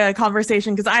that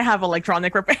conversation because I have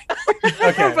electronic repair,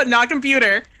 Okay. but not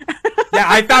computer. Yeah,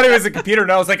 I thought it was a computer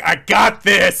and I was like, I got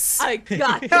this. I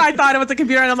got I thought it was a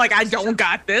computer, and I'm like, I don't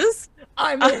got this.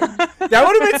 I'm in. That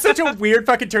would have been such a weird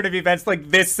fucking turn of events. Like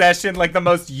this session, like the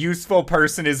most useful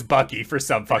person is Bucky for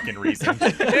some fucking reason.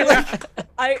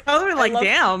 I I was like, love-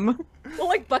 damn. well,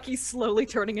 like Bucky's slowly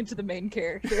turning into the main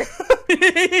character.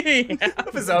 Yeah.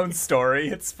 Of his own story,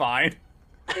 it's fine.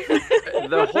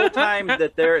 The whole time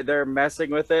that they're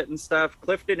messing with it and stuff,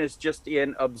 Clifton is just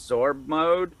in absorb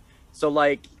mode. So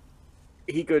like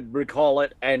he could recall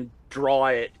it and draw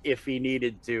it if he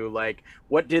needed to. Like,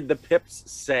 what did the pips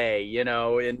say, you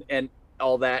know, and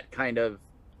all that kind of,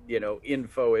 you know,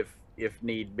 info if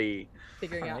need be.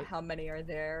 Figuring out Alright. how many are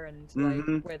there and Mhm.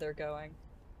 like where they're going.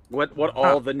 What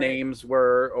all the Right. names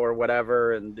were or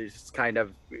whatever, and just kind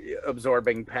of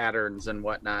absorbing patterns and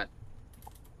whatnot.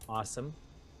 Awesome.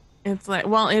 It's like,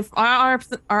 well, if our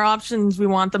options, we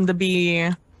want them to be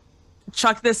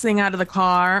chuck this thing out of the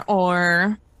car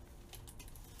or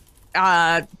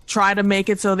try to make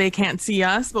it so they can't see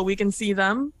us, but we can see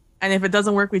them. And if it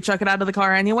doesn't work, we chuck it out of the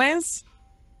car anyways.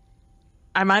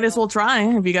 I might as well try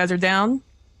if you guys are down.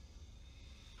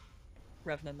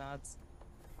 Revna nods.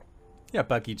 Yeah,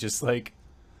 Bucky just like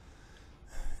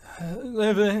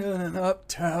living in an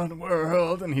uptown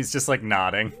world, and he's just like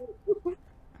nodding.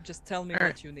 Just tell me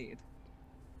Alright. what you need.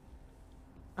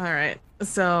 All right,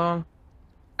 so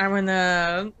I'm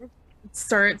gonna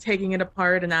start taking it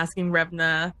apart and asking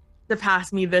Revna to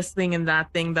pass me this thing and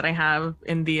that thing that I have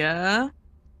in the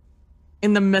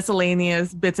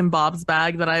miscellaneous bits and bobs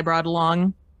bag that I brought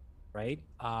along. Right.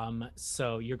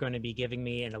 So you're going to be giving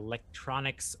me an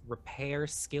electronics repair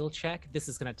skill check. This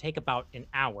is going to take about an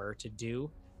hour to do.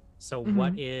 So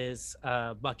what is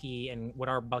Bucky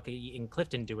and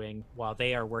Clifton doing while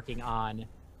they are working on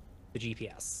the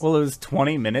GPS? Well, it was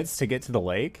 20 minutes to get to the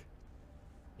lake.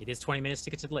 It is 20 minutes to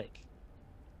get to the lake.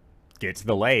 Get to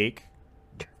the lake.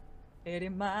 80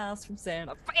 miles from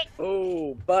Santa Fe.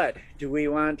 Oh, but do we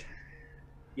want...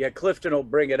 Yeah, Clifton will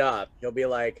bring it up. He'll be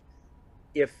like,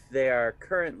 if they are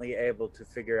currently able to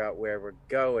figure out where we're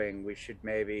going, we should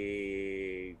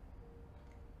maybe,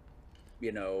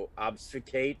 you know,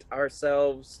 obfuscate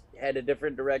ourselves, head a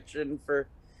different direction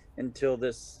until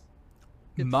this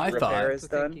My repair thought. is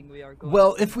done. Thinking we are going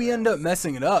Well, if we somewhere end up else.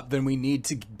 messing it up, then we need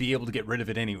to be able to get rid of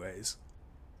it anyways.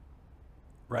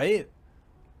 Right?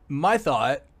 My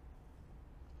thought,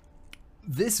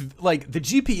 this, like, the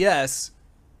GPS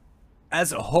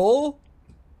as a whole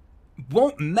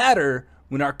won't matter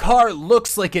when our car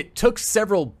looks like it took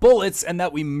several bullets and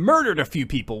that we murdered a few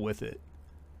people with it.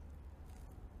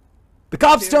 The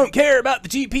cops don't care about the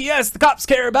GPS, the cops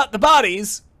care about the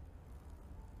bodies.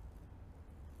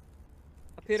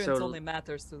 Appearance So- only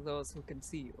matters to those who can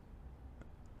see you.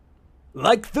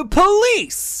 Like the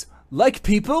police! Like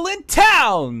people in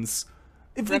towns!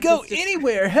 If we go Reference to-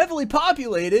 anywhere heavily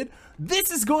populated,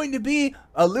 this is going to be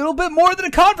a little bit more than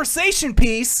a conversation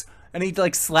piece. And he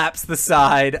like slaps the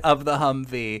side of the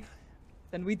Humvee.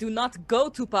 Then we do not go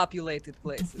to populated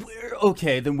places.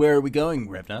 Okay, then where are we going,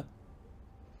 Revna?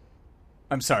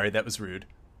 I'm sorry, that was rude.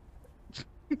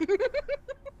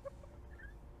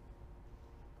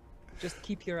 Just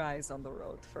keep your eyes on the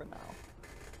road for now.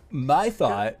 My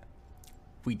thought,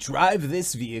 we drive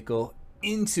this vehicle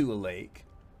into a lake,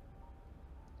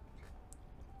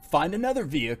 find another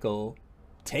vehicle,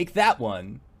 take that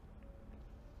one,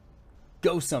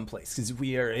 go someplace. Because if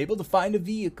we are able to find a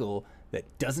vehicle that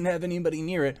doesn't have anybody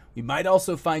near it, we might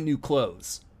also find new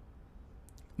clothes.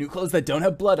 New clothes that don't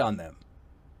have blood on them.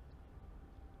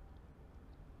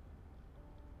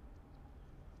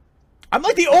 I'm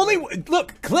like the only...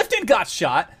 Look, Clifton got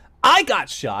shot. I got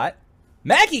shot.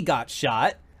 Maggie got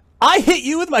shot. I hit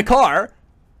you with my car.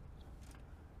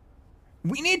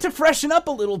 we need to freshen up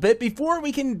a little bit before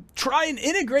we can try and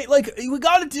integrate. Like, we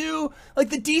gotta do, like,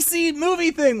 the DC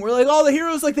movie thing where, like, all the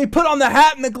heroes, like, they put on the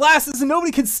hat and the glasses and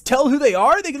nobody can tell who they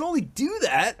are. They can only do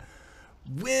that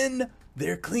when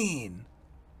they're clean.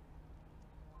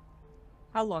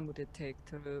 How long would it take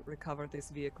to recover this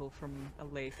vehicle from a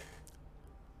lake?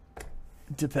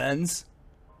 Depends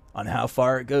on how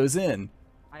far it goes in.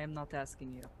 I am not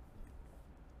asking you.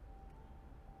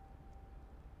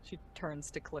 She turns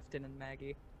to Clifton and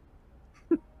Maggie.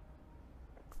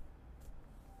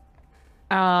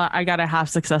 I got a half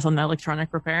success on the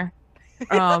electronic repair.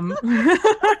 The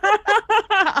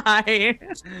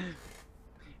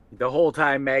whole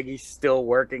time Maggie's still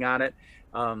working on it.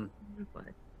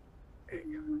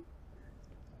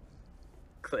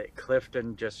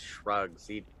 Clifton just shrugs.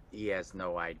 He has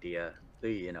no idea.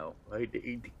 You know,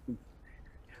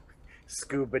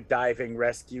 scuba diving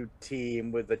rescue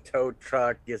team with a tow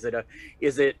truck. Is it a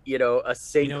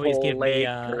sinkhole He's giving lake me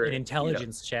or an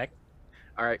intelligence check.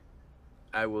 All right,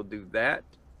 I will do that.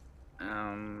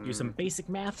 Use some basic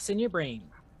maths in your brain.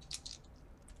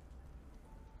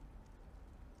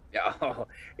 Oh,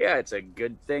 yeah, it's a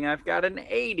good thing I've got an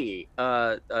 80,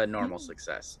 a normal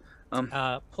success.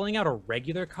 Pulling out a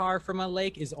regular car from a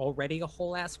lake is already a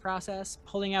whole ass process.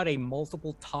 Pulling out a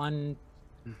multiple ton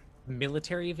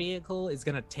military vehicle is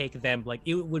gonna take them, like,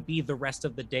 it would be the rest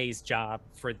of the day's job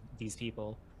for these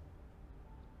people.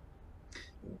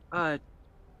 I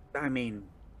mean,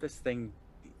 this thing,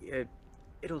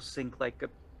 it'll sink like a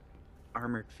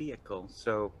armored vehicle,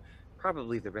 so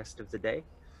probably the rest of the day.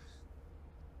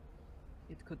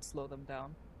 It could slow them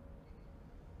down.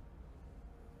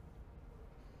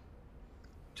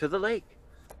 To the lake.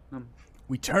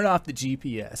 We turn off the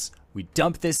GPS, we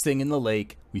dump this thing in the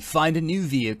lake, we find a new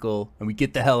vehicle, and we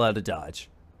get the hell out of Dodge.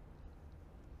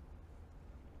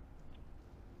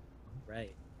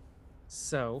 Right.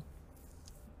 So,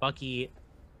 Bucky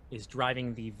is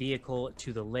driving the vehicle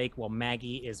to the lake while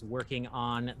Maggie is working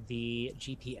on the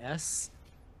GPS.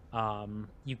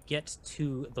 You get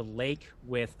to the lake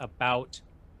with about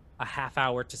a half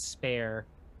hour to spare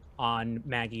on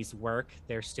Maggie's work.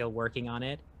 They're still working on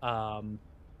it.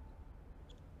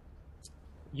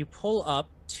 You pull up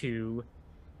to...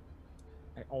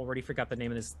 I already forgot the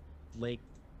name of this lake.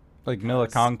 Like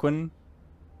Milliconquin?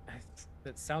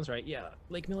 That sounds right, yeah.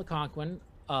 Lake Milliconquin.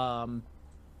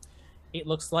 It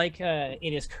looks like it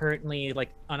is currently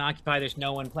like unoccupied. There's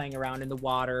no one playing around in the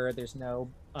water. There's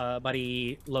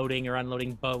nobody loading or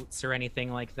unloading boats or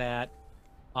anything like that.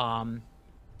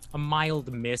 A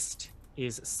mild mist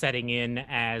is setting in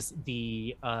as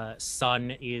the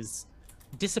sun is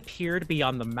disappeared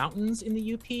beyond the mountains in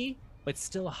the UP, but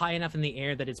still high enough in the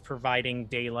air that it's providing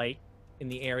daylight in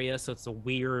the area. So it's a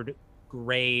weird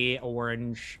gray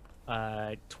orange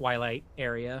twilight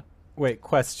area. Wait,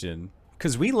 question.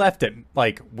 Because we left it,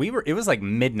 like, it was like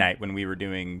midnight when we were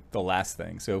doing the last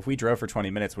thing. So if we drove for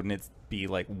 20 minutes, wouldn't it be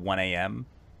like 1 a.m.?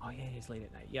 Oh, yeah, it's late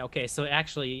at night. Yeah, okay. So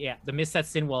actually, yeah, the mist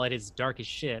sets in while it is dark as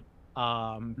shit.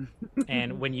 And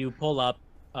when you pull up,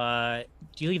 do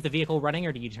you leave the vehicle running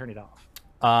or do you turn it off?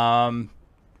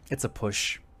 It's a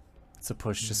push. It's a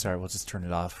push. Just sorry, we'll just turn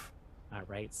it off. All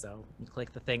right, so you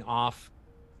click the thing off,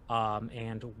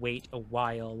 and wait a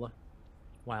while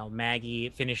Maggie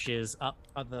finishes up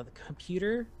on the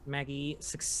computer. Maggie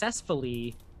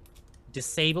successfully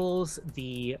disables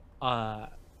the let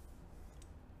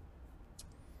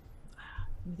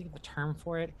me think of the term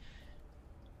for it.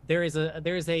 There is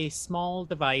a small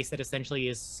device that essentially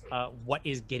is what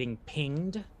is getting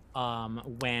pinged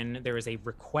when there is a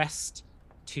request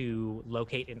to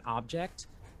locate an object.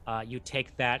 You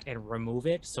take that and remove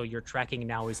it, so your tracking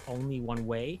now is only one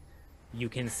way. You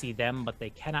can see them, but they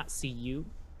cannot see you.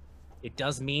 It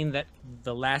does mean that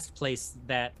the last place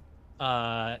that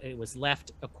it was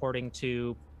left, according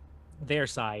to their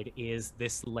side, is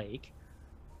this lake.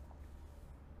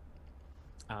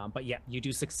 But yeah, you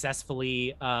do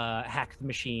successfully hack the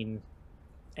machine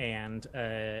and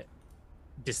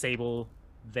disable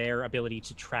their ability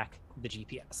to track the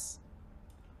GPS.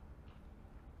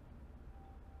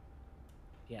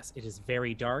 Yes, it is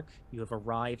very dark. You have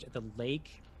arrived at the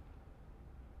lake.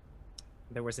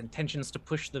 There was intentions to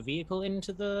push the vehicle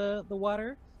into the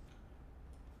water.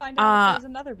 Find out if there's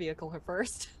another vehicle here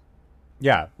first.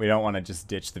 Yeah, we don't want to just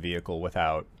ditch the vehicle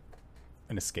without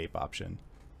an escape option.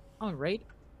 All right.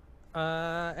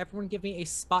 Everyone give me a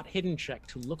spot hidden check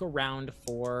to look around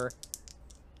for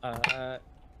a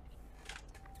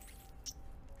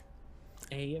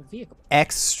vehicle.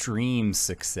 Extreme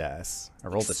success. I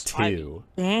rolled a 2.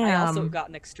 Damn. I also got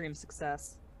an extreme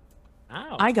success.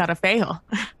 Wow. I gotta fail.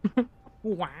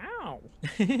 Wow. Wow.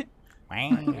 There's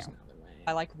another way.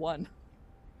 I like one.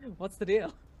 What's the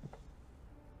deal?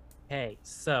 Okay,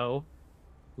 so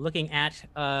looking at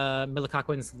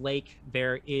Millicoquin's Lake,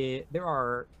 there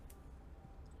are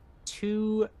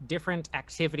 2 different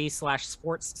activity /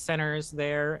 sports centers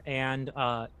there, and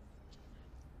a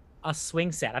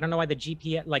swing set. I don't know why the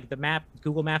GPS, like the map,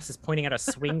 Google Maps is pointing out a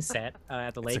swing set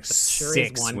at the lake, a but sure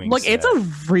sick is one. swing Look, it's set. a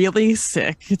really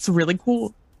sick. It's really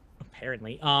cool.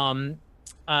 Apparently. This So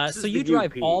is you the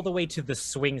drive UP. all the way to the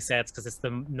swing sets because it's the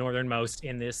northernmost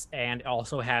in this, and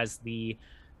also has the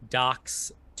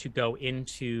docks to go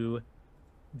into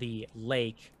the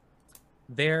lake.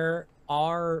 There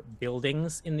are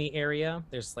buildings in the area.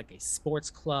 There's like a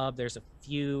sports club. There's a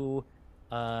few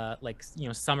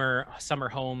summer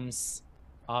homes.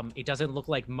 It doesn't look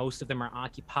like most of them are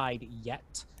occupied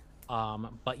yet,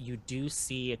 but you do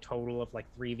see a total of like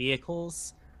 3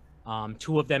 vehicles.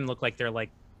 2 of them look like they're like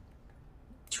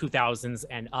 2000s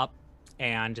and up,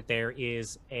 and there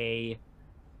is a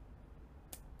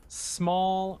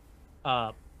small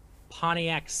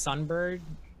Pontiac Sunbird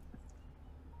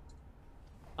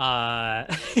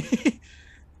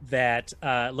that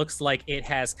looks like it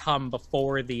has come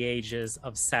before the ages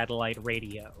of satellite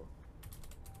radio.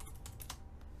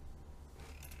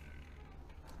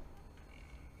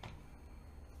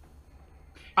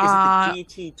 Is it the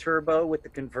GT Turbo with the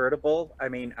convertible? I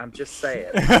mean, I'm just saying.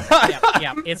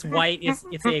 Yeah, it's white.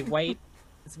 It's a white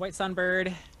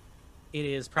Sunbird. It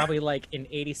is probably like an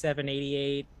 87,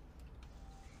 88,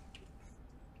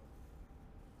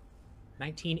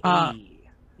 1980.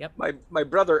 Yep. My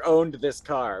brother owned this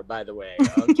car, by the way.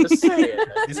 I'm just saying.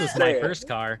 This was my first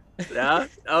car. Yeah?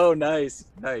 Oh, nice.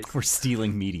 We're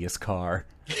stealing Media's car.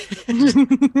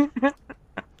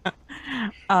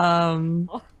 I'm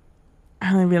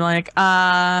gonna be like,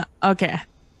 okay.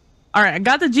 All right, I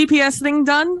got the GPS thing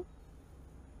done.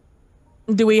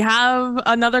 Do we have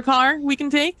another car we can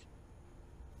take?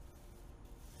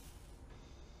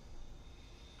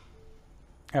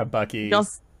 Yeah, Bucky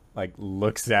Just- like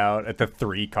looks out at the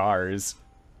 3 cars.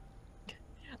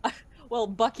 Well,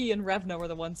 Bucky and Revna were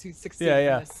the ones who succeeded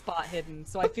Yeah. in this spot hidden,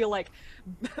 so I feel like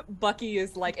Bucky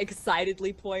is like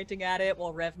excitedly pointing at it,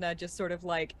 while Revna just sort of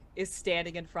like is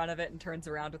standing in front of it and turns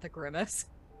around with a grimace.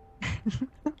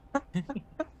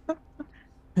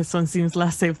 This one seems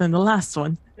less safe than the last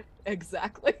one.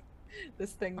 Exactly.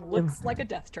 This thing looks like a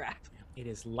death trap. It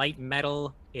is light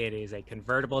metal. It is a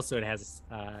convertible, so it has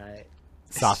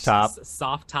Soft top.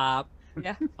 soft top.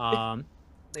 Yeah.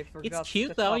 They forgot It's the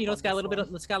cute though. top You know, on it's got a this little bit.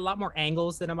 one. It's got a lot more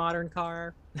angles than a modern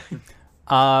car.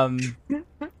 The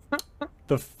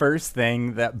first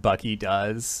thing that Bucky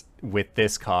does with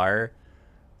this car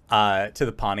to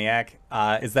the Pontiac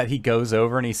is that he goes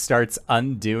over and he starts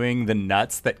undoing the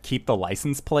nuts that keep the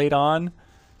license plate on.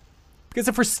 Because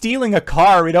if we're stealing a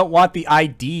car, we don't want the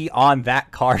ID on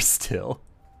that car still.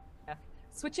 Yeah.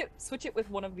 Switch it with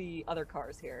one of the other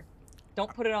cars here.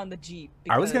 Don't put it on the Jeep.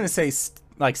 I was gonna because-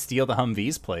 say steal the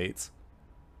Humvee's plates.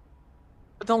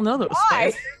 But they'll know those.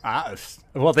 Why? things.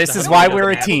 Well, this is don't why know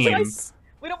we're a that. team.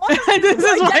 We don't want This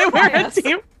is why we're a Identify us.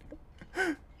 team.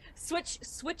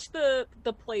 Switch the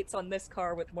plates on this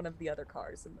car with one of the other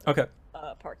cars in the Okay.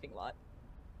 parking lot.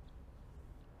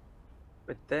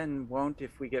 But then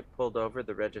if we get pulled over,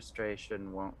 the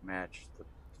registration won't match the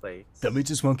plates. Then we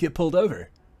just won't get pulled over.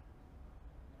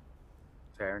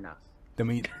 Fair enough.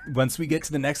 Then once we get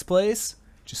to the next place,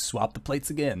 just swap the plates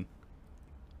again.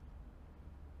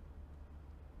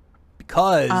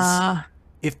 Because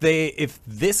if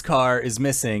this car is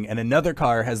missing and another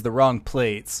car has the wrong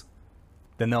plates,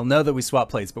 then they'll know that we swap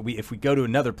plates. But if we go to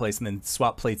another place and then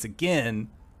swap plates again,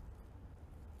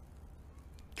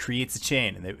 creates a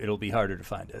chain and it'll be harder to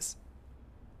find us.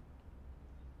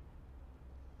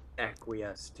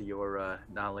 Acquiesce to your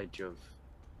knowledge of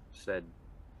said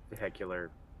vehicular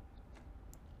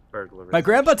burglary. My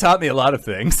grandpa taught me a lot of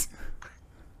things.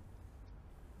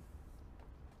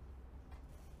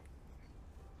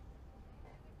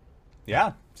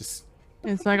 Yeah, just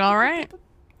It's like, all right.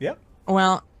 yep.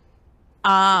 Well,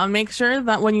 make sure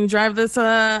that when you drive this,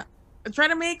 try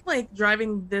to make like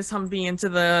driving this Humvee into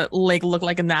the lake look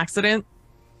like an accident,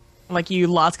 like you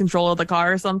lost control of the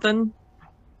car or something.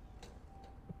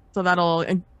 So that'll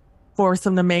force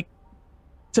them to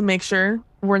make sure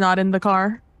we're not in the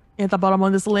car at the bottom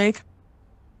of this lake.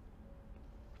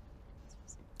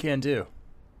 Can do.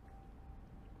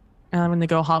 And I'm gonna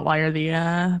go hotwire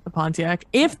the Pontiac.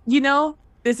 If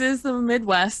this is the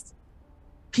Midwest,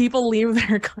 people leave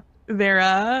their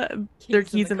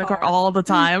keys in the car all the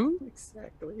time.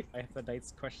 Exactly. I have the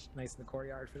nice in the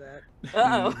courtyard for that.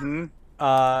 Uh-oh.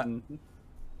 Mhm.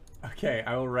 Okay,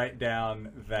 I will write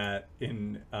down that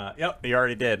in. Yep, you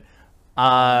already did.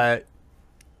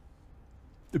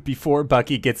 Before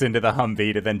Bucky gets into the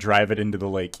Humvee to then drive it into the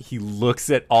lake, he looks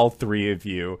at all three of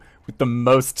you with the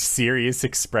most serious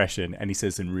expression, and he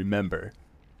says, and remember,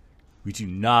 we do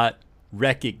not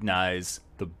recognize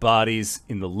the bodies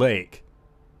in the lake.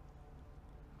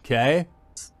 Okay?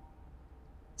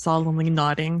 Solemnly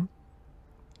nodding.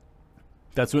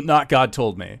 That's what Not God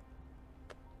told me.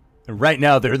 And right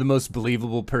now, they're the most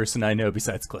believable person I know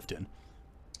besides Clifton.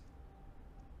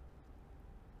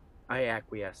 I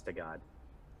acquiesce to God.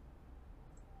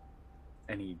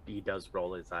 And he does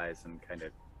roll his eyes and kind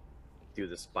of do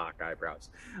the Spock eyebrows.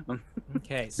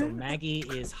 Okay, so Maggie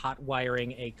is hot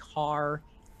wiring a car.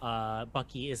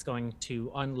 Bucky is going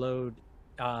to unload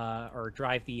or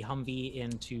drive the Humvee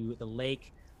into the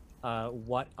lake.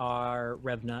 What are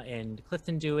Revna and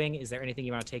Clifton doing? Is there anything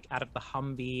you want to take out of the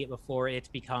Humvee before it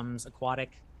becomes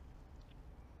aquatic?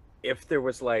 If there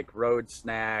was like road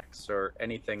snacks or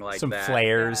anything like Some that.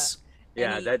 flares.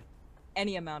 Yeah, Any- that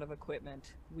Any amount of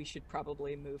equipment, we should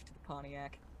probably move to the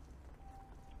Pontiac.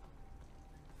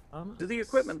 to the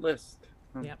equipment list.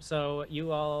 Yep, so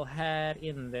you all had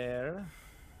in there,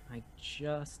 I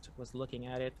just was looking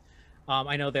at it.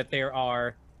 I know that there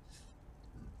are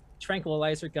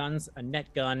tranquilizer guns, a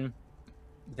net gun.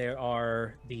 There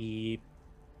are the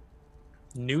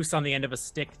noose on the end of a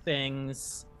stick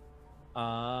things.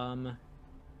 There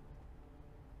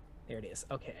it is.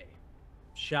 Okay.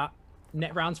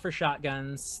 Net rounds for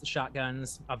shotguns,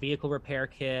 a vehicle repair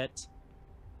kit,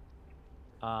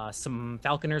 some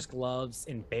falconer's gloves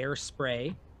and bear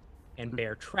spray and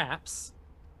bear traps.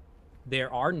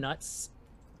 There are nuts.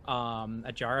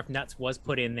 A jar of nuts was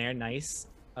put in there. Nice.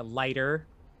 A lighter.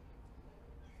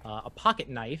 A pocket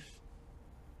knife.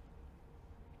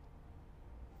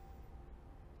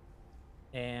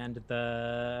 And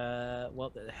the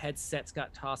headsets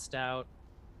got tossed out.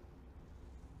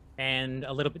 And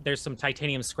a little bit, there's some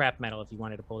titanium scrap metal if you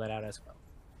wanted to pull that out as well.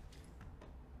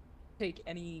 Take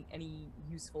any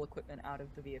useful equipment out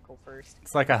of the vehicle first.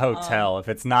 It's like a hotel. If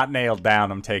it's not nailed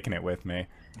down, I'm taking it with me.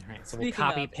 All right, so we'll Speaking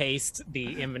copy of- paste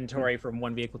the inventory from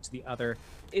one vehicle to the other.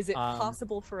 Is it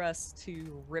possible for us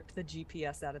to rip the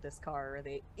GPS out of this car? Or are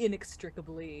they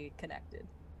inextricably connected?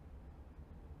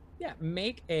 Yeah,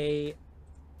 make a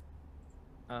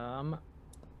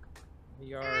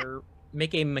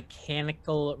make a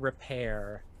mechanical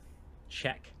repair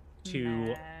check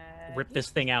to rip this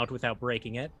thing out without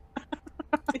breaking it.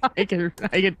 I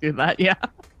can do that, yeah.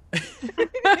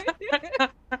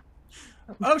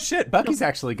 Oh shit, Bucky's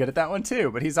actually good at that one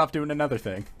too, but he's off doing another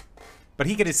thing. But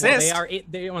he could assist. Well,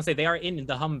 they want to say they are in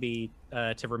the Humvee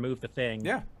to remove the thing.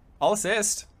 Yeah, I'll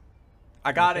assist.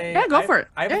 I got a. Yeah, go for it.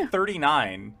 I have Yeah. a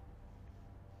 39.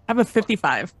 I have a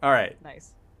 55. All right.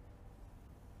 Nice.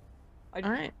 All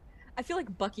right. I feel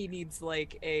like Bucky needs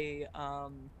like a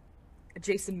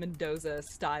Jason Mendoza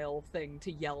style thing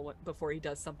to yell before he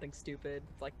does something stupid.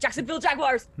 It's like Jacksonville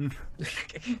Jaguars.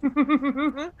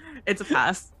 It's a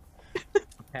pass.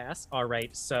 Pass. All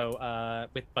right. So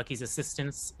with Bucky's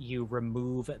assistance, you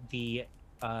remove the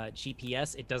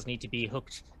GPS. It does need to be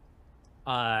hooked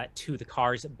to the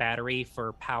car's battery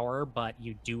for power, but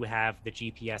you do have the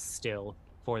GPS still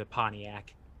for the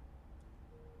Pontiac.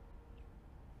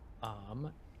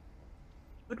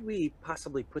 Could we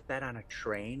possibly put that on a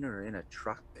train or in a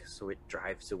truck so it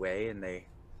drives away and they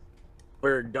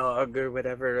bird dog or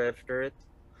whatever after it?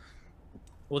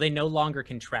 Well, they no longer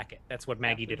can track it. That's what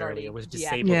Maggie we've did already earlier, was deactivated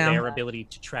disable Yeah. their that. ability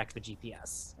to track the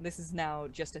GPS. This is now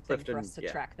just a thing for Clifton, us to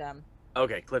yeah. track them.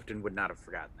 Okay, Clifton would not have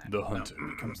forgotten that. The No. hunted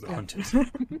becomes the hunted.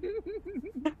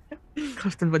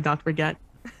 Clifton would not forget.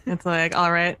 It's like,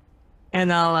 all right.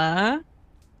 And I'll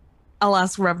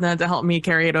ask Revna to help me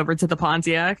carry it over to the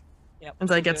Pontiac Yep.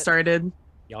 until I get Good. started.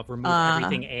 Y'all remove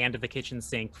everything and the kitchen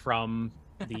sink from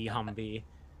the Humvee.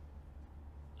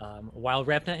 While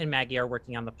Revna and Maggie are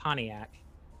working on the Pontiac,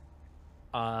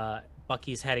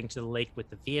 Bucky's heading to the lake with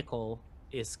the vehicle.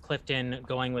 Is Clifton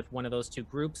going with one of those two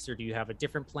groups, or do you have a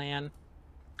different plan?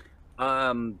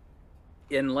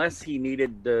 Unless he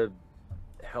needed to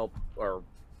help or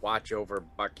watch over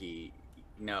Bucky,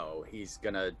 no, he's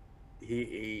gonna.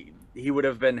 He would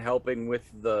have been helping with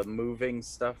the moving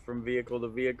stuff from vehicle to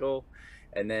vehicle,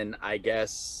 and then I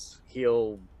guess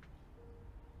he'll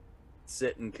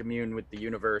sit and commune with the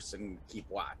universe and keep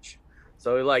watch.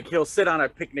 So like he'll sit on a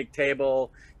picnic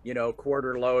table,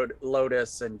 quarter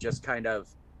lotus, and just kind of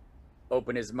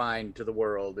open his mind to the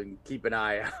world and keep an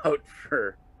eye out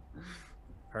for.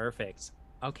 Perfect.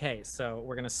 Okay, so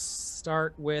we're gonna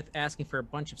start with asking for a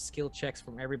bunch of skill checks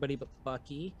from everybody but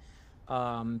Bucky.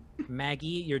 Maggie,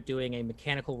 you're doing a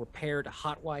mechanical repair to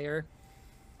hotwire.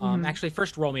 Mhm. Actually,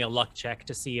 first roll me a luck check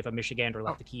to see if a Michigander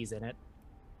left the keys in it.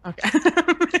 Okay.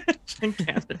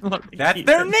 That's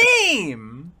their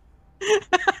name.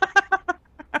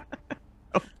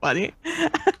 So funny.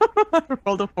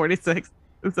 Rolled a 46.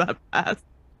 Is that pass? Is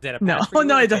that a No, pass for you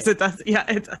no, or it a does. fail? It does. Yeah,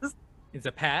 it does. It's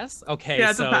a pass? Okay, Yeah,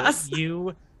 it's a so pass.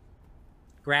 you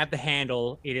grab the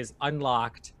handle, it is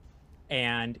unlocked,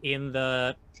 and in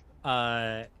the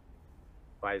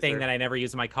thing that I never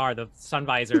use in my car, the sun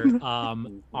visor,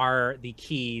 are the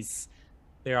keys.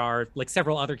 There are like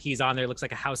several other keys on there. It looks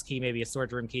like a house key, maybe a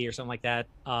storage room key or something like that.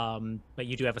 But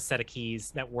you do have a set of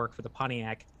keys that work for the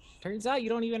Pontiac. Turns out you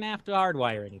don't even have to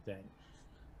hardwire anything.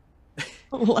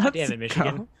 Let's Damn it,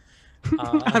 Michigan.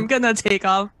 go. I'm gonna take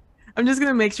off. I'm just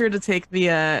gonna make sure to take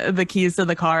the keys to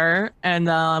the car, and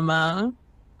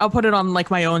I'll put it on like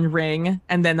my own ring,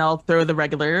 and then I'll throw the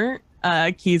regular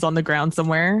keys on the ground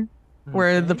somewhere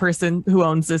where the Okay. person who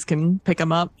owns this can pick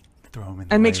them up, Throw him in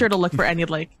the and make lake. sure to look for any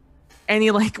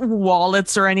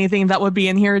wallets or anything that would be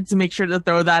in here to make sure to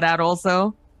throw that out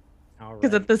also. All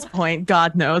Because right. at this point,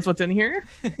 God knows what's in here.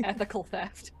 Ethical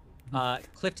theft.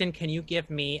 Clifton, can you give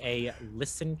me a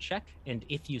listen check? And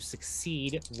if you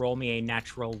succeed, roll me a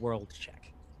natural world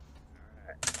check.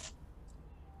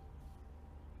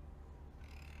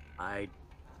 I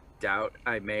doubt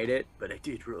I made it, but I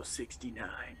did roll 69.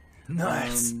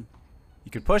 Nice. Um,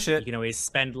 You could push You it. can always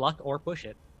spend luck or push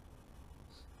it.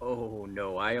 oh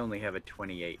no, I only have a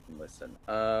 28 and listen.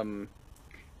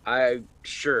 I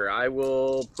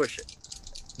will push it.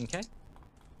 Okay.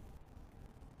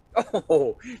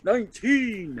 Oh,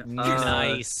 19.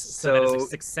 Nice. So that is a so-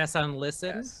 success on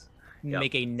listen. Yes. Yep.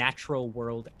 Make a natural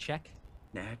world check.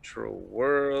 Natural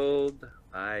world.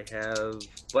 I have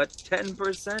but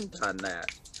 10% on that.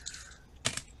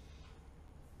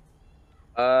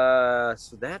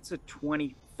 So that's a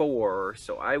 24.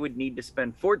 So I would need to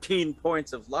spend 14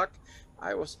 points of luck.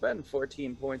 I will spend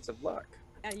 14 points of luck.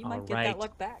 Yeah, you might get Alright. that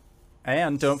luck back.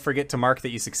 And don't forget to mark that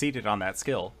you succeeded on that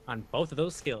skill. On both of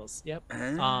those skills. Yep.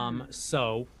 Ah.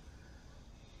 So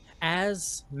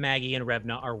as Maggie and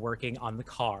Revna are working on the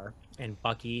car and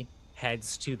Bucky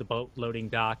heads to the boat loading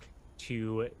dock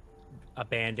to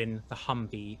abandon the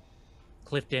Humvee,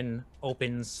 Clifton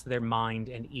opens their mind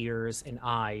and ears and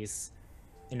eyes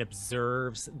and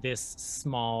observes this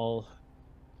small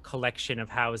collection of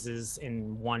houses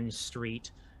in one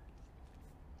street.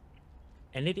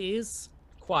 And it is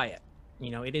quiet. You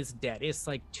know, it is dead. It's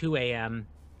like 2 a.m.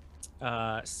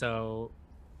 So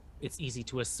it's easy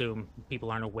to assume people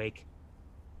aren't awake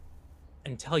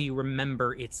until you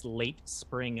remember it's late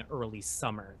spring, early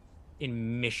summer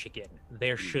in Michigan.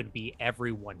 There should be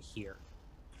everyone here.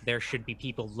 There should be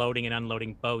people loading and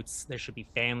unloading boats. There should be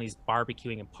families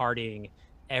barbecuing and partying.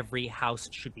 Every house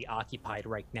should be occupied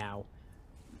right now.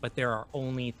 But there are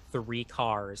only 3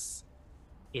 cars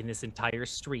in this entire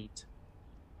street.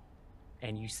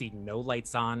 And you see no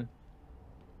lights on. You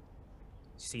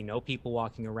see no people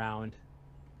walking around.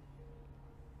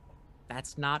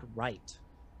 That's not right.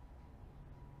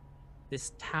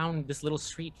 This town, this little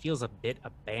street feels a bit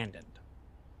abandoned.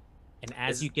 And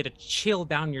as you get a chill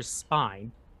down your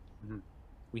spine, Mhm.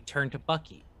 we turn to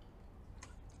Bucky,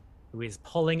 who is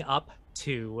pulling up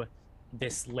to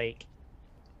this lake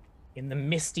in the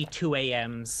misty 2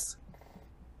 a.m.s.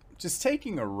 Just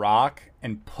taking a rock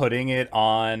and putting it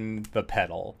on the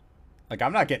pedal. Like,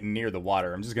 I'm not getting near the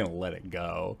water. I'm just going to let it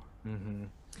go.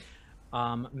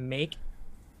 Make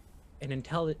an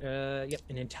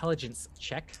intelligence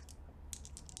check.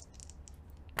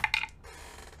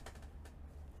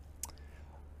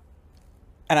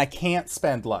 And I can't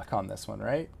spend luck on this one,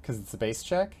 right? Because it's a base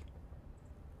check?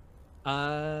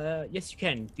 Yes, you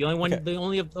can. The only one, Okay. the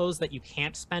only of those that you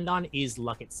can't spend on is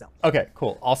luck itself. Okay,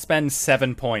 cool. I'll spend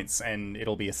 7 points and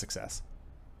it'll be a success.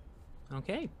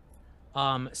 Okay.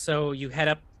 So you head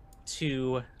up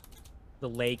to the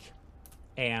lake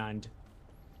and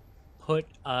put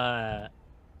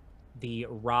the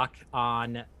rock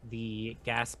on the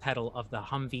gas pedal of the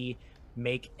Humvee.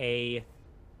 Make a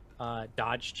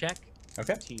dodge check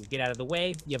Okay. to get out of the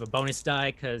way. You have a bonus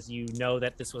die because you know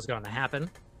that this was going to happen.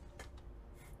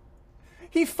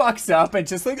 He fucks up and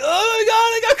just like, oh my god,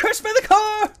 I got crushed by the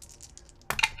car!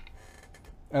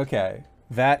 Okay.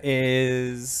 That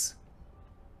is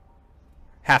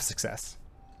half success.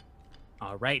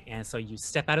 All right, and so you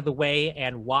step out of the way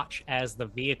and watch as the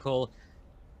vehicle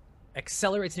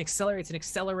accelerates and accelerates and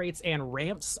accelerates and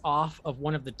ramps off of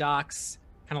one of the docks,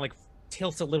 kind of like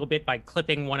tilts a little bit by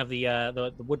clipping one of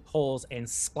the wood poles and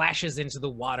splashes into the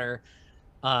water.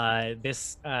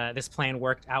 This plan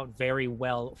worked out very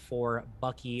well for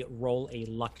Bucky. Roll a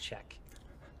luck check.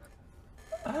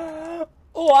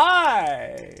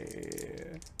 Why?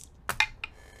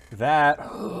 That.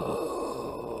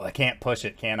 I can't push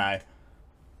it, can I?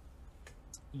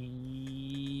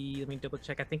 Let me double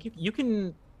check. I think you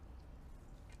can.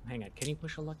 Hang on. Can you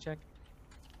push a luck check?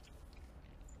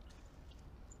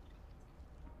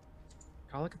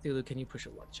 Call of Cthulhu, can you push a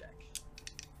luck check?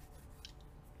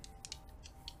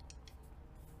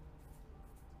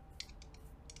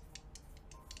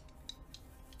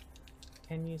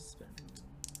 Can you spend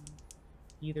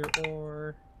either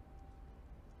or?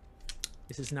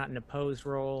 This is not an opposed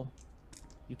roll.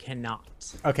 You cannot.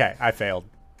 Okay, I failed.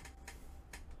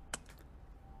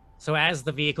 So as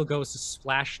the vehicle goes to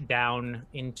splash down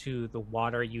into the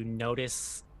water, you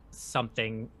notice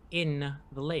something in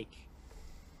the lake.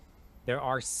 There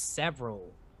are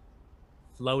several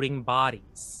floating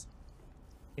bodies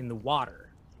in the water.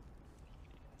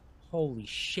 Holy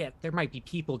shit, there might be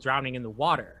people drowning in the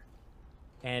water.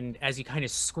 And as you kind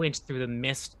of squint through the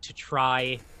mist to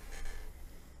try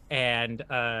and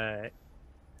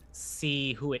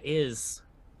see who it is,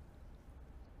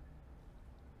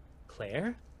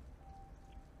 Claire?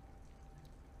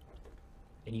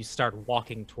 And you start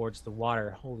walking towards the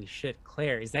water. Holy shit,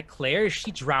 Claire. Is that Claire? Is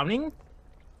she drowning?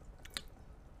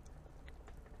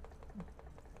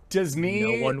 Does me...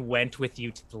 No one went with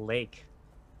you to the lake.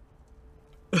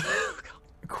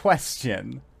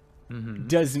 Question. Mm-hmm.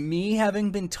 Does me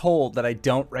having been told that I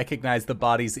don't recognize the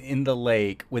bodies in the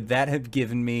lake, would that have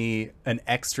given me an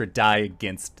extra die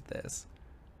against this?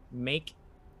 Make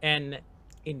an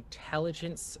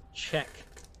intelligence check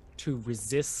to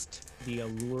resist the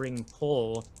alluring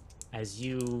pull as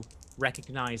you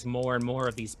recognize more and more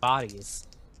of these bodies.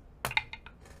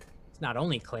 It's not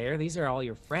only Claire, these are all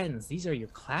your friends. These are your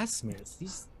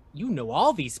classmates. You know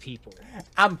all these people.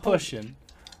 I'm pushing.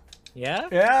 Yeah?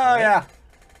 Yeah, Right? yeah.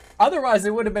 Otherwise,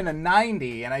 it would have been a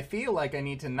 90, and I feel like I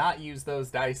need to not use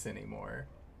those dice anymore.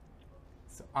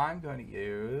 So I'm going to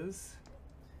use...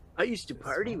 I used to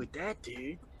party with that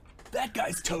dude. That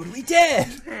guy's totally dead!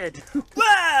 Ted.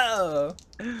 Wow!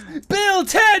 Bill,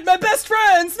 Ted, my best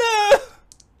friends! No!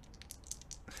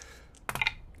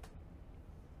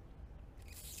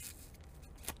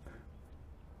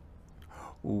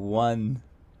 One.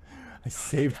 I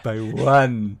saved by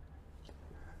one.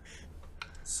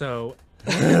 So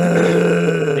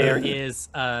there's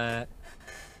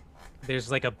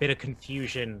like a bit of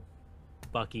confusion,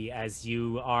 Bucky, as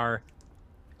you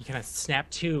kind of snap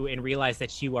to and realize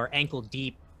that you are ankle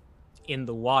deep in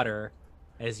the water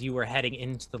as you are heading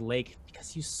into the lake,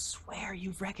 because you swear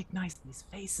you've recognized these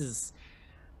faces.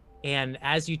 And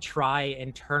as you try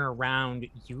and turn around,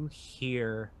 you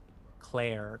hear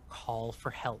Claire call for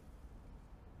help.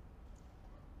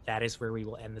 That is where we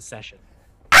will end the session.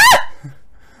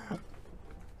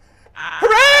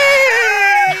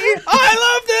 Hooray! I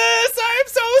love this! I'm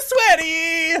so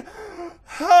sweaty!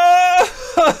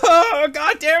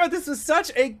 God damn it, this is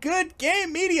such a good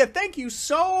game, Media. Thank you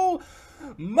so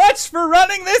much for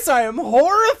running this. I am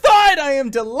horrified. I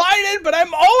am delighted, but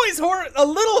I'm always a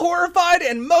little horrified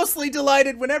and mostly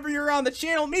delighted whenever you're on the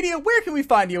channel. Media, where can we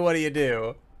find you? What do you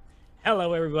do?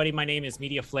 Hello, everybody. My name is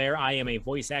Media Flare. I am a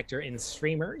voice actor and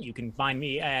streamer. You can find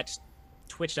me at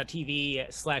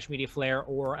twitch.tv/MediaFlare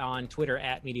or on Twitter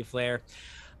at MediaFlare.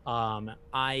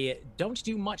 I don't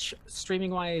do much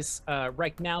streaming-wise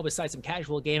right now besides some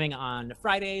casual gaming on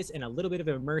Fridays and a little bit of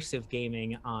immersive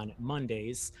gaming on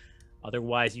Mondays.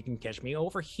 Otherwise, you can catch me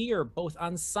over here both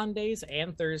on Sundays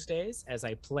and Thursdays as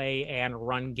I play and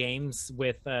run games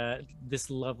with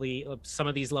some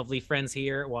of these lovely friends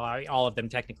here. Well, all of them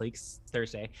technically, 'cause it's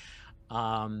Thursday.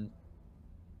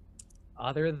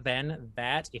 Other than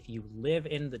that, if you live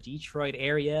in the Detroit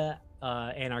area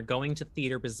and are going to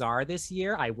Theater Bazaar this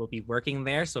year, I will be working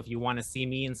there. So if you want to see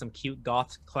me in some cute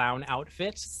goth clown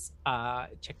outfits,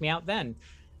 check me out then.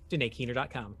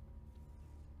 DanaeKeener.com.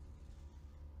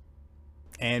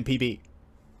 And PB.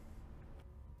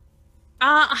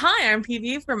 Hi, I'm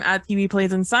PB from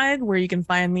 @PBPlaysInside, where you can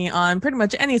find me on pretty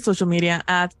much any social media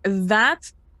at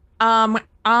that. What am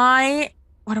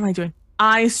I doing?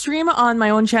 I stream on my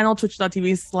own channel,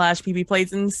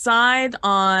 twitch.tv/PBPlaysInside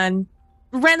on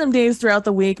random days throughout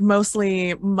the week,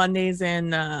 mostly Mondays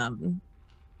and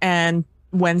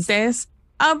Wednesdays.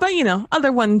 But you know,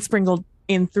 other ones sprinkled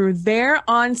in through there.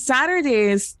 On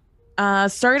Saturdays,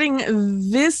 starting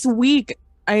this week,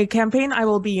 a campaign I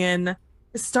will be in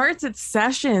starts its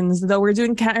sessions, though we're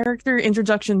doing character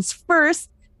introductions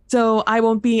first, so I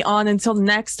won't be on until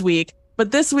next week.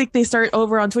 But this week they start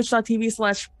over on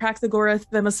twitch.tv/Praxagora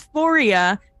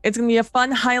Themophoria. It's going to be a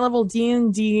fun high-level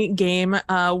D&D game,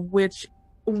 which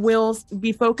will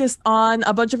be focused on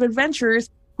a bunch of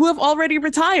adventurers who have already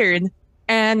retired.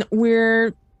 and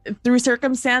we're through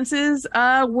circumstances,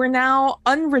 we're now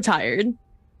unretired.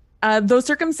 Those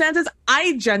circumstances,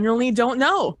 I generally don't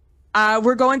know.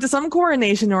 We're going to some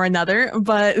coronation or another,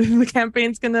 but the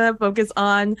campaign's gonna focus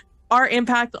on our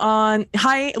impact on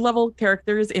high-level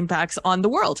characters' impacts on the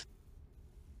world.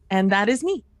 And that is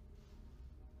me.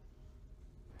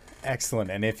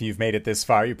 Excellent. And if you've made it this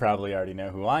far, you probably already know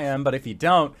who I am. But if you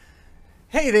don't,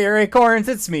 hey there, Acorns.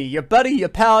 It's me, your buddy, your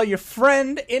pal, your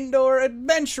friend, Indoor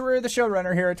Adventurer, the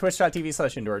showrunner here at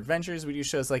twitch.tv/Indoor Adventures. We do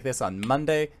shows like this on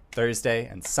Monday, Thursday,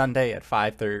 and Sunday at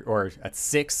 5:30 or at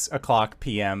 6 o'clock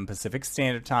p.m. Pacific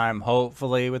Standard Time.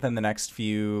 Hopefully within the next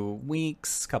few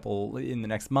weeks, in the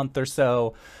next month or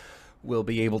so, we'll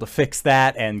be able to fix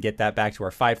that and get that back to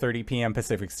our 5:30 p.m.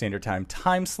 Pacific Standard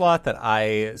time slot that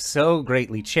I so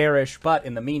greatly cherish. But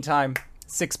in the meantime,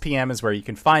 6 p.m. is where you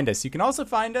can find us. You can also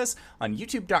find us on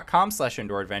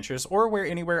youtube.com/indooradventures or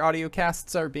anywhere audio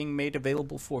casts are being made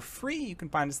available for free. You can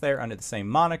find us there under the same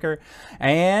moniker.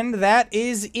 And that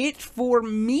is it for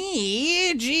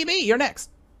me. GB, you're next.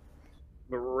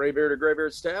 Graybeard of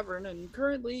Graybeard's Tavern, and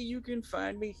currently you can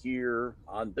find me here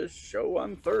on this show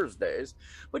on Thursdays,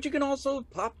 but you can also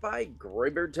pop by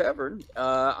Graybeard Tavern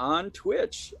on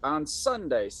Twitch on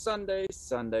Sunday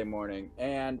morning,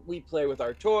 and we play with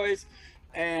our toys,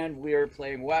 and we're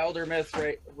playing Wilder Myth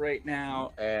right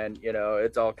now, and you know,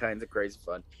 it's all kinds of crazy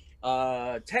fun.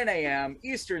 10 a.m.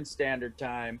 Eastern Standard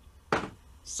Time,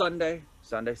 Sunday.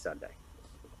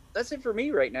 That's it for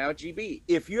me right now, GB.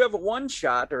 If you have a one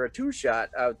shot or a two shot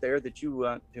out there that you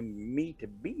want me to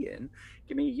be in,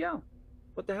 give me a yell.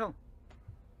 What the hell?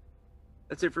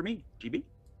 That's it for me, GB.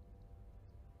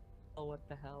 Oh, what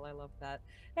the hell? I love that.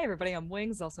 Hey, everybody, I'm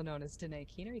Wings, also known as Danae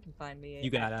Keener. You can find me. You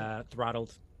got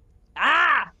throttled.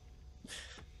 Ah!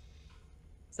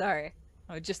 Sorry.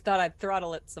 I just thought I'd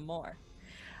throttle it some more.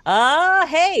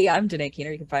 Hey, I'm Danae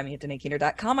Keener. You can find me at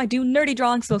DanaeKeener.com. I do nerdy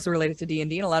drawings, mostly related to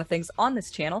D&D and a lot of things on this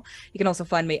channel. You can also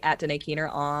find me at Danae Keener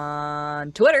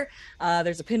on Twitter.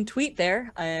 There's a pinned tweet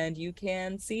there, and you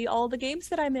can see all the games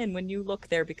that I'm in when you look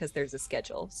there because there's a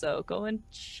schedule. So go and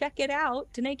check it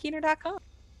out, DanaeKeener.com.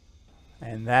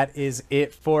 And that is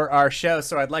it for our show.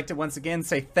 So I'd like to once again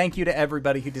say thank you to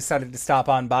everybody who decided to stop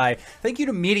on by. Thank you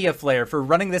to Media Flare for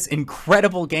running this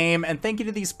incredible game. And thank you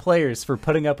to these players for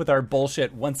putting up with our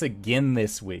bullshit once again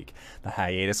this week. The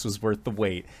hiatus was worth the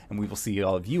wait. And we will see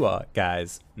all of you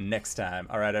guys next time.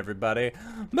 All right, everybody.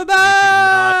 Bye-bye. You do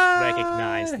not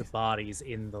recognize the bodies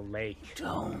in the lake.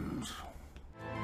 Don't.